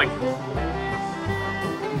 Oh my.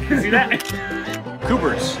 See that?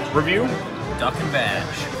 Cooper's review. Duck and badge.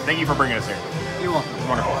 Thank you for bringing us here. You're welcome.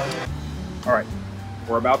 Wonderful. All right,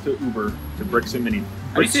 we're about to Uber to Bricks and Mini.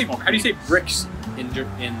 How do you say bricks in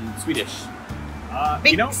Swedish?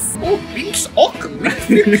 You know? Oh,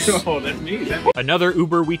 that's me. Another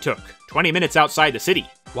Uber we took. 20 minutes outside the city.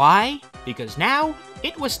 Why? Because now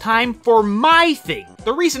it was time for my thing.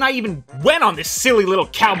 The reason I even went on this silly little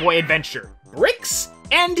cowboy adventure. Bricks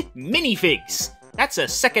and minifigs. That's a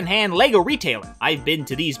secondhand Lego retailer. I've been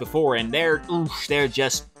to these before and they're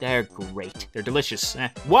great. They're delicious.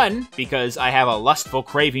 1, because I have a lustful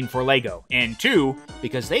craving for Lego. And 2,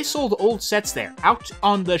 because they sold old sets there, out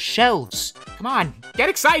on the shelves. Come on, get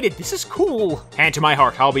excited, this is cool. Hand to my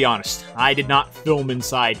heart, I'll be honest. I did not film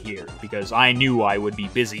inside here, because I knew I would be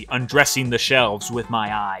busy undressing the shelves with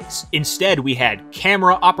my eyes. Instead, we had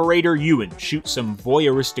camera operator Ewan shoot some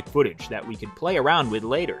voyeuristic footage that we could play around with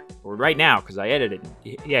later. Or right now, because I edited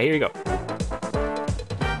it. Yeah, here you go.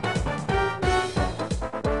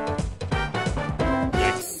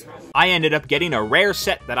 I ended up getting a rare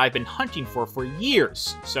set that I've been hunting for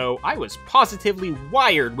years, so I was positively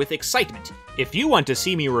wired with excitement. If you want to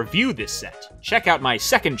see me review this set, check out my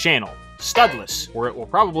second channel, Studless, where it will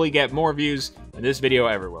probably get more views than this video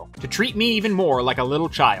ever will. To treat me even more like a little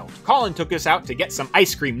child, Colin took us out to get some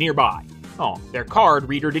ice cream nearby. Oh, their card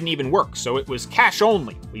reader didn't even work, so it was cash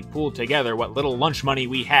only. We pulled together what little lunch money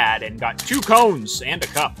we had and got 2 cones and a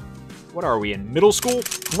cup. What are we, in middle school?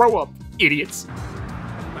 Grow up, idiots.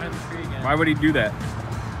 Why would he do that?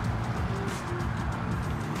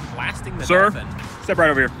 Blasting the Sir, dolphin. step right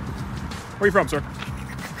over here. Where you from, sir?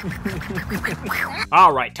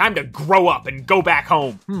 All right, time to grow up and go back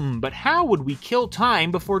home. But how would we kill time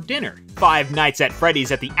before dinner? 5 Nights at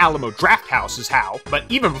Freddy's at the Alamo Draft House is how. But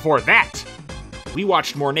even before that, we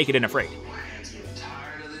watched more Naked and Afraid.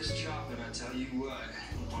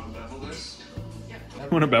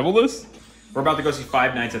 Want to bevel this? We're about to go see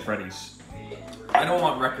 5 Nights at Freddy's. I don't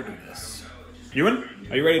want record of this. Ewan,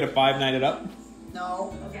 are you ready to 5 Night it up?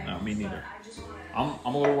 No. No, me neither. I'm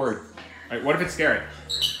a little worried. All right, what if it's scary?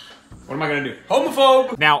 What am I gonna do?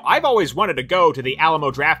 Homophobe! Now, I've always wanted to go to the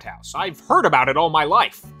Alamo Draft House. I've heard about it all my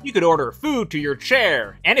life. You could order food to your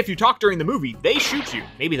chair, and if you talk during the movie, they shoot you.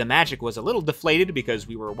 Maybe the magic was a little deflated because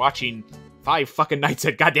we were watching 5 fucking Nights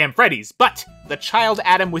at goddamn Freddy's, but the child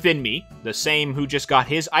Adam within me, the same who just got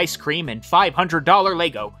his ice cream and $500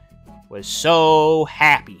 Lego, was so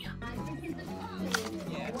happy.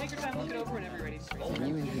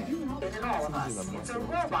 It's a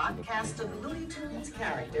robot cast of Looney Tunes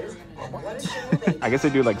characters. I guess they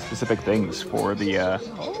do like specific things for the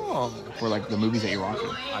for like the movies that you're watching.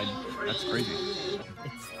 That's crazy.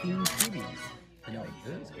 It's themed movies. I know,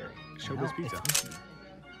 it's scary. Showbiz Pizza.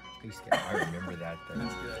 Pretty scary. I remember that.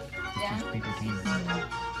 That's good. Yeah. Paper Kings. I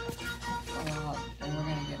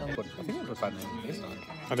think it was 5 Nights based on.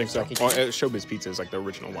 I think so. Well, Showbiz Pizza is like the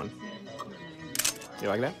original one. You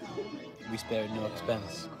like that? We spared no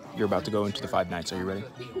expense. You're about to go into the 5 Nights. Are you ready?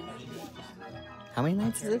 How many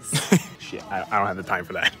nights is this? Shit, I don't have the time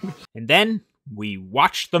for that. And then we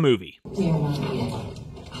watched the movie. Well,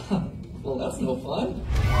 that's no fun.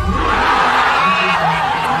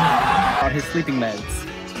 On his sleeping meds.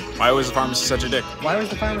 Why was the pharmacist such a dick? Why was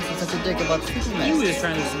the pharmacist such a dick about sleeping meds? He was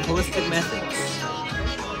trying to do some holistic methods.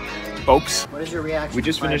 Folks, What is your reaction? we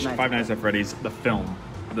just to finished 5 Nights at Freddy's, the film.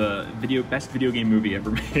 The best video game movie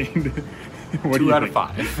ever made. What 2 do you out think?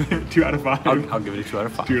 of 5. 2 out of 5? I'll give it a 2 out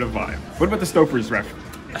of 5. 2 out of 5. What about the Stouffer's ref?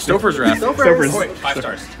 Stouffer's ref. Stouffer's. Wait, 5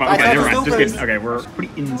 stars. Okay, never mind. Just kidding. Okay, we're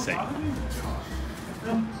pretty insane.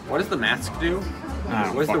 What does the mask do? I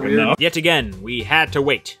don't What is the fucking weird? know. Yet again, we had to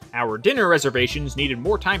wait. Our dinner reservations needed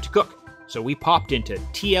more time to cook, so we popped into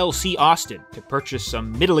TLC Austin to purchase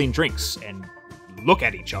some middling drinks and look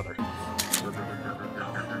at each other.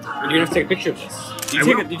 You're gonna have to take a picture of this. Did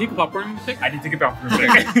you take a popcorn stick? I did take a popcorn stick.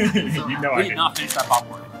 You know I We did not finish that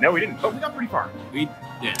popcorn. No, we didn't. But we got pretty far. We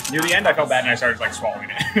did. Near the end, I felt bad and I started like swallowing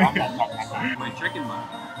it. My chicken one.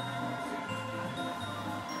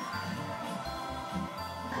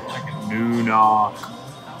 Noonock.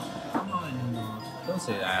 Don't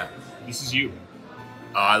say that. This is you.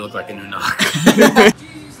 Oh, I look like a Noonock.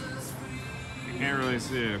 I can't really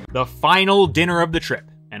see it. The final dinner of the trip,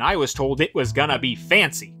 and I was told it was gonna be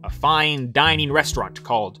fancy. A fine dining restaurant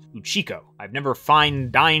called Uchiko. I've never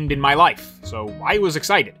fine dined in my life, so I was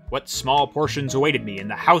excited. What small portions awaited me in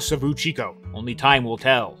the house of Uchiko? Only time will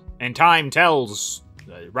tell. And time tells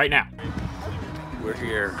right now. We're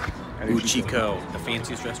here at Uchiko, the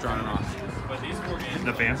fanciest restaurant in Austin.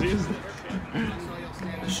 The fanciest?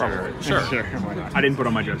 Sure. Why not? I didn't put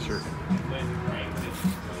on my dress shirt.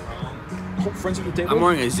 Friends at the table? I'm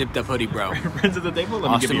wearing a zipped up hoodie, bro. Friends at the table?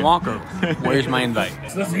 Let me give Austin you Walker. Where's my invite?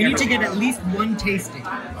 You need to get at least one tasting.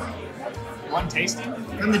 One tasting?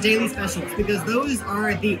 From the daily specials, because those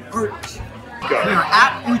are the art. We are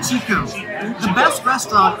at Uchiko, the best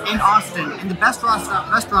restaurant in Austin, and the best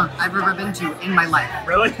restaurant I've ever been to in my life.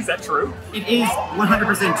 Really? Is that true? It is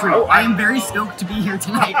 100% true. Oh, I am very stoked to be here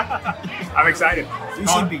tonight. I'm excited. You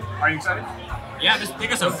should be. Are you excited? Yeah, just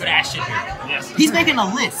pick us a good ass shit here. Yes. He's making a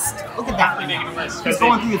list. Look at that. Making a list. He's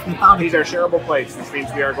going through his methodical. These are shareable plates. This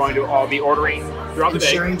means we are going to all be ordering throughout the day,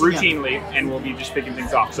 sharing routinely, and we'll be just picking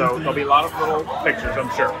things off. So there'll be a lot of little pictures, I'm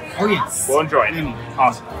sure. Oh, yes. We'll enjoy it.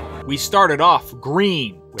 Awesome. We started off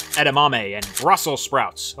green with edamame and Brussels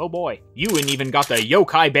sprouts. Oh boy. Ewan even got the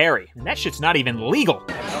yokai berry, and that shit's not even legal.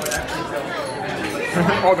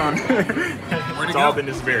 Hold on. It's all been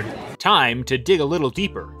disappeared. Time to dig a little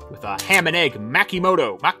deeper with a ham and egg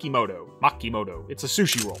makimoto. It's a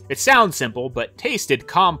sushi roll. It sounds simple, but tasted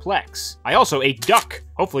complex. I also ate duck.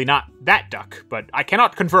 Hopefully not that duck, but I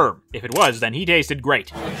cannot confirm. If it was, then he tasted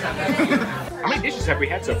great. How many dishes have we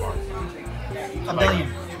had so far? A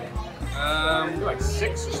billion. Like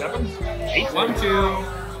 6 or 7? 8? 1, 2,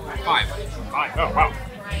 5. 5. Oh, wow.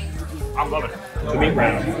 I love it. The meat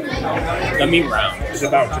round. The meat round. It's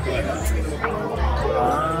about to be.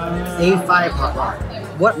 A5 hot rock.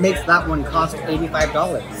 What makes that one cost $85?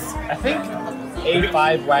 I think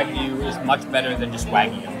A5 Wagyu is much better than just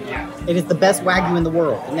Wagyu. It is the best Wagyu in the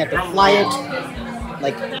world, and they have to fly it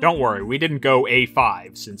like... Don't worry, we didn't go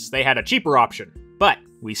A5 since they had a cheaper option. But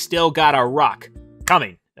we still got a rock.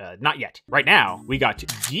 Coming. Not yet. Right now, we got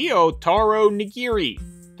Gyotaro Nigiri.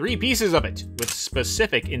 3 pieces of it, with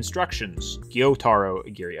specific instructions. Gyotaro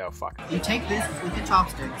Nigiri, oh fuck. You take this with your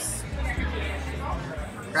chopsticks.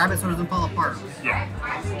 Grab it so it doesn't fall apart. Yeah.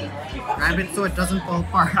 Grab it so it doesn't fall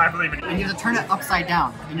apart. I believe it. And you have to turn it upside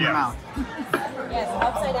down in your mouth. Yes,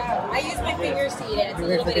 upside down. I use my fingers to eat it. It's a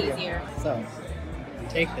little bit easier. So,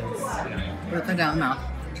 take this. Put it upside down in the mouth.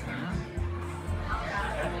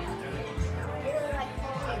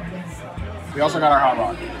 We also got our hot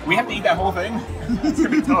rock. We have to eat that whole thing? It's gonna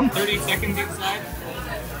be tough. 30 seconds inside.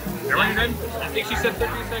 Everyone good? I think she said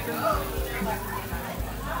 30 seconds.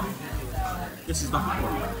 This is the hot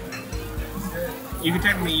one. You can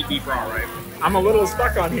technically eat beef raw, right? I'm a little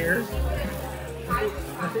stuck on here.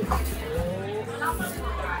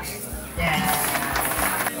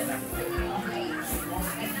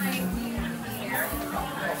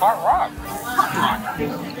 Hot rock. Hot rock.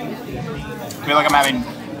 I feel like I'm having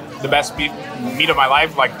the best meat of my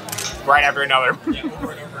life, like right after another.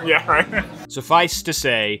 Yeah, right. Suffice to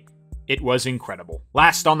say, it was incredible.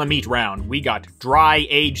 Last on the meat round, we got dry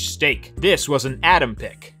aged steak. This was an Adam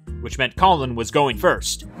pick, which meant Colin was going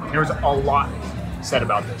first. There was a lot said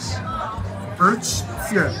about this. Birch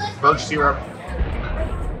syrup. Birch syrup.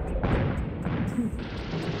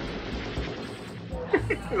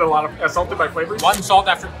 There's a lot of assaulted by flavors. One salt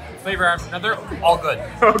after flavor after another, all good.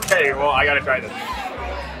 Okay, well I gotta try this.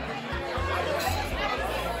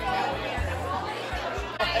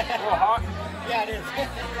 A little hot. Yeah, it is.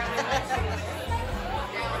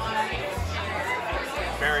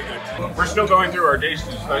 Very good. We're still going through our tastes.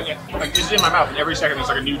 Like this is in my mouth, and every second there's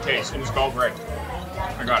like a new taste, and it's called great.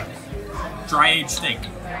 I got it. Dry aged steak.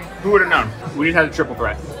 Who would have known? We just had a triple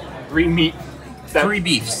threat. 3 meat. 3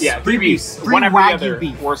 beefs. Yeah, 3 beefs. 3 one after the Wagyu other.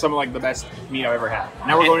 beef. Or some of like the best meat I've ever had.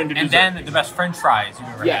 Now we're going into and dessert. then the best French fries you've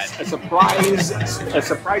ever Yes, had. a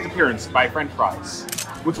surprise appearance by French fries,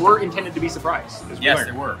 which were intended to be surprised. As we Yes, learned.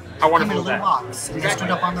 they were. How Came in wonderful a is little that? box. They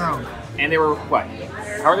stood up on their own. And they were what?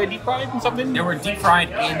 How are they deep fried in something? They were deep fried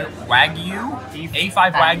in Wagyu,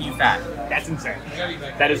 A5 Wagyu fat. That's insane.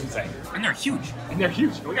 That is insane. And they're huge. And they're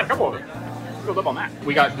huge. We got a couple of them. Filled up on that.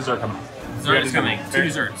 We got dessert coming up. Dessert is coming. 2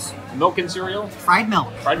 desserts. Milk and cereal. Fried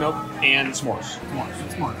milk. Fried milk and s'mores.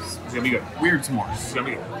 S'mores. It's gonna be good. Weird s'mores. It's gonna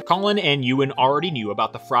be good. Colin and Ewan already knew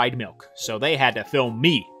about the fried milk, so they had to film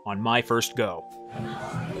me on my first go.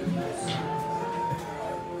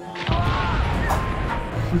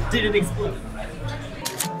 Did it explode?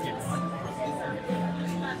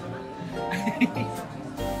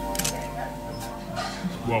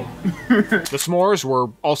 Whoa. The s'mores were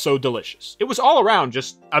also delicious. It was all around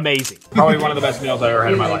just amazing. Probably one of the best meals I ever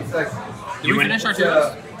had in my life. Did we finish our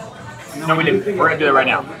service? No, we didn't. We're gonna do that right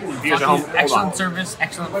now. Viewers at home, hold Excellent on. service,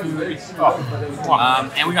 excellent food.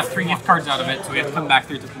 And we got 3 gift cards out of it, so we have to come back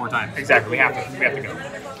 3 more times. Exactly, we have to go.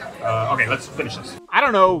 Okay, let's finish this. I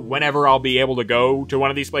don't know whenever I'll be able to go to one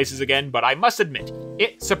of these places again, but I must admit,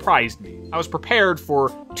 it surprised me. I was prepared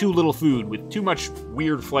for too little food with too much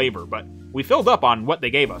weird flavor, but we filled up on what they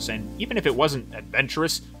gave us, and even if it wasn't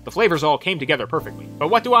adventurous, the flavors all came together perfectly. But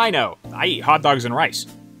what do I know? I eat hot dogs and rice.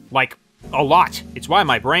 Like, a lot. It's why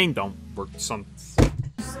my brain don't work some...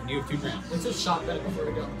 You have 2 grams. Let's just shop that before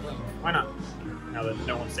we go on the plane. Why not? Now that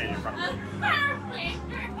no one's standing in front of me.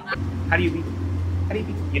 How do you eat? How do you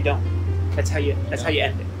eat? You don't. That's how you end it. That's how you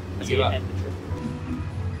end the trip.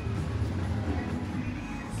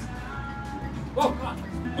 Whoa, come on.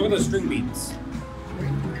 Look at those string beans.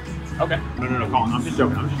 Okay. No, Colin, I'm just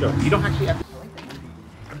joking. You don't actually have to...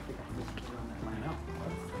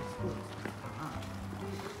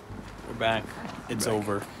 We're back. It's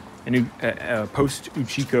over. A new post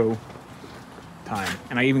Uchiko time,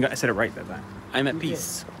 and I said it right that time. I'm at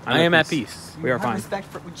peace. I am at peace. We are Have fine. respect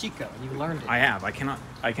for Uchiko. You learned it. I have. I cannot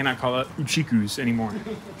call it Uchikus anymore.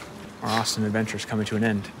 Our Austin adventure's coming to an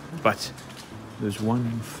end, but there's one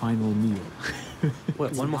final meal.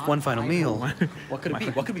 What? One final meal? What could it be?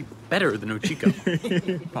 What could be better than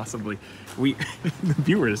Uchiko? Possibly. The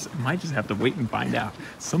viewers might just have to wait and find out.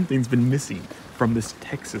 Something's been missing from this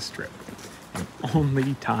Texas trip, and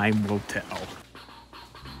only time will tell.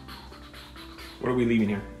 What are we leaving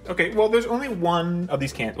here? Okay, well, there's only one of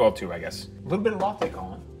these cans. Well, 2, I guess. A little bit of latte,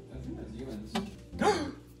 Colin. I think that's Ewan's.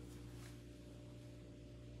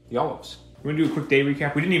 The olives. We're gonna do a quick day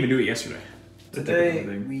recap. We didn't even do it yesterday. Today,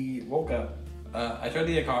 we woke up. I tried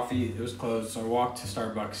to get coffee. It was closed, so I walked to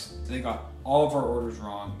Starbucks. They got all of our orders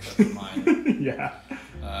wrong, except for mine. Yeah.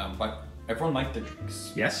 But everyone liked their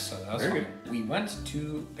drinks. Yes. So that was Very fun. We went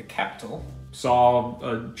to the Capitol. Saw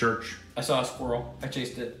a church. I saw a squirrel. I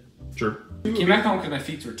chased it. Sure. Came back home because my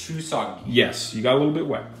feet were too soggy. Yes, you got a little bit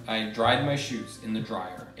wet. I dried my shoes in the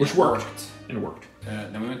dryer. Which worked. And it worked.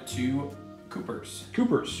 Then we went to Cooper's.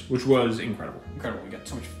 Cooper's, which was incredible. Incredible. We got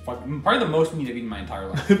so much fucking... Probably the most meat I've eaten in my entire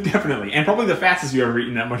life. Definitely. And probably the fastest you've ever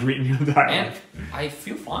eaten that much meat in your entire life. And I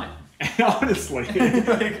feel fine. Honestly.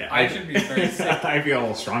 I should be very sick. I feel a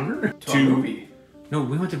little stronger. To a movie. No,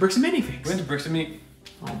 we went to Bricks and Minifigs. We went to Bricks and Minifigs.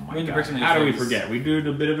 Oh my god. How do we forget? We did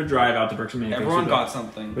a bit of a drive out to Bricks and Minifigs. Everyone got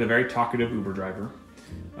something. With a very talkative Uber driver.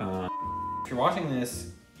 If you're watching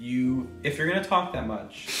this, if you're gonna talk that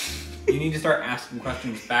much, you need to start asking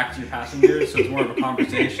questions back to your passengers so it's more of a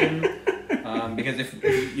conversation. Because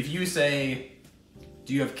if you say,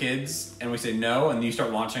 do you have kids? And we say no, and you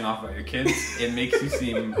start launching off about your kids, it makes you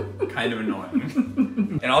seem kind of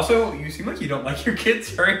annoying. And also, you seem like you don't like your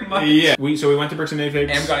kids very much. Yeah. So we went to Bricks and Minifigs.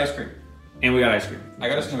 And we got ice cream. And we got ice cream. I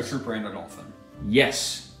got a snow trooper and a dolphin.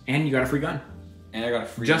 Yes. And you got a free gun. And I got a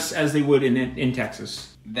free Just as they would in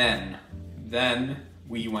Texas. Then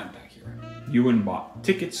we went back here. Ewan bought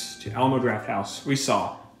tickets to Alamo Drafthouse. We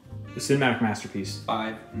saw the cinematic masterpiece.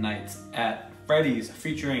 5 Nights at Freddy's,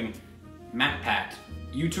 featuring Matt Pat,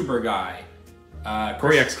 YouTuber guy,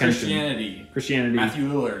 Christianity, Matthew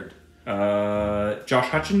Lillard, Josh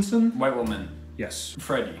Hutchinson, White Woman, yes,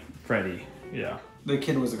 Freddy, yeah. The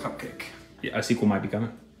kid was a cupcake. Yeah, a sequel might be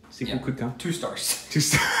coming. Sequel could come. 2 stars. 2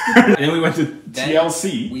 stars. And then we went to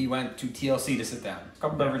TLC. We went to TLC to sit down. A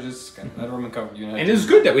couple beverages, got a rum and coke. And it was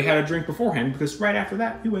good that we had a drink beforehand because right after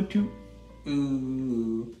that we went to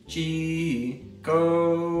Uchiko,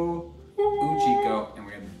 and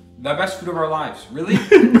we had the best food of our lives. Really?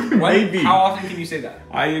 Maybe. How often can you say that?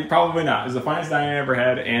 Probably not. It was the finest dining I ever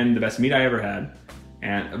had and the best meat I ever had.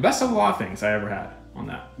 And the best of a lot of things I ever had on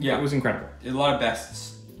that. Yeah. It was incredible. A lot of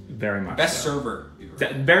bests. Very much Best so. server.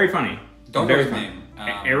 Very funny. Don't know his name.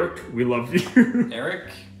 Eric, we love you.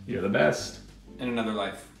 Eric. You're the best. In another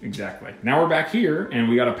life. Exactly. Now we're back here and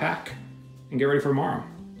we gotta pack and get ready for tomorrow.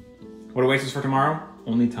 What awaits us for tomorrow?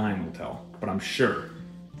 Only time will tell. But I'm sure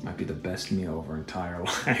it might be the best meal of our entire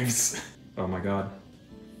lives. Oh my god.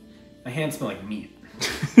 My hands smell like meat.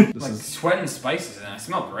 Like sweat and spices, and I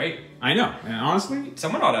smell great. I know. And honestly,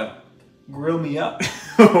 someone ought to grill me up.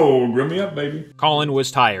 Oh, grill me up, baby. Colin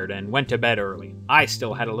was tired and went to bed early. I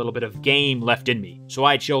still had a little bit of game left in me, so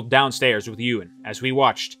I chilled downstairs with Ewan as we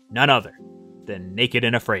watched none other than Naked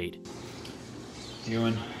and Afraid.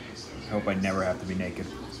 Ewan, I hope I never have to be naked.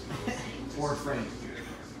 Or friend.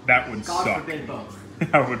 That would God suck. forbid both.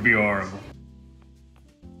 That would be horrible.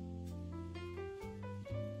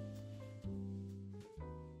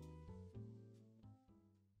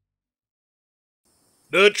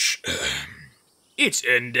 Dutch, it's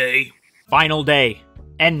end day. Final day.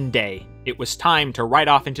 End day. It was time to ride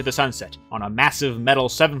off into the sunset on a massive metal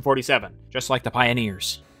 747, just like the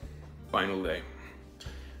pioneers. Final day.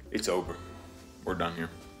 It's over. We're done here.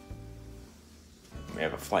 We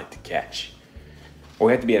have a flight to catch. Well,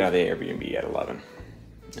 we have to be out of the Airbnb at 11.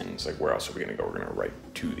 And it's like, where else are we gonna go? We're gonna right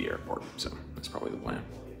to the airport. So that's probably the plan.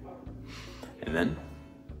 And then,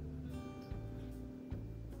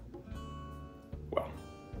 well,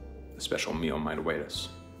 a special meal might await us.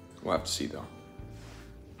 We'll have to see though.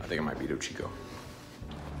 I think it might be to Chico.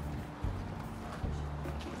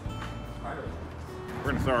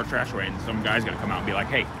 We're gonna throw our trash away and some guy's gonna come out and be like,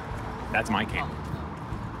 hey, that's my can.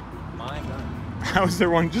 My gun. How's there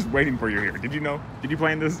one just waiting for you here? Did you know? Did you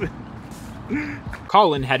plan this?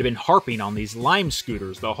 Colin had been harping on these Lime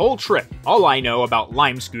scooters the whole trip. All I know about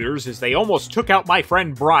Lime scooters is they almost took out my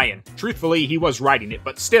friend Brian. Truthfully, he was riding it,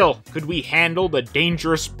 but still, could we handle the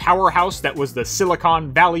dangerous powerhouse that was the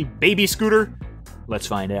Silicon Valley baby scooter? Let's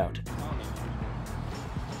find out.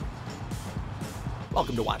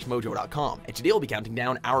 Welcome to WatchMojo.com, and today we'll be counting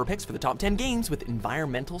down our picks for the top 10 games with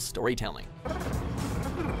environmental storytelling.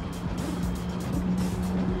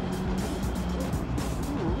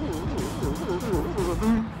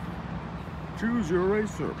 Choose your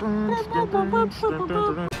racer. There's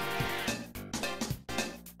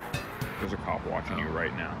a cop watching you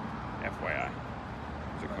right now. FYI.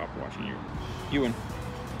 There's a cop watching you. Ewan.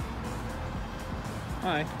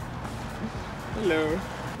 Hi. Hello.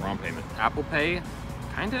 Romp payment. Apple Pay,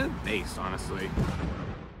 kinda based, honestly.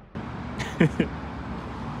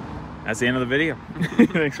 That's the end of the video.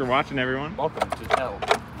 Thanks for watching, everyone. Welcome to hell,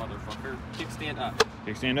 motherfucker. Kickstand up.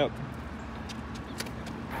 Kickstand up.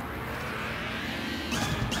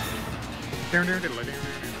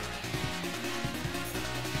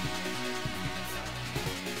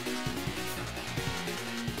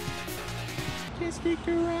 Just kick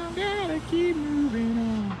around, gotta keep moving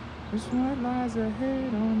on. Just what lies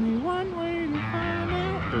ahead, only one way to find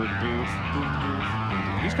out.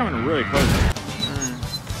 He's coming really close.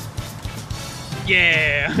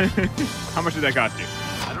 Yeah! How much did that cost you?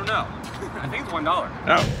 I don't know. I think it's $1.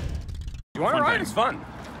 Oh. You want to ride? It's fun.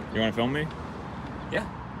 You want to film me? Yeah.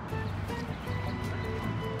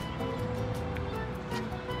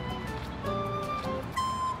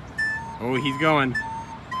 Oh, he's going.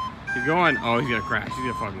 He's going. Oh, he's gonna crash. He's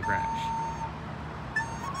gonna fucking crash.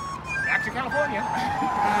 Back to California.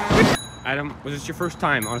 Adam, was this your first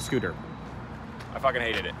time on a scooter? I fucking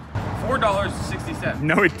hated it. $4.60.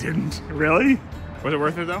 No, it didn't. Really? Was it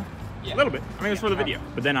worth it though? Yeah. A little bit. I mean, it was for the video.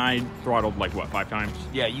 But then I throttled like, what, 5 times?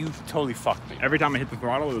 Yeah, you totally fucked me. Every time I hit the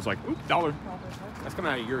throttle, it was like, oop, $1. That's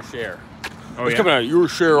coming out of your share. Oh, It's yeah? coming out of your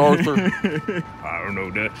share, Arthur. I don't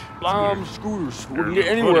know, Dutch. Lime scooters. We can get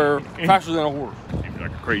anywhere faster than a horse. Seems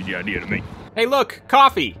like a crazy idea to me. Hey look,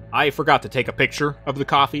 coffee! I forgot to take a picture of the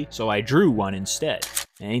coffee, so I drew one instead.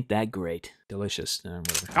 Ain't that great. Delicious.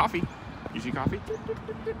 Whatever. Coffee. You see coffee?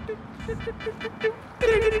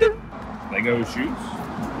 Lego shoes.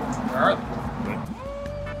 Where are they?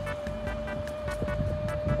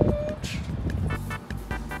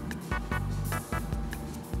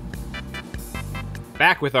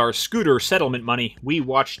 Back with our scooter settlement money, we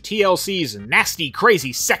watched TLC's Nasty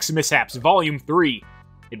Crazy Sex Mishaps Volume 3.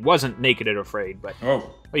 It wasn't Naked and Afraid, but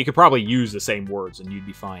well, you could probably use the same words and you'd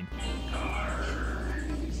be fine.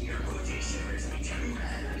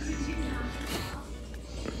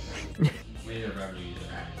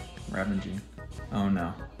 Rabbit G. Oh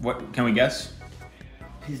no. What? Can we guess?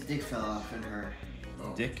 His dick fell off in her.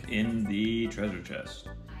 Dick in the treasure chest.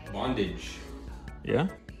 Bondage. Yeah?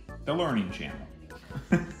 The Learning Channel.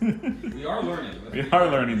 We are learning. We are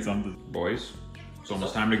learning something. Boys, it's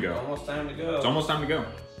almost time to go. Almost time to go. It's almost time to go.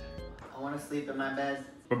 I want to sleep in my bed.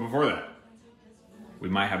 But before that, we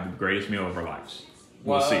might have the greatest meal of our lives.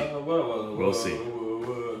 We'll see. We'll see.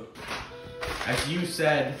 As you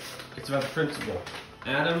said, it's about the principle.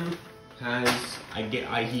 Adam has,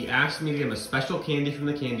 he asked me to give him a special candy from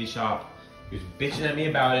the candy shop. He was bitching at me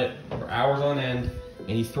about it for hours on end, and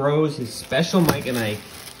he throws his special Mike and Ike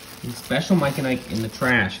in the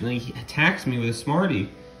trash, and then he attacks me with a Smartie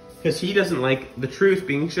because he doesn't like the truth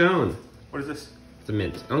being shown. What is this? It's a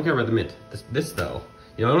mint. I don't care about the mint. This though.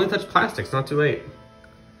 You know, I only touch plastic. It's not too late.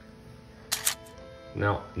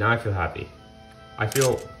 Now I feel happy. I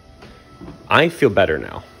feel better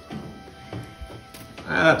now.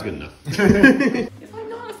 That's good enough. If I'm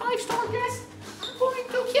not a 5-star guest, I'm going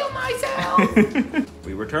to kill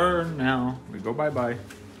We return now. We go bye-bye.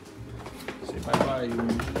 Say bye-bye,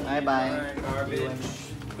 Ewan. Bye-bye.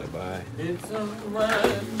 Bye-bye. It's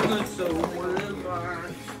alright, but so am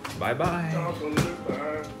I. Bye-bye.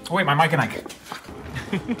 Oh, wait, my mic and Ike.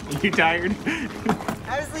 You tired?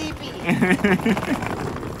 I'm sleepy.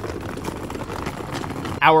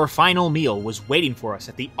 Our final meal was waiting for us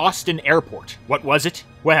at the Austin airport. What was it?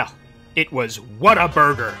 Well, it was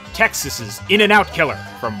Whataburger, Texas's In-N-Out killer,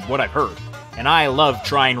 from what I've heard. And I love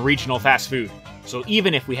trying regional fast food. So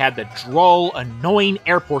even if we had the droll, annoying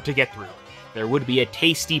airport to get through, there would be a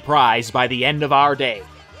tasty prize by the end of our day.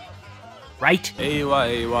 Right? Here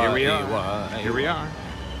we are. Here we are.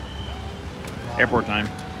 Airport time.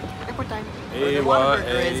 Airport time. Where the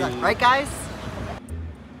Whataburger is. Right, guys?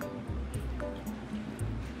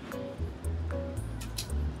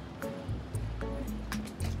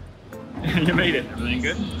 You made it. Everything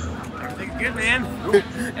good? Everything's good, man.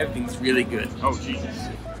 Everything's really good. Oh, Jesus.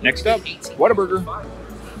 Next up, Whataburger.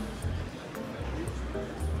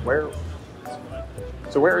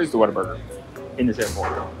 So where is the Whataburger in this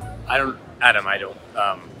airport? Adam,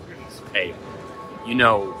 hey, you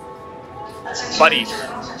know, buddy,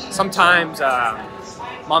 sometimes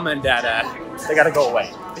Mama and Dad, they gotta go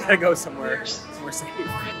away. They gotta go somewhere safe.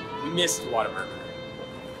 We missed Whataburger.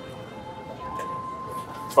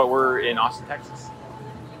 But we're in Austin, Texas.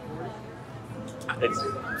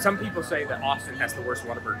 Some people say that Austin has the worst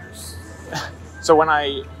Whataburgers. So when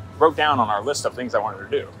I wrote down on our list of things I wanted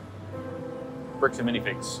to do, bricks and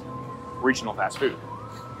minifigs, regional fast food.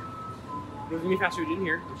 There's any fast food in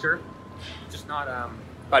here, I'm sure. Just not,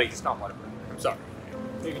 buddy, just not Whataburger. I'm sorry.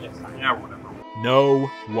 Maybe next time. Yeah, whatever. No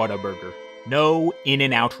Whataburger. No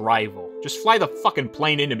In-N-Out rival. Just fly the fucking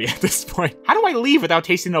plane into me at this point. How do I leave without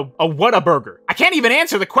tasting a Whataburger? I can't even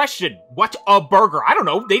answer the question. What a burger? I don't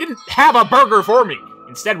know. They didn't have a burger for me.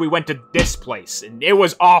 Instead, we went to this place, and it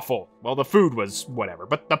was awful. Well, the food was whatever,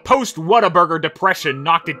 but the post-Whataburger depression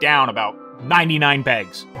knocked it down about 99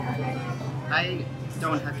 pegs. I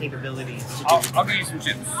don't have capabilities to do I'll get you some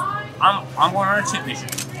chips. I'm going on a chip mission.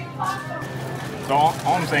 So all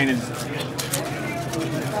I'm saying is,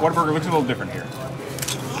 Whataburger looks a little different here.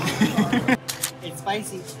 It's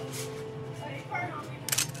spicy.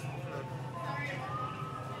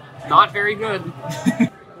 Not very good.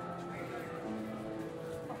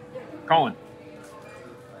 Colin.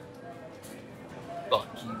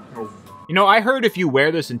 You know, I heard if you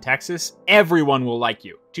wear this in Texas, everyone will like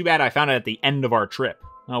you. Too bad I found it at the end of our trip.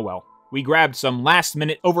 Oh well. We grabbed some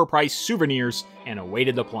last-minute overpriced souvenirs and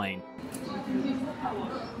awaited the plane.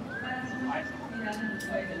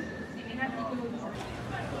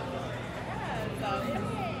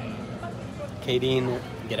 Kadeen,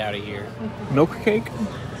 get out of here. Milk cake?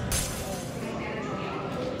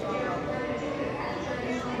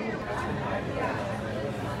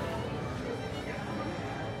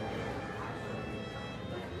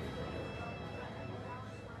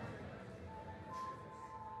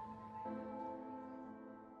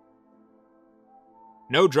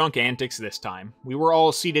 No drunk antics this time. We were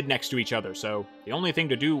all seated next to each other, so the only thing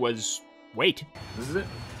to do was wait. This is it.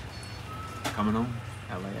 Coming home,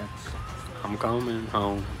 LAX. I'm coming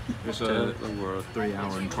home. There's a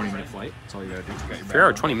 3-hour and 20-minute flight. That's all you gotta do. You got your 3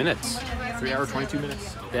 hour 20 minutes. 3 hour 22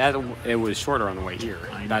 minutes. It was shorter on the way here.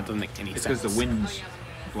 That doesn't make any sense. sense. It's because the wind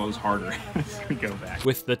blows harder as we go back.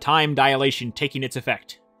 With the time dilation taking its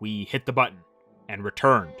effect, we hit the button and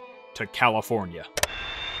returned to California.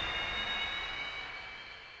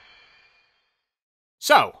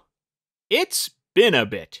 So, it's been a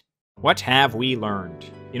bit. What have we learned?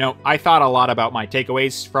 You know, I thought a lot about my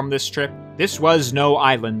takeaways from this trip. This was no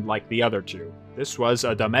island like the other two. This was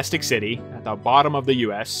a domestic city at the bottom of the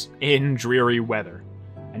US in dreary weather.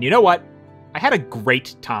 And you know what? I had a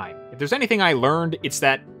great time. If there's anything I learned, it's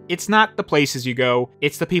that it's not the places you go,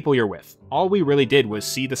 it's the people you're with. All we really did was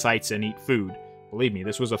see the sights and eat food. Believe me,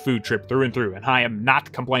 this was a food trip through and through, and I am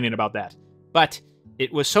not complaining about that. But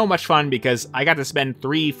it was so much fun because I got to spend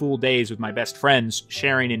 3 full days with my best friends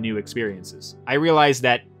sharing in new experiences. I realized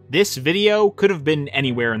that this video could have been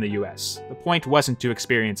anywhere in the US. The point wasn't to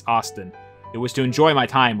experience Austin, it was to enjoy my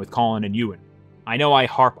time with Colin and Ewan. I know I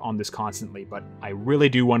harp on this constantly, but I really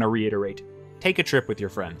do want to reiterate. Take a trip with your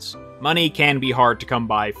friends. Money can be hard to come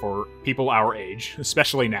by for people our age,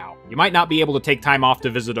 especially now. You might not be able to take time off to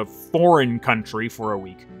visit a foreign country for a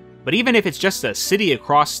week. But even if it's just a city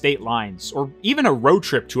across state lines, or even a road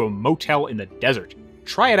trip to a motel in the desert,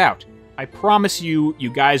 try it out. I promise you,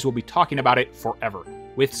 you guys will be talking about it forever.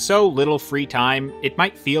 With so little free time, it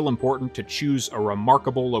might feel important to choose a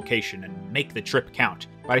remarkable location and make the trip count.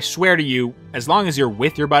 But I swear to you, as long as you're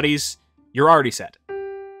with your buddies, you're already set.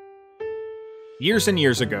 Years and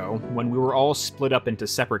years ago, when we were all split up into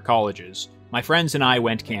separate colleges, my friends and I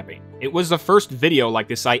went camping. It was the first video like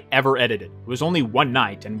this I ever edited. It was only one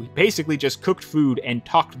night, and we basically just cooked food and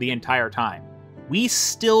talked the entire time. We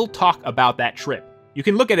still talk about that trip. You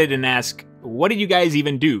can look at it and ask, what did you guys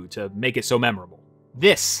even do to make it so memorable?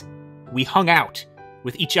 We hung out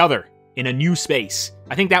with each other in a new space.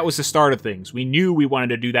 I think that was the start of things. We knew we wanted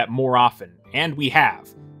to do that more often, and we have.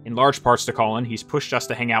 In large parts to Colin, he's pushed us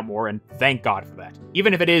to hang out more, and thank God for that.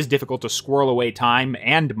 Even if it is difficult to squirrel away time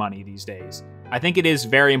and money these days, I think it is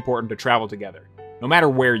very important to travel together, no matter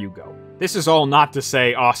where you go. This is all not to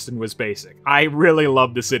say Austin was basic. I really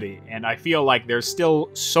love the city, and I feel like there's still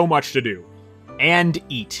so much to do. And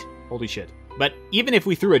eat. Holy shit. But even if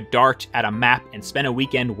we threw a dart at a map and spent a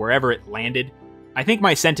weekend wherever it landed, I think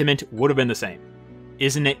my sentiment would have been the same.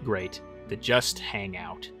 Isn't it great to just hang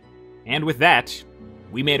out? And with that,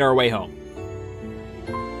 we made our way home.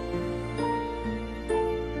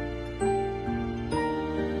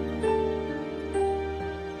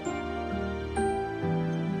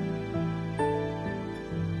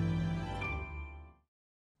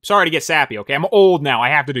 Sorry to get sappy, okay? I'm old now. I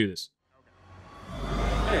have to do this.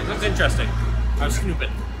 Hey, that's interesting. I was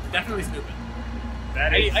snooping. Definitely snooping.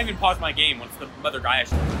 I even paused my game once the other guy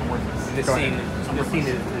actually. This scene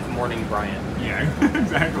is mourning Brian. Yeah,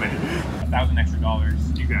 exactly. $1,000 extra.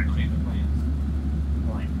 Exactly.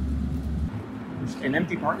 An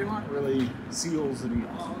empty parking lot really seals the deal.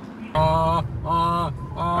 Oh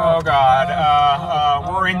God,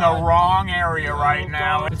 we're in the wrong area right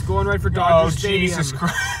now. It's going right for Dodger Stadium. Jesus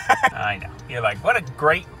Christ. I know. You're like, what a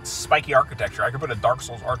great spiky architecture. I could put a Dark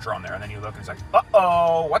Souls archer on there, and then you look and it's like,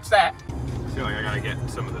 uh-oh, what's that? I feel like I gotta get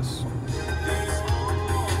some of this.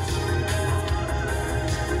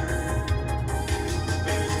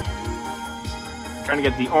 Trying to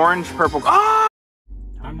get the orange, purple. Ah!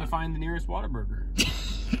 Time to find the nearest Whataburger.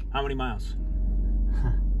 How many miles?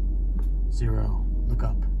 0. Look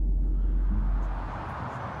up.